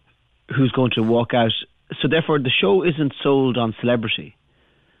who's going to walk out. So therefore, the show isn't sold on celebrity.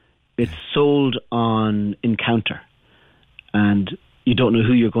 It's sold on encounter. And you don't know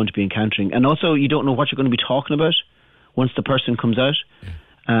who you're going to be encountering. And also, you don't know what you're going to be talking about once the person comes out.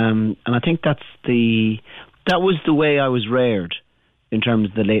 And I think that was the way I was reared in terms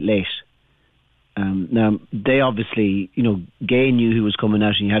of the Late Late. Now, they obviously, Gay knew who was coming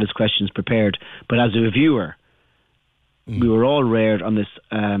out and he had his questions prepared. But as a viewer, we were all reared on this.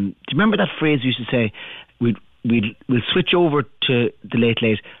 Do you remember that phrase we used to say, we'll switch over to the Late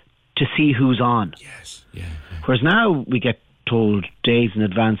Late to see who's on? Yes, yeah. Whereas now we get told days in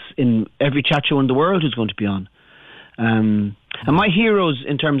advance in every chat show in the world who's going to be on. And my heroes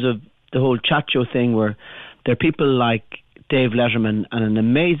in terms of the whole chat show thing were, they're people like Dave Letterman and an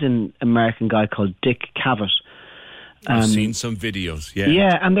amazing American guy called Dick Cavett. I've seen some videos, yeah.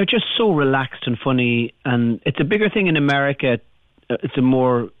 Yeah, and they're just so relaxed and funny, and it's a bigger thing in America. It's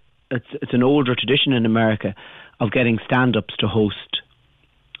an older tradition in America of getting stand-ups to host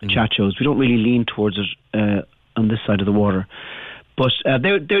chat shows. We don't really lean towards it on this side of the water. But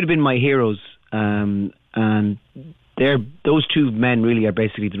they would have been my heroes, and those two men really are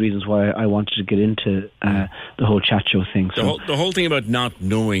basically the reasons why I wanted to get into the whole chat show thing. So the whole thing about not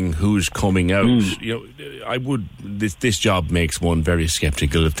knowing who's coming out, this job makes one very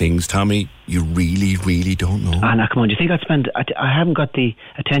sceptical of things. Tommy, you really, really don't know. Now come on, do you think I haven't got the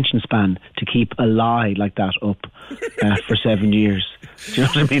attention span to keep a lie like that up for 7 years? Do you know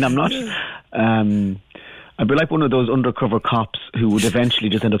what I mean? I'm not. I'd be like one of those undercover cops who would eventually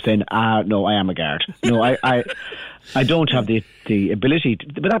just end up saying, no, I am a guard. No, I don't have the ability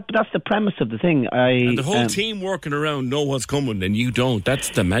to, but that's the premise of the thing. And the whole team working around know what's coming and you don't. That's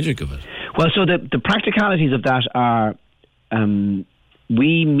the magic of it. Well, so the practicalities of that are,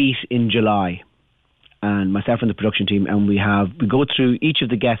 we meet in July, and myself and the production team, and we go through each of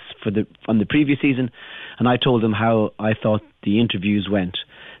the guests on the previous season, and I told them how I thought the interviews went.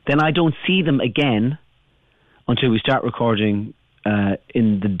 Then I don't see them again until we start recording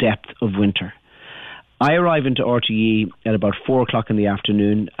in the depth of winter. I arrive into RTE at about 4 o'clock in the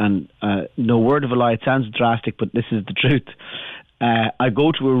afternoon, and no word of a lie, it sounds drastic, but this is the truth. I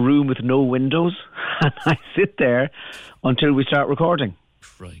go to a room with no windows, and I sit there until we start recording.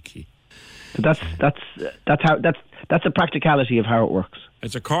 Crikey. So that's the practicality of how it works.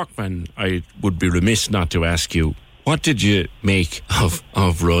 As a Cork fan, I would be remiss not to ask you, what did you make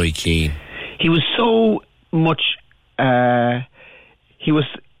of Roy Keane? He was so much. He was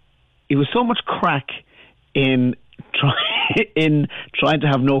so much crack in trying to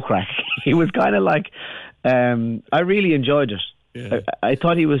have no crack. He was kind of like. I really enjoyed it. Yeah. I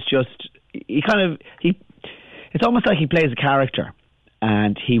thought he was just. It's almost like he plays a character,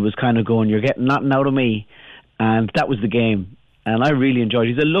 and he was kind of going, "You're getting nothing out of me," and that was the game. And I really enjoyed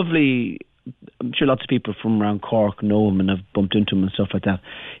it. He's a lovely. I'm sure lots of people from around Cork know him and have bumped into him and stuff like that.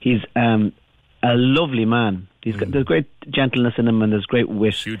 He's a lovely man. There's great gentleness in him and there's great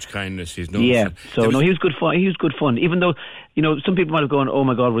wit. Huge kindness. He's known. Yeah. So he was good fun. He was good fun. Even though, some people might have gone, "Oh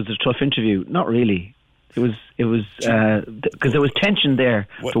my God, was it a tough interview?" Not really. It was because there was tension there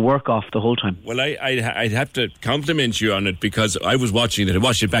to work off the whole time. Well, I'd have to compliment you on it because I was watching it. I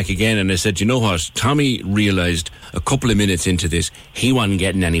watched it back again and I said, you know what? Tommy realised a couple of minutes into this he wasn't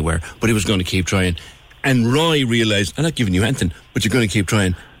getting anywhere, but he was going to keep trying. And Roy realised, I'm not giving you anything, but you're going to keep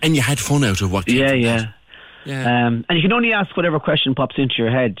trying. And you had fun out of what you did. Yeah. And you can only ask whatever question pops into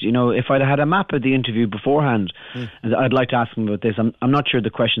your head. If I'd had a map of the interview beforehand, and I'd like to ask him about this, I'm not sure the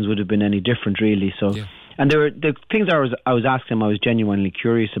questions would have been any different, really. So, and there were the things I was asking him. I was genuinely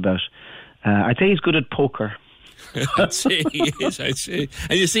curious about. I'd say he's good at poker. I'd say he is. I'd say.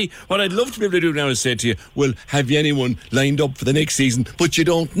 And you see, what I'd love to be able to do now is say to you, well, have you anyone lined up for the next season? But you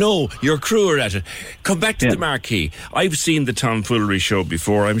don't know. Your crew are at it. Come back to the marquee. I've seen the tomfoolery show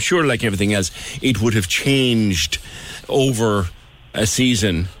before. I'm sure, like everything else, it would have changed over a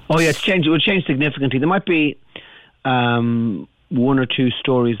season. Oh, yeah, it's changed. It would change significantly. There might be one or two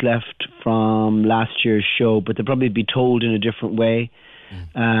stories left from last year's show, but they'd probably be told in a different way.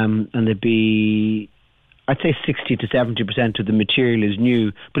 And they'd be... I'd say 60 to 70% of the material is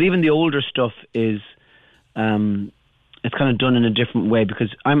new, but even the older stuff is it's kind of done in a different way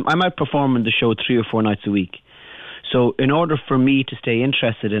because I'm outperforming the show 3 or 4 nights a week. So in order for me to stay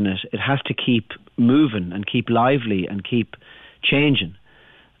interested in it, it has to keep moving and keep lively and keep changing.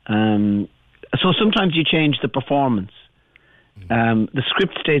 So sometimes you change the performance. The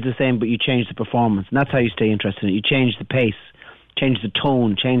script stays the same, but you change the performance, and that's how you stay interested in it. You change the pace, change the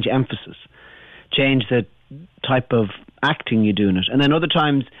tone, change emphasis, change the type of acting you do in it. And then other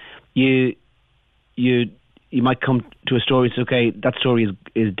times you might come to a story and say, okay, that story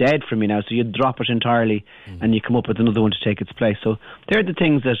is dead for me now, so you drop it entirely and you come up with another one to take its place. So they're the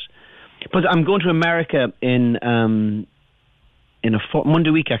things that... But I'm going to America in a Monday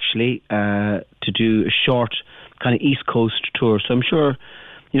week, actually, to do a short kind of East Coast tour. So I'm sure,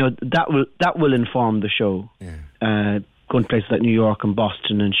 that will inform the show. Going to places like New York and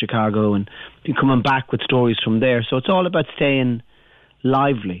Boston and Chicago and coming back with stories from there. So it's all about staying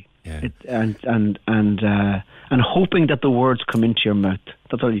lively and hoping that the words come into your mouth.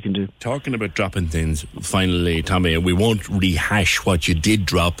 That's all you can do. Talking about dropping things, finally, Tommy, we won't rehash what you did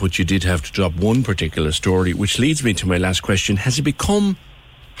drop, but you did have to drop one particular story, which leads me to my last question. Has it become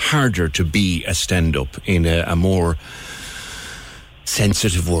harder to be a stand-up in a more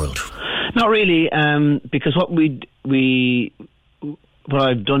sensitive world? Not really, because what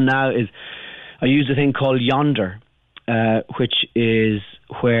I've done now is I use a thing called Yonder, which is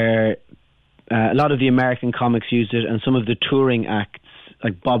where a lot of the American comics use it, and some of the touring acts,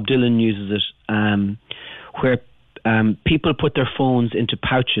 like Bob Dylan uses it, where people put their phones into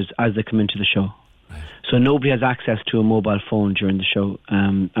pouches as they come into the show. Right. So nobody has access to a mobile phone during the show,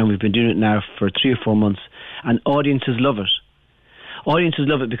 and we've been doing it now for 3 or 4 months, and audiences love it. Audiences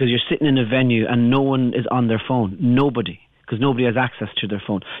love it because you're sitting in a venue and no one is on their phone. Nobody. Because nobody has access to their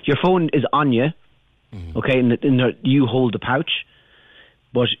phone. Your phone is on you, okay, and you hold the pouch,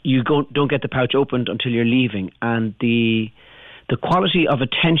 but you don't get the pouch opened until you're leaving. And the quality of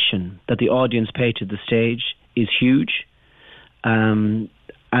attention that the audience pay to the stage is huge. And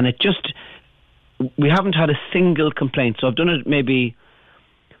it just... we haven't had a single complaint. So I've done it maybe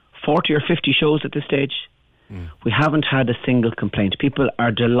 40 or 50 shows at this stage. We haven't had a single complaint. People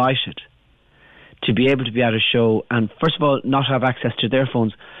are delighted to be able to be at a show and, first of all, not have access to their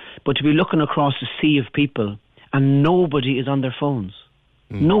phones, but to be looking across a sea of people and nobody is on their phones.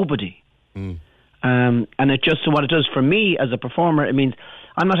 Nobody. And it just, so what it does for me as a performer, it means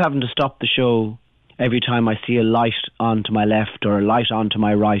I'm not having to stop the show every time I see a light on to my left or a light on to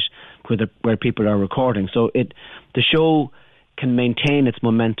my right where people are recording. So the show can maintain its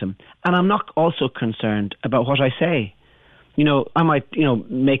momentum. And I'm not also concerned about what I say. You know, I might,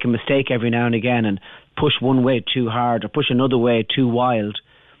 make a mistake every now and again and push one way too hard or push another way too wild.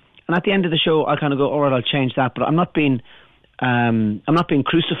 And at the end of the show, I'll kind of go, all right, I'll change that. But I'm not being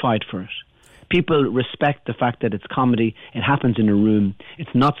crucified for it. People respect the fact that it's comedy. It happens in a room.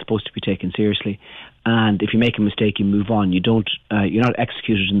 It's not supposed to be taken seriously. And if you make a mistake, you move on. You're not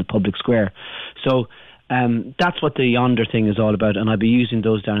executed in the public square. So that's what the Yonder thing is all about. And I'll be using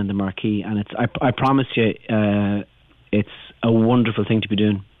those down in the marquee. And I promise you, it's a wonderful thing to be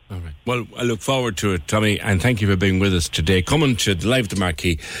doing. All right. Well, I look forward to it, Tommy, and thank you for being with us today. Coming to Live the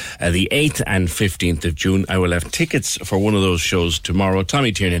Marquee, the 8th and 15th of June. I will have tickets for one of those shows tomorrow.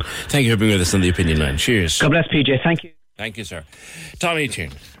 Tommy Tiernan, thank you for being with us on the Opinion Line. Cheers. God bless, PJ. Thank you. Thank you, sir. Tommy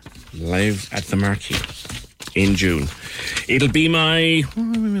Tiernan, Live at the Marquee in June. It'll be my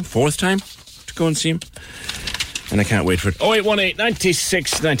 4th time to go and see him. And I can't wait for it. 0818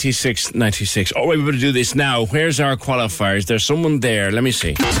 96 96 96. Oh, wait, we better do this now. Where's our qualifiers? There's someone there. Let me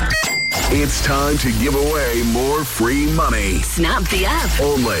see. It's time to give away more free money. Snap the app.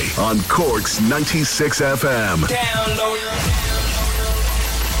 Only on Cork's 96 FM. Download.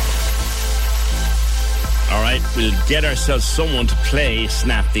 All right, we'll get ourselves someone to play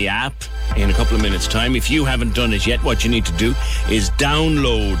Snap the app in a couple of minutes' time. If you haven't done it yet, what you need to do is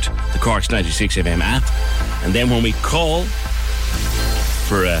download the Cork's 96 FM app. And then when we call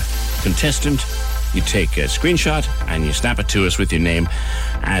for a contestant, you take a screenshot and you snap it to us with your name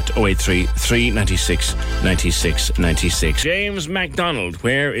at 083 396 96 96. James MacDonald.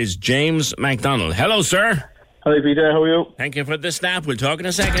 Where is James MacDonald? Hello, sir. Hi, Peter. How are you? Thank you for the snap. We'll talk in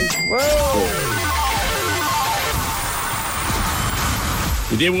a second. Whoa.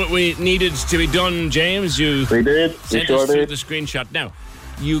 We did what we needed to be done, James. We did. Sent us through the screenshot. Now,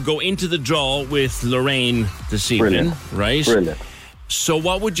 you go into the draw with Lorraine this evening, right? Brilliant. So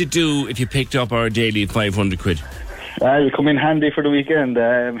what would you do if you picked up our daily 500 quid? It'll come in handy for the weekend.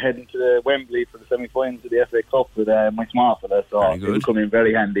 I'm heading to Wembley for the semi-finals of the FA Cup with my small fella, so it'll come in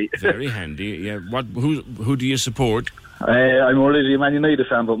very handy. Very handy, yeah. Who do you support? I'm already a Man United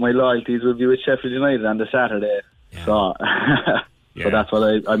fan, but my loyalties will be with Sheffield United on the Saturday. Yeah. So... So that's what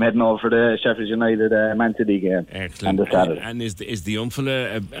I'm heading over for the Sheffield United Man City game. Excellent. On the Saturday. And is the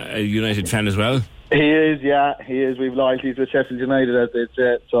Umfala a United fan as well? He is, yeah. He is. We've loyalties with Sheffield United, as they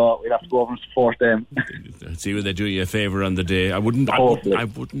say, so we'll have to go over and support them. See whether they do you a favour on the day. I wouldn't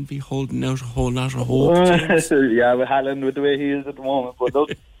be holding out a whole lot of hope. Yeah, with Haaland, with the way he is at the moment, but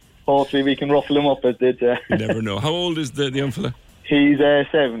look, hopefully we can ruffle him up, as they say. You never know. How old is the Umfala? He's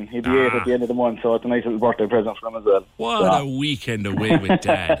 7. He'll be 8 at the end of the month, so it's a nice little birthday present for him as well. What a weekend away with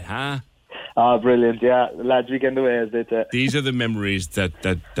Dad, huh? Brilliant, yeah. The lads' weekend away, as they say. These are the memories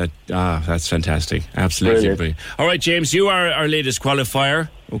that's fantastic. Absolutely brilliant. All right, James, you are our latest qualifier.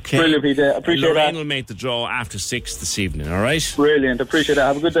 Okay. Brilliant, Peter. Appreciate that. Lorraine will make the draw after 6 this evening, all right? Brilliant. Appreciate that.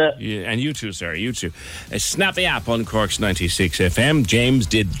 Have a good day. Yeah, and you too, sir. You too. Snap the app on Cork's 96 FM. James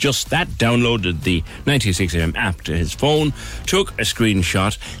did just that. Downloaded the 96 FM app to his phone, took a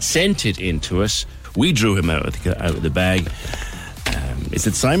screenshot, sent it in to us. We drew him out of the bag. Is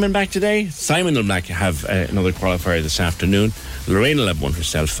it Simon back today? Simon will have another qualifier this afternoon. Lorraine will have one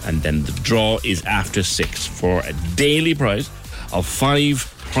herself, and then the draw is after 6 for a daily prize of €500.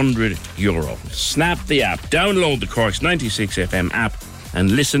 Snap the app, download the Cork's 96 FM app,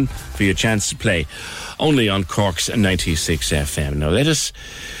 and listen for your chance to play. Only on Cork's 96 FM. Now let us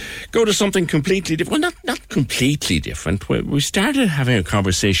go to something completely different. Well, not completely different. We started having a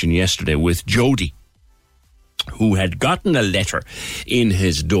conversation yesterday with Jody, who had gotten a letter in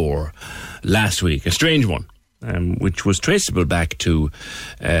his door last week, a strange one, which was traceable back to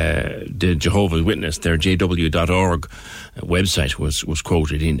the Jehovah's Witness. Their jw.org website was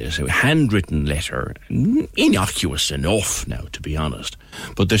quoted in this. A handwritten letter, innocuous enough now, to be honest.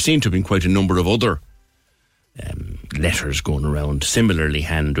 But there seemed to have been quite a number of other letters going around, similarly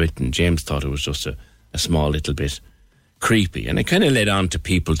handwritten. James thought it was just a small little bit creepy, and it kind of led on to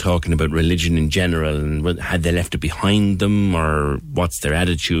people talking about religion in general, and had they left it behind them, or what's their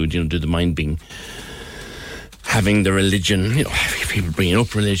attitude, do they mind being having the religion, people bringing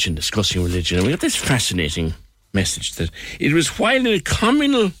up religion, discussing religion. And we got this fascinating message that it was while in a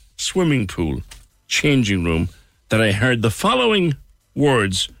communal swimming pool changing room that I heard the following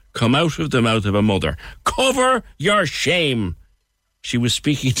words come out of the mouth of a mother. Cover your shame. She was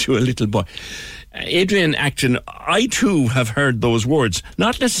speaking to a little boy. Adrian Acton, I too have heard those words,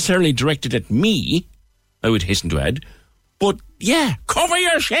 not necessarily directed at me, I would hasten to add, but yeah, cover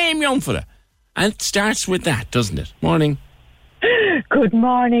your shame, young fella. And it starts with that, doesn't it? Morning. Good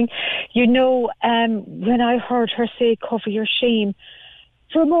morning. When I heard her say cover your shame,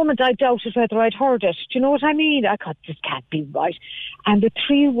 for a moment I doubted whether I'd heard it. Do you know what I mean? I thought, this can't be right. And the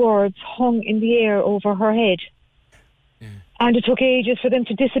three words hung in the air over her head. Yeah. And it took ages for them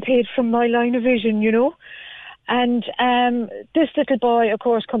to dissipate from my line of vision, And this little boy, of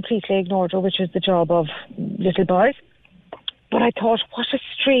course, completely ignored her, which is the job of little boys. But I thought, what a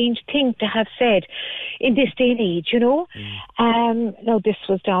strange thing to have said in this day and age, Now, this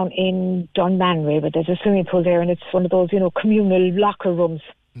was down in Dunmanway, but there's a swimming pool there, and it's one of those, communal locker rooms.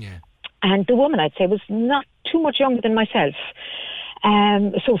 Yeah. And the woman, I'd say, was not too much younger than myself,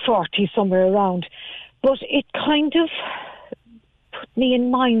 so 40, somewhere around. But it kind of put me in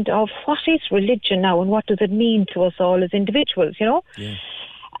mind of what is religion now, and what does it mean to us all as individuals, Yeah.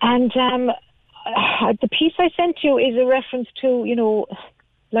 And the piece I sent you is a reference to,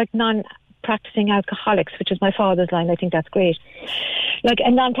 like non-practicing alcoholics, which is my father's line. I think that's great. Like a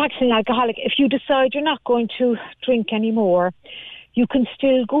non-practicing alcoholic, if you decide you're not going to drink anymore, you can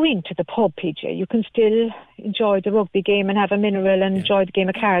still go into the pub, PJ. You can still enjoy the rugby game and have a mineral and enjoy the game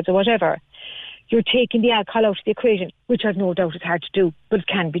of cards or whatever. You're taking the alcohol out of the equation, which I've no doubt is hard to do, but it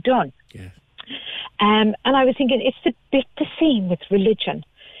can be done. Yeah. And I was thinking it's a bit the same with religion,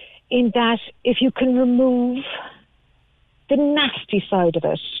 in that if you can remove the nasty side of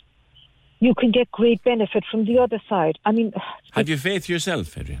it, you can get great benefit from the other side. I mean... Have you faith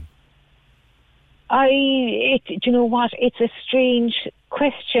yourself, Adrian? Do you know what? It's a strange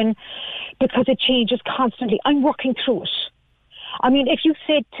question because it changes constantly. I'm working through it. I mean, if you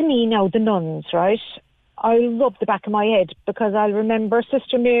said to me now, the nuns, right, I'll rub the back of my head because I'll remember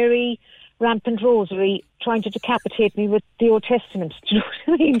Sister Mary... Rampant Rosary trying to decapitate me with the Old Testament. Do you know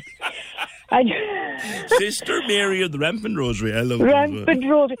what I mean? Sister Mary of the Rampant Rosary. I love Rampant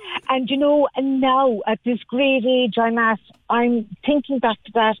Rosary. And and now at this great age I'm thinking back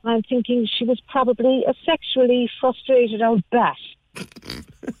to that, and I'm thinking she was probably a sexually frustrated old bat. Do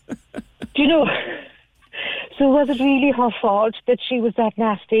you know? So was it really her fault that she was that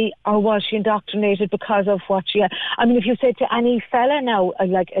nasty, or was she indoctrinated because of what she had? I mean, if you said to any fella now,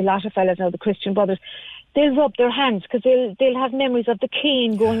 like a lot of fellas now, the Christian brothers, they'll rub their hands because they'll have memories of the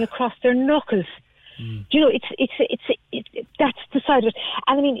cane going across their knuckles. Mm. You know, it's that's the side of it.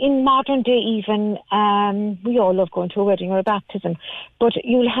 And I mean, in modern day even, we all love going to a wedding or a baptism, but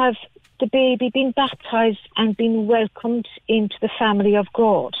you'll have the baby being baptised and being welcomed into the family of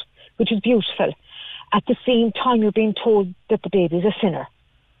God, which is beautiful. At the same time, you're being told that the baby's a sinner.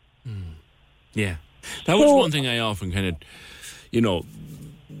 Mm. Yeah. That was one thing I often kind of,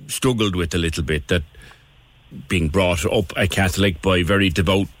 struggled with a little bit, that being brought up a Catholic by very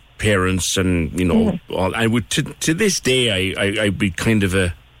devout parents and, all. I would, to this day, I'd be kind of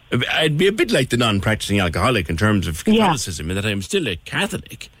I'd be a bit like the non-practicing alcoholic in terms of Catholicism, in that I'm still a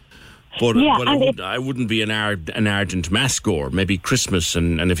Catholic. But I wouldn't be an ardent mass goer. Maybe Christmas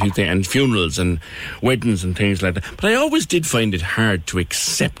and a few things, and funerals and weddings and things like that. But I always did find it hard to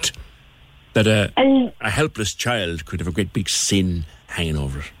accept that a helpless child could have a great big sin hanging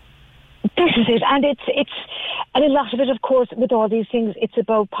over it. This is it, and it's and a lot of it, of course, with all these things, it's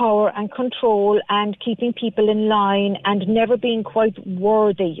about power and control and keeping people in line and never being quite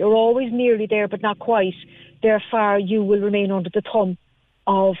worthy. You're always nearly there, but not quite. Therefore, you will remain under the thumb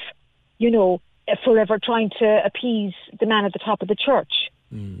of, forever trying to appease the man at the top of the church,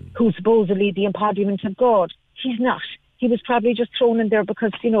 who's supposedly the embodiment of God. He's not. He was probably just thrown in there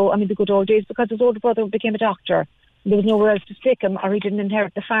because, the good old days, because his older brother became a doctor. There was nowhere else to stick him, or he didn't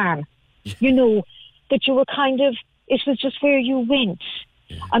inherit the farm. That you were kind of, it was just where you went.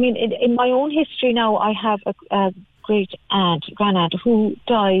 Yeah. I mean, in my own history now, I have a grand-aunt, who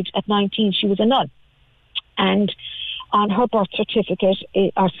died at 19. She was a nun. And on her birth certificate,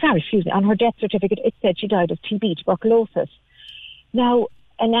 on her death certificate, it said she died of TB, tuberculosis. Now,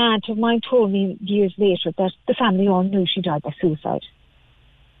 an aunt of mine told me years later that the family all knew she died by suicide.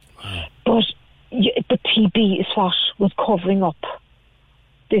 Wow. But TB is what was covering up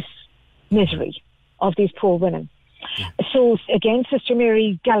this misery of these poor women. Yeah. So again, Sister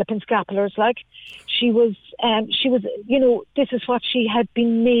Mary galloping scapulars, she was, this is what she had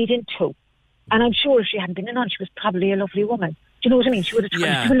been made into. And I'm sure if she hadn't been a nun, she was probably a lovely woman. Do you know what I mean? She would have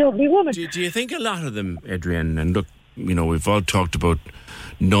turned into a lovely woman. Do you think a lot of them, Adrienne, and look, we've all talked about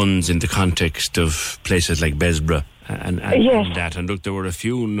nuns in the context of places like Besborough and that, and look, there were a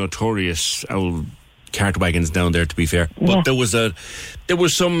few notorious old cart wagons down there, to be fair, but there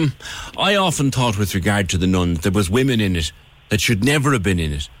was some, I often thought with regard to the nuns, there was women in it that should never have been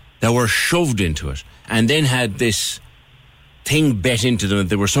in it, that were shoved into it, and then had this thing bet into them that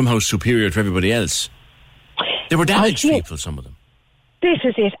they were somehow superior to everybody else. They were damaged people, some of them. This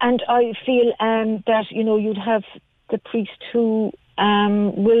is it, and I feel that, you'd have the priest who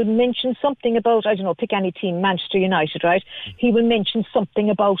will mention something about, I don't know, pick any team, Manchester United, right? He will mention something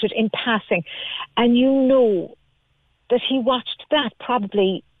about it in passing. And you know that he watched that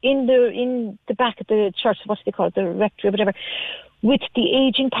probably in the back of the church, what do they call it, the rectory or whatever, with the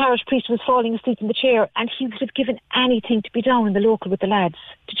ageing parish priest who was falling asleep in the chair, and he would have given anything to be down in the local with the lads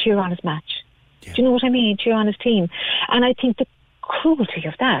to cheer on his match. Yeah. Do you know what I mean? Cheer on his team. And I think the cruelty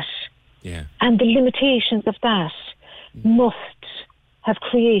of that and the limitations of that must have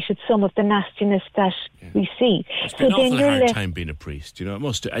created some of the nastiness that we see. It's been an awful hard time being a priest. It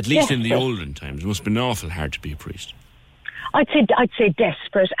must, at least in the olden times, it must have been awful hard to be a priest. I'd say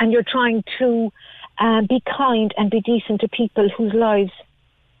desperate, and you're trying to be kind and be decent to people whose lives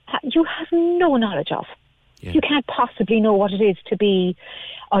you have no knowledge of. Yeah. You can't possibly know what it is to be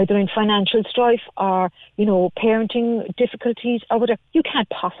either in financial strife or, parenting difficulties or whatever. You can't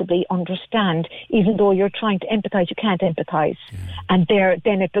possibly understand, even though you're trying to empathise, you can't empathise. Yeah. And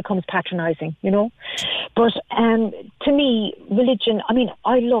then it becomes patronising, But to me, religion,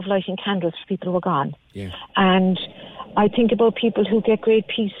 I love lighting candles for people who are gone. Yeah. And I think about people who get great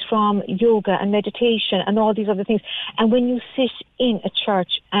peace from yoga and meditation and all these other things. And when you sit in a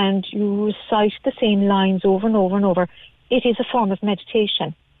church and you recite the same lines over and over and over, it is a form of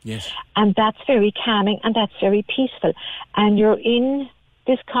meditation. Yes. And that's very calming and that's very peaceful. And you're in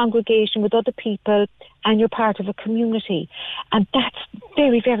this congregation with other people and you're part of a community. And that's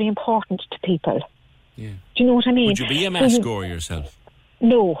very, very important to people. Yeah. Do you know what I mean? Would you be a mass goer yourself?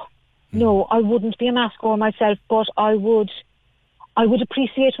 No, I wouldn't be a mass goer myself, but I would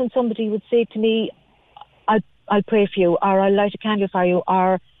appreciate when somebody would say to me, I'll pray for you, or I'll light a candle for you,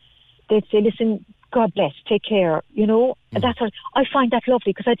 or they'd say, listen, God bless, take care, That's what I find that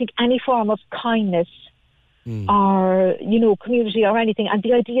lovely, because I think any form of kindness or, community or anything, and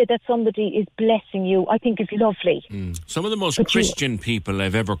the idea that somebody is blessing you, I think is lovely. Some of the most Christian people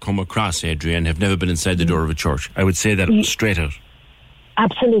I've ever come across, Adrienne, have never been inside the door of a church. I would say that straight out.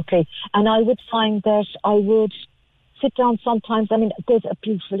 Absolutely. And I would find that I would sit down sometimes. There's a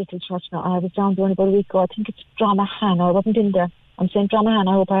beautiful little church now. I was down there about a week ago. I think it's Dramahan. I wasn't in there. I'm saying Dramahan.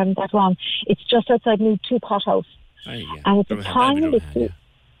 I hope I haven't that wrong. It's just outside New Two Pot House. And it's a tiny little...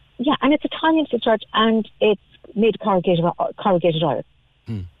 and it's a tiny little church, and it's made of corrugated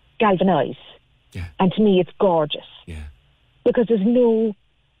iron. Galvanised. Yeah. And to me, it's gorgeous. Yeah. Because there's no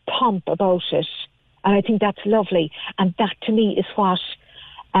pomp about it. And I think that's lovely. And that, to me, is what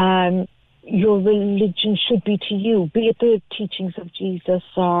your religion should be to you, be it the teachings of Jesus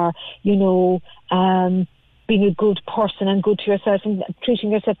or, being a good person and good to yourself and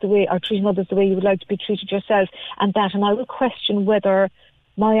treating yourself the way, or treating others the way you would like to be treated yourself, and that. And I will question whether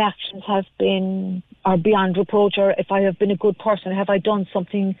my actions have been, or beyond reproach, or if I have been a good person, have I done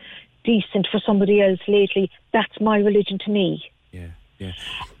something decent for somebody else lately? That's my religion to me. Yeah.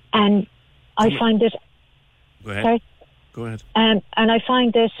 And I find that... Go ahead. Sorry? Go ahead. And I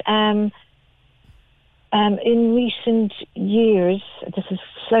find that in recent years, this is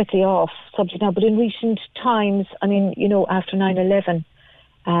slightly off subject now, but in recent times, after 9/11,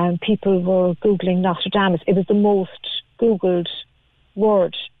 people were Googling Nostradamus. It was the most Googled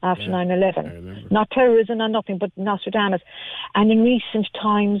word after 9/11. Not terrorism or nothing, but Nostradamus. And in recent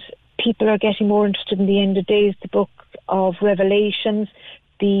times, people are getting more interested in the end of days, the book of Revelations,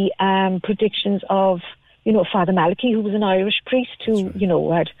 the predictions of, Father Malachy, who was an Irish priest who,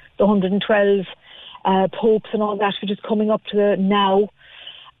 had the 112 popes and all that, which is coming up to now.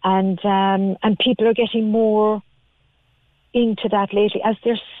 And people are getting more into that lately as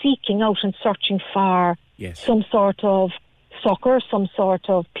they're seeking out and searching for some sort of succour, some sort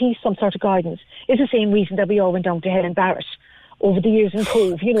of peace, some sort of guidance. It's the same reason that we all went down to Helen Barrett over the years in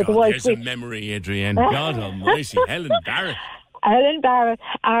Cove. God, the wife. There's a memory, Adrienne. God almighty, Helen Barrett. Helen Barrett.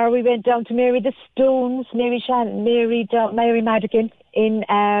 We went down to Mary the Stones, Mary Shannon, Mary Madigan in,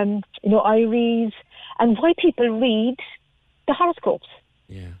 Iries. And why people read the horoscopes.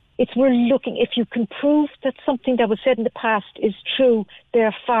 Yeah. We're looking, if you can prove that something that was said in the past is true,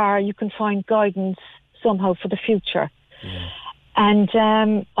 therefore you can find guidance somehow for the future. Yeah. And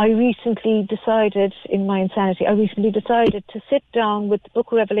I recently decided, in my insanity, to sit down with the Book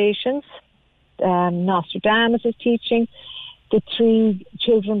of Revelations, Nostradamus is teaching, the 3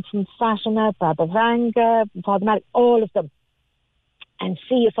 children from Fatima, Baba Vanga, Father Malik, all of them, and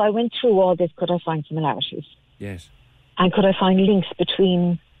see if I went through all this, could I find similarities? Yes. And could I find links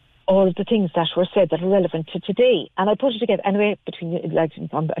between all of the things that were said that are relevant to today? And I put it together anyway.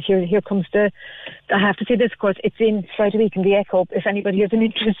 Here comes I have to say this, of course, it's in Friday Week in the Echo, if anybody has an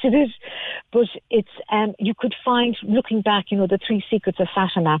interest in it. But it's you could find, looking back, the 3 secrets of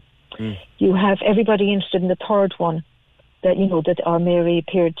Fatima. You have everybody interested in the third one, that our Mary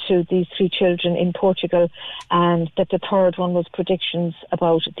appeared to these 3 children in Portugal, and that the third one was predictions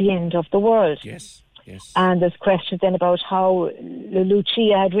about the end of the world. Yes. And there's questions then about how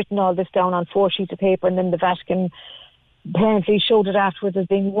Lucia had written all this down on 4 sheets of paper, and then the Vatican apparently showed it afterwards as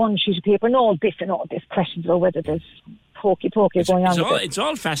being 1 sheet of paper, and all this questions about whether there's hokey pokey going on with it. It's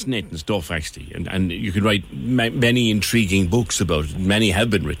all fascinating stuff, actually, and you could write many intriguing books about it. Many have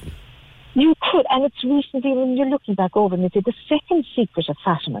been written. You could, and it's recently, when you're looking back over and the second secret of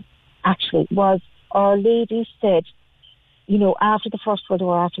Fatima actually was Our Lady said, after the First World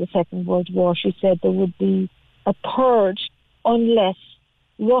War, after the Second World War, she said there would be a purge unless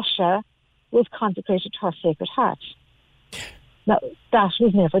Russia was consecrated to her Sacred Heart. Now, that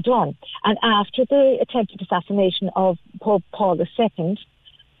was never done. And after the attempted assassination of Pope Paul II,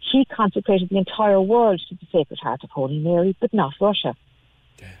 he consecrated the entire world to the Sacred Heart of Holy Mary, but not Russia.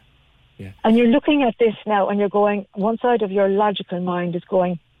 Yeah. And you're looking at this now and you're going, one side of your logical mind is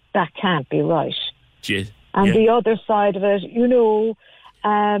going, that can't be right. And the other side of it,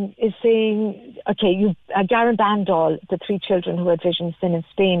 is saying, okay, Garen Bandal, the 3 children who had visions then in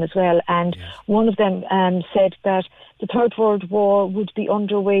Spain as well, and one of them said that the Third World War would be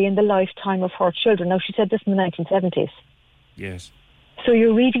underway in the lifetime of her children. Now, she said this in the 1970s. Yes. So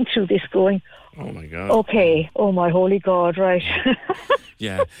you're reading through this going, oh my God. Okay, oh my holy God, right.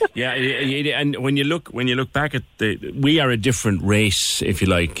 Yeah. And when you look back at we are a different race, if you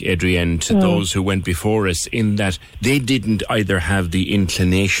like, Adrienne, to those who went before us, in that they didn't either have the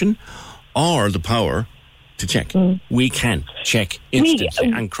inclination or the power to check. We can check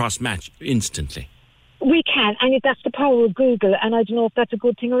instantly and cross-match instantly. We can, and that's the power of Google, and I don't know if that's a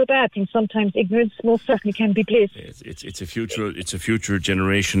good thing or a bad thing. Sometimes ignorance most certainly can be bliss. It's a future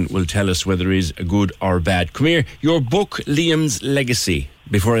generation will tell us whether it is a good or bad. Come here, your book, Liam's Legacy,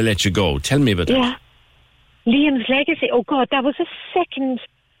 before I let you go. Tell me about that. Yeah, Liam's Legacy. Oh God, that was a second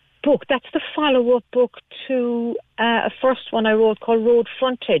book. That's the follow-up book to a first one I wrote called Road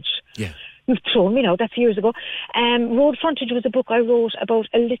Frontage. Yeah. You've thrown me now, that's years ago. Road Frontage was a book I wrote about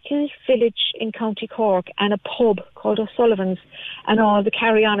a little village in County Cork and a pub called O'Sullivan's, and all the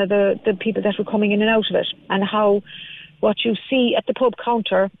carry-on of the people that were coming in and out of it, and how what you see at the pub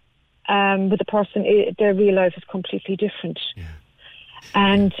counter with the person, their real life is completely different. Yeah.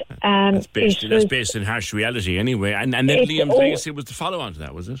 And that's based in harsh reality anyway. And then Liam's Legacy was the follow-on to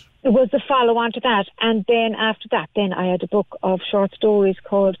that, was it? It was the follow-on to that. And then after that, I had a book of short stories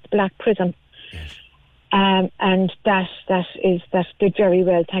called The Black Prism. Yes. And that did very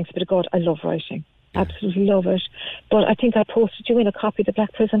well, thanks be to God. I love writing. Yeah. Absolutely love it. But I think I posted you in a copy of The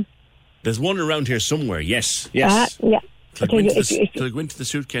Black Prism. There's one around here somewhere, yes. Yeah. Till I go into the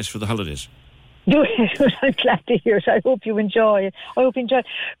suitcase for the holidays. I'm glad to hear it. I hope you enjoy it.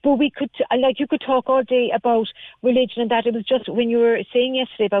 But we could, you could talk all day about religion and that. It was just when you were saying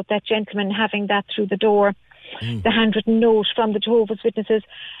yesterday about that gentleman having that through the door, the handwritten note from the Jehovah's Witnesses.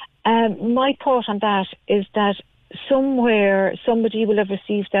 My thought on that is that somewhere somebody will have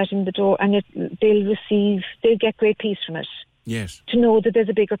received that in the door, and they'll get great peace from it. Yes. To know that there's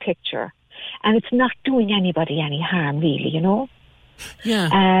a bigger picture, and it's not doing anybody any harm, really. Yeah.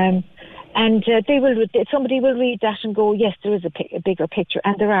 And somebody will read that and go, yes, there is a bigger picture,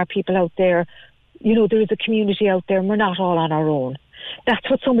 and there are people out there, there is a community out there, and we're not all on our own. That's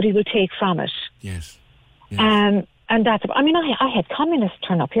what somebody will take from it. Yes. And that's, I had communists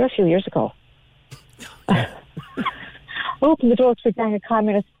turn up here a few years ago. I opened the door to a gang of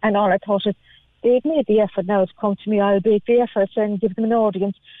communists, and all I thought is, they've made the effort now to come to me, I'll make the effort and give them an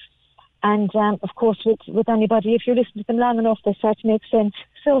audience. And, of course, with anybody, if you listen to them long enough, they start to make sense.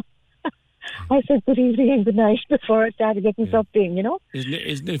 So I said good evening and good night before I started getting something,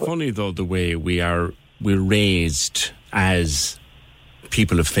 Isn't it funny, though, the way we're raised as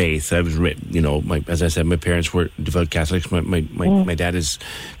people of faith? I was, as I said, my parents were devout Catholics. My dad is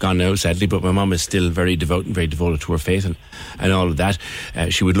gone now, sadly, but my mum is still very devout and very devoted to her faith and all of that.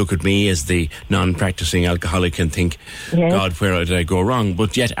 She would look at me as the non-practicing alcoholic and think, God, where did I go wrong?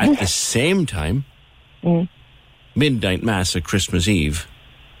 But yet, at the same time, midnight mass at Christmas Eve,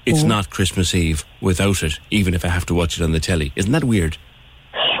 it's not Christmas Eve without it, even if I have to watch it on the telly. Isn't that weird?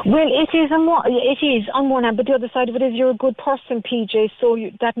 Well, it is on one hand, but the other side of it is you're a good person, PJ, so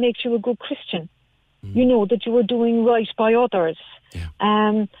that makes you a good Christian. You know that you are doing right by others. Yeah.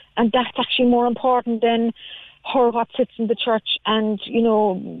 And that's actually more important than her what sits in the church and,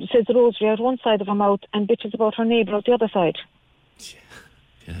 says the rosary out one side of her mouth and bitches about her neighbour out the other side.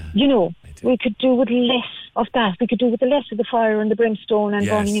 Yeah. We could do with less of that. We could do with less of the fire and the brimstone and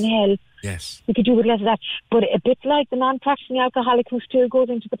burning in hell. Yes. We could do with less of that. But a bit like the non-practicing alcoholic who still goes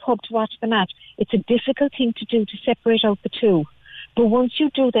into the pub to watch the match, it's a difficult thing to do to separate out the two. But once you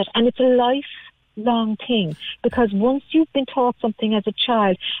do that, and it's a lifelong thing, because once you've been taught something as a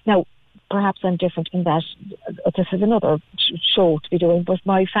child, now, perhaps I'm different in that this is another show to be doing, but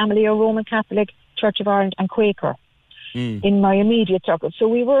my family are Roman Catholic, Church of Ireland and Quaker. In my immediate circle. So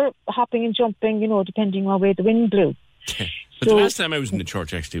we were hopping and jumping, depending on where the wind blew. But the last time I was in the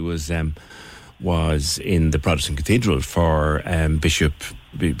church actually was in the Protestant Cathedral for Bishop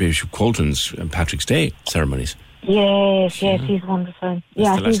Colton's Patrick's Day ceremonies. Yes, he's wonderful.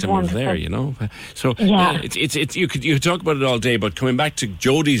 That's the last time I was there, So it's you could talk about it all day, but coming back to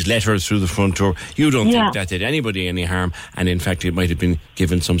Jodie's letter through the front door, you don't think that did anybody any harm, and in fact it might have been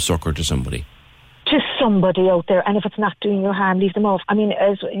given some succour to somebody. To somebody out there, and if it's not doing you harm, leave them off. I mean,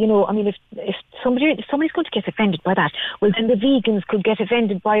 if somebody's going to get offended by that, well, then the vegans could get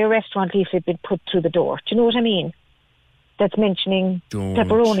offended by a restaurant leaflet been put through the door. Do you know what I mean? That's mentioning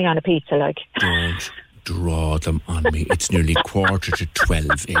pepperoni on a pizza, like. Don't draw them on me. It's nearly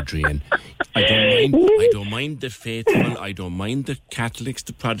 11:45, Adrian. I don't mind the faithful. I don't mind the Catholics,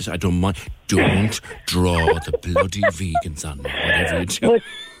 the Protestants. I don't mind. Don't draw the bloody vegans on me. Whatever you do.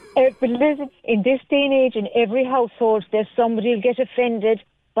 But listen, in this day and age, in every household, there's somebody who'll get offended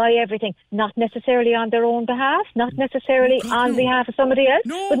by everything. Not necessarily on their own behalf, not necessarily on behalf of somebody else,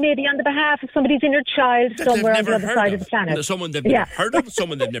 but maybe on the behalf of somebody's inner child somewhere on the other side of the planet. Someone they've never heard of,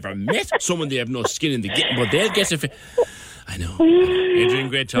 someone they've never met, someone they have no skin in the game, but they'll get offended. I know. Adrian,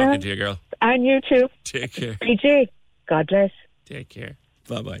 great talking to you, girl. And you too. Take care. PJ, God bless. Take care.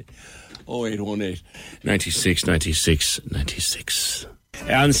 Bye-bye. 0818 96 96 96.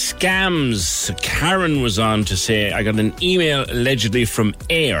 On scams, Karen was on to say, I got an email allegedly from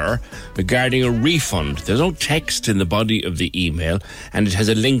Air regarding a refund. There's no text in the body of the email, and it has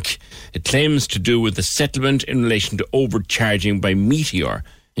a link. It claims to do with the settlement in relation to overcharging by Meteor.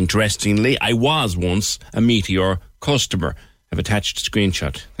 Interestingly, I was once a Meteor customer. I've attached a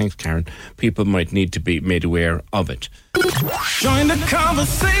screenshot. Thanks, Karen. People might need to be made aware of it. Join the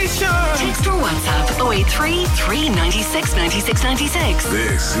conversation. Text or WhatsApp 083 396 96 96.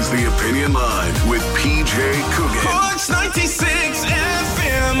 This is the Opinion Line with PJ Coogan. Cork's 96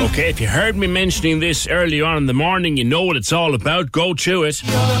 FM. Okay, if you heard me mentioning this early on in the morning, you know what it's all about. Go to it.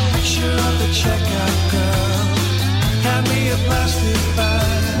 Got a picture of the checkout girl. Hand me a plastic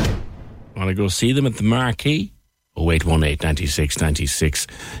bag. Want to go see them at the Marquee? 0818 96 96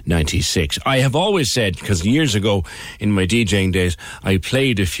 96. I have always said, because years ago in my DJing days, I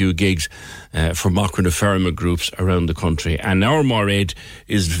played a few gigs for Macra na Ferma groups around the country, and our Moraid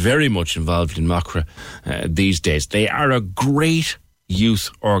is very much involved in Macra these days. They are a great youth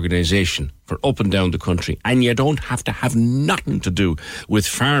organisation for up and down the country, and you don't have to have nothing to do with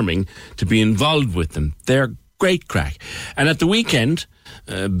farming to be involved with them. They're great crack. And at the weekend,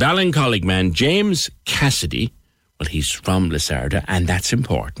 Ballincollig man James Cassidy, well, he's from Lisarda, and that's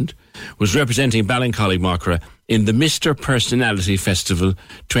important, was representing Ballincollig Macra in the Mr. Personality Festival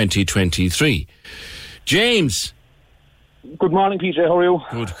 2023. James. Good morning, PJ. How are you?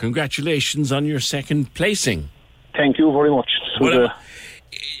 Good. Congratulations on your second placing. Thank you very much.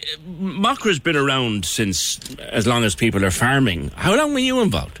 Macra's been around since as long as people are farming. How long were you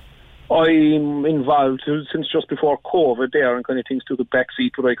involved? I'm involved since just before COVID there, and kind of things took a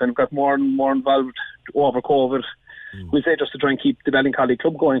backseat, but I kind of got more and more involved over COVID. We say just to try and keep the Ballincollig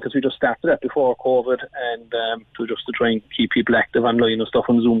Club going, because we just started that before COVID, and to try and keep people active online and stuff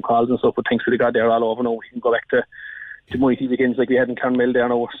on Zoom calls and stuff. But thanks to the God they're all over now. We can go back to mighty weekends like we had in Carnmel there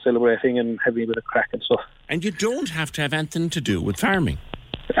now, celebrating and having a bit of crack and stuff. And you don't have to have anything to do with farming.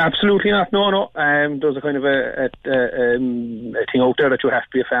 Absolutely not. No. There's a kind of a thing out there that you have to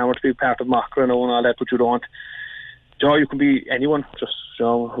be a farmer to be part of Macra and all that, but you don't. You can be anyone.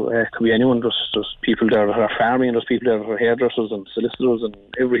 It can be anyone. There's people there that are farming, and there's people there that are hairdressers and solicitors and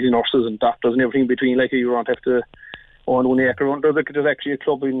everything, nurses and doctors and everything in between. Like, you don't have to own 1 acre. There's actually a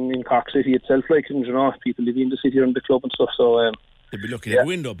club in Cork City itself, like, and people living in the city and the club and stuff. So They'd be looking at a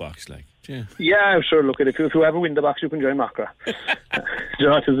window box, like. Yeah. Yeah, sure. Look, if you have a window box, you can join Macra. You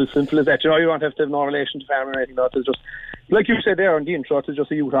know, it's as simple as that. You know, you don't have to have no relation to farming or anything. No, it's just, like you said there on the intro, it's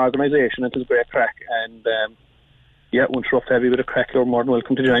just a youth organisation. It's a great crack. And, once you're up to have a bit of crack, you're more than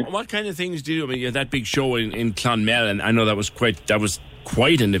welcome to join. What kind of things do you do? I mean, you had that big show in Clonmel, and I know that was quite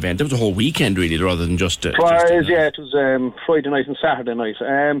an event. It was a whole weekend, really, rather than just... it was Friday night and Saturday night.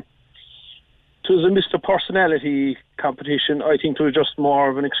 It was a Mr. Personality competition. I think it was just more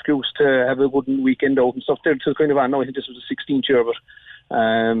of an excuse to have a good weekend out and stuff. There to kind of, I know, I think this was the 16th year, but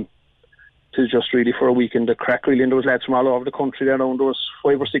to just really for a weekend to crack, really. And there was lads from all over the country there. There was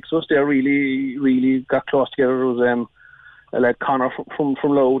 5 or 6 of us there, really got close together. There was a lad Connor from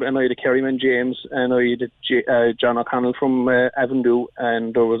Loud, and I had a Kerryman James, and I had John O'Connell from Avondhu,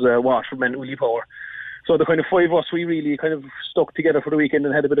 and there was a Waterman, Willie Power. So the kind of 5 of us, we really kind of stuck together for the weekend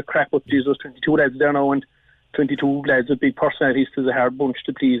and had a bit of crack. But geez, there's 22 lads there now, and 22 lads with big personalities. It's a hard bunch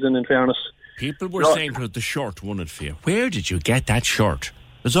to please, and in fairness... People were saying that the shirt won it for you. Where did you get that shirt?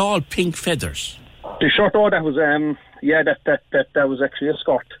 It was all pink feathers. The shirt, that was, that was actually a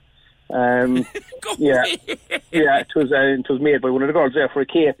skirt. It was made by one of the girls there for a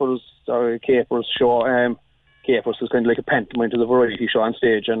Capers show. Capers was kind of like a pantomime to the variety show on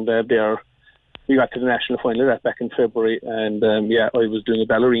stage, and we got to the national final of that back in February, and I was doing a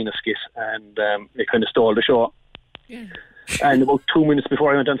ballerina skit, and they kind of stole the show. Yeah. And about 2 minutes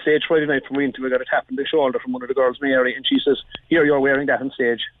before I went on stage Friday night from Winton, I got a tap on the shoulder from one of the girls, Mary, and she says, "Here, you're wearing that on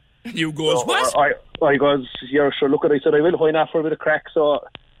stage." You goes, "What?" I goes, "Yeah, sure, look at it." I said, "I will, why not, for a bit of crack." So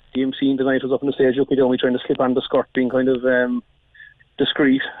the MC tonight was up on the stage, looking down me trying to slip on the skirt, being kind of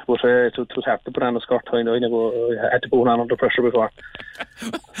discreet, but it was hard to put on a skirt. I had to put one on under pressure before.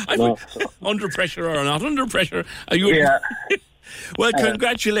 Under pressure or not under pressure? Are you? Yeah. Well,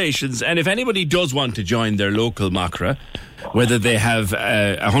 congratulations. And if anybody does want to join their local Macra, whether they have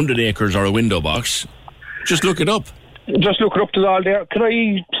 100 acres or a window box, just look it up. Just look it up to all there. Can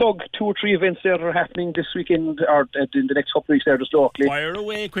I plug 2 or 3 events there that are happening this weekend or in the next couple of weeks there just locally? Fire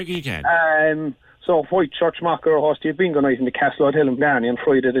away quick as you can. So Whitechurch Macra are hosting a bingo night in the Castle Hotel in Blarney on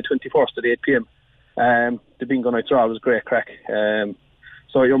Friday the 21st at 8 p.m. The bingo nights are always great crack.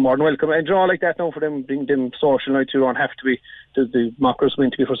 So you're more than welcome. And draw like that now for them social nights. You don't have to be. The Macra's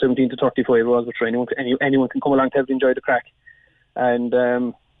meant to be for 17 to 35 hours, but anyone can come along to have to enjoy the crack. And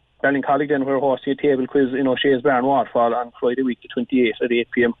Ballincollig then we're hosting a table quiz in O'Shea's Barn Waterfall on Friday week the 28th at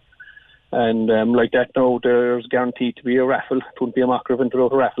 8 p.m. And like that now, there's guaranteed to be a raffle. It wouldn't be a Macra event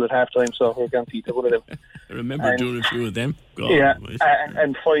without a raffle at half time, so we're guaranteed to one of them. I remember doing a few of them.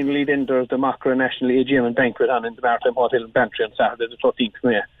 And finally then there's the Macra National AGM and Banquet on in the Maritime Hotel in Bantry on Saturday the 13th of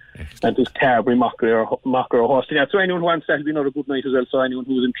May. And there's Carberry Macra or hosting that. So anyone who wants that will be another good night as well. So anyone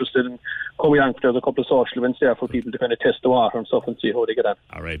who's interested in coming along, there's a couple of social events there for people to kind of test the water and stuff and see how they get on.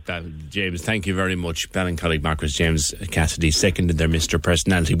 All right, James, thank you very much. Ballincollig Macra's James Cassidy seconded their Mr.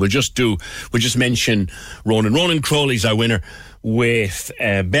 Personality. We'll just mention Ronan. Ronan Crowley's our winner with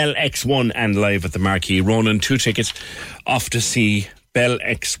Bell X1 and live at the Marquee. Ronan, 2 tickets off to see Bell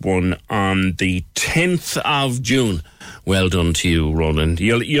X1 on the 10th of June. Well done to you, Roland.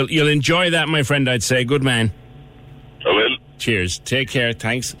 You'll enjoy that, my friend, I'd say. Good man. I will. Cheers. Take care.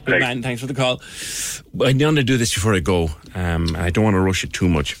 Thanks. Good man. Thanks for the call. I want to do this before I go. I don't want to rush it too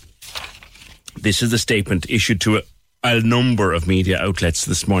much. This is the statement issued to a number of media outlets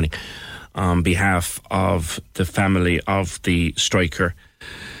this morning on behalf of the family of the striker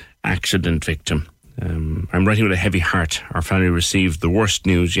accident victim. I'm writing with a heavy heart. Our family received the worst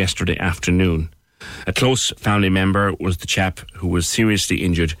news yesterday afternoon. A close family member was the chap who was seriously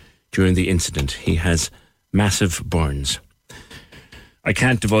injured during the incident. He has massive burns. I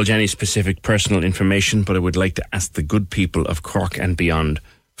can't divulge any specific personal information, but I would like to ask the good people of Cork and beyond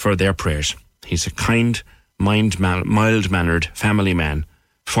for their prayers. He's a kind, mild-mannered family man,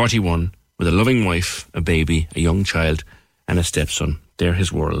 41, with a loving wife, a baby, a young child, and a stepson. They're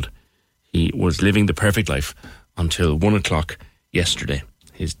his world. He was living the perfect life until 1 o'clock yesterday.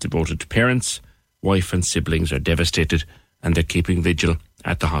 He's devoted to parents. Wife and siblings are devastated and they're keeping vigil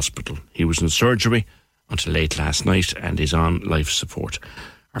at the hospital. He was in surgery until late last night and is on life support.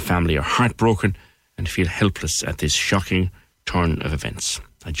 Our family are heartbroken and feel helpless at this shocking turn of events.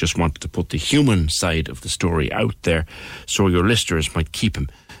 I just wanted to put the human side of the story out there so your listeners might keep him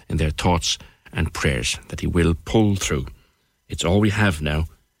in their thoughts and prayers, that he will pull through. It's all we have now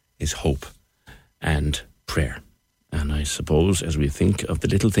is hope and prayer. And I suppose as we think of the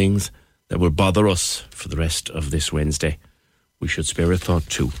little things that will bother us for the rest of this Wednesday, we should spare a thought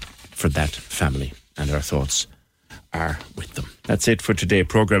too for that family. And our thoughts are with them. That's it for today.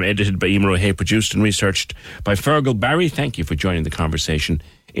 Programme edited by Emer O'Hay, produced and researched by Fergal Barry. Thank you for joining the conversation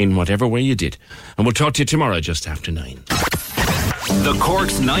in whatever way you did. And we'll talk to you tomorrow just after 9. The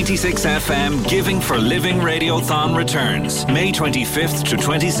Cork's 96 FM Giving for Living Radiothon returns May 25th to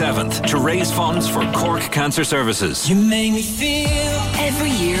 27th to raise funds for Cork Cancer Services. You make me feel.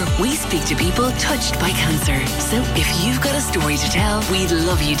 Every year we speak to people touched by cancer. So if you've got a story to tell, we'd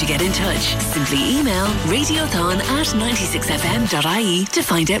love you to get in touch. Simply email radiothon@96fm.ie to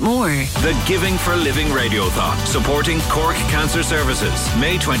find out more. The Giving for Living Radiothon, supporting Cork Cancer Services,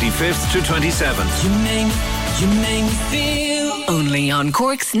 May 25th to 27th. You make me feel. Only on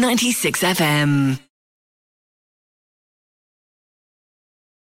Cork's 96 FM.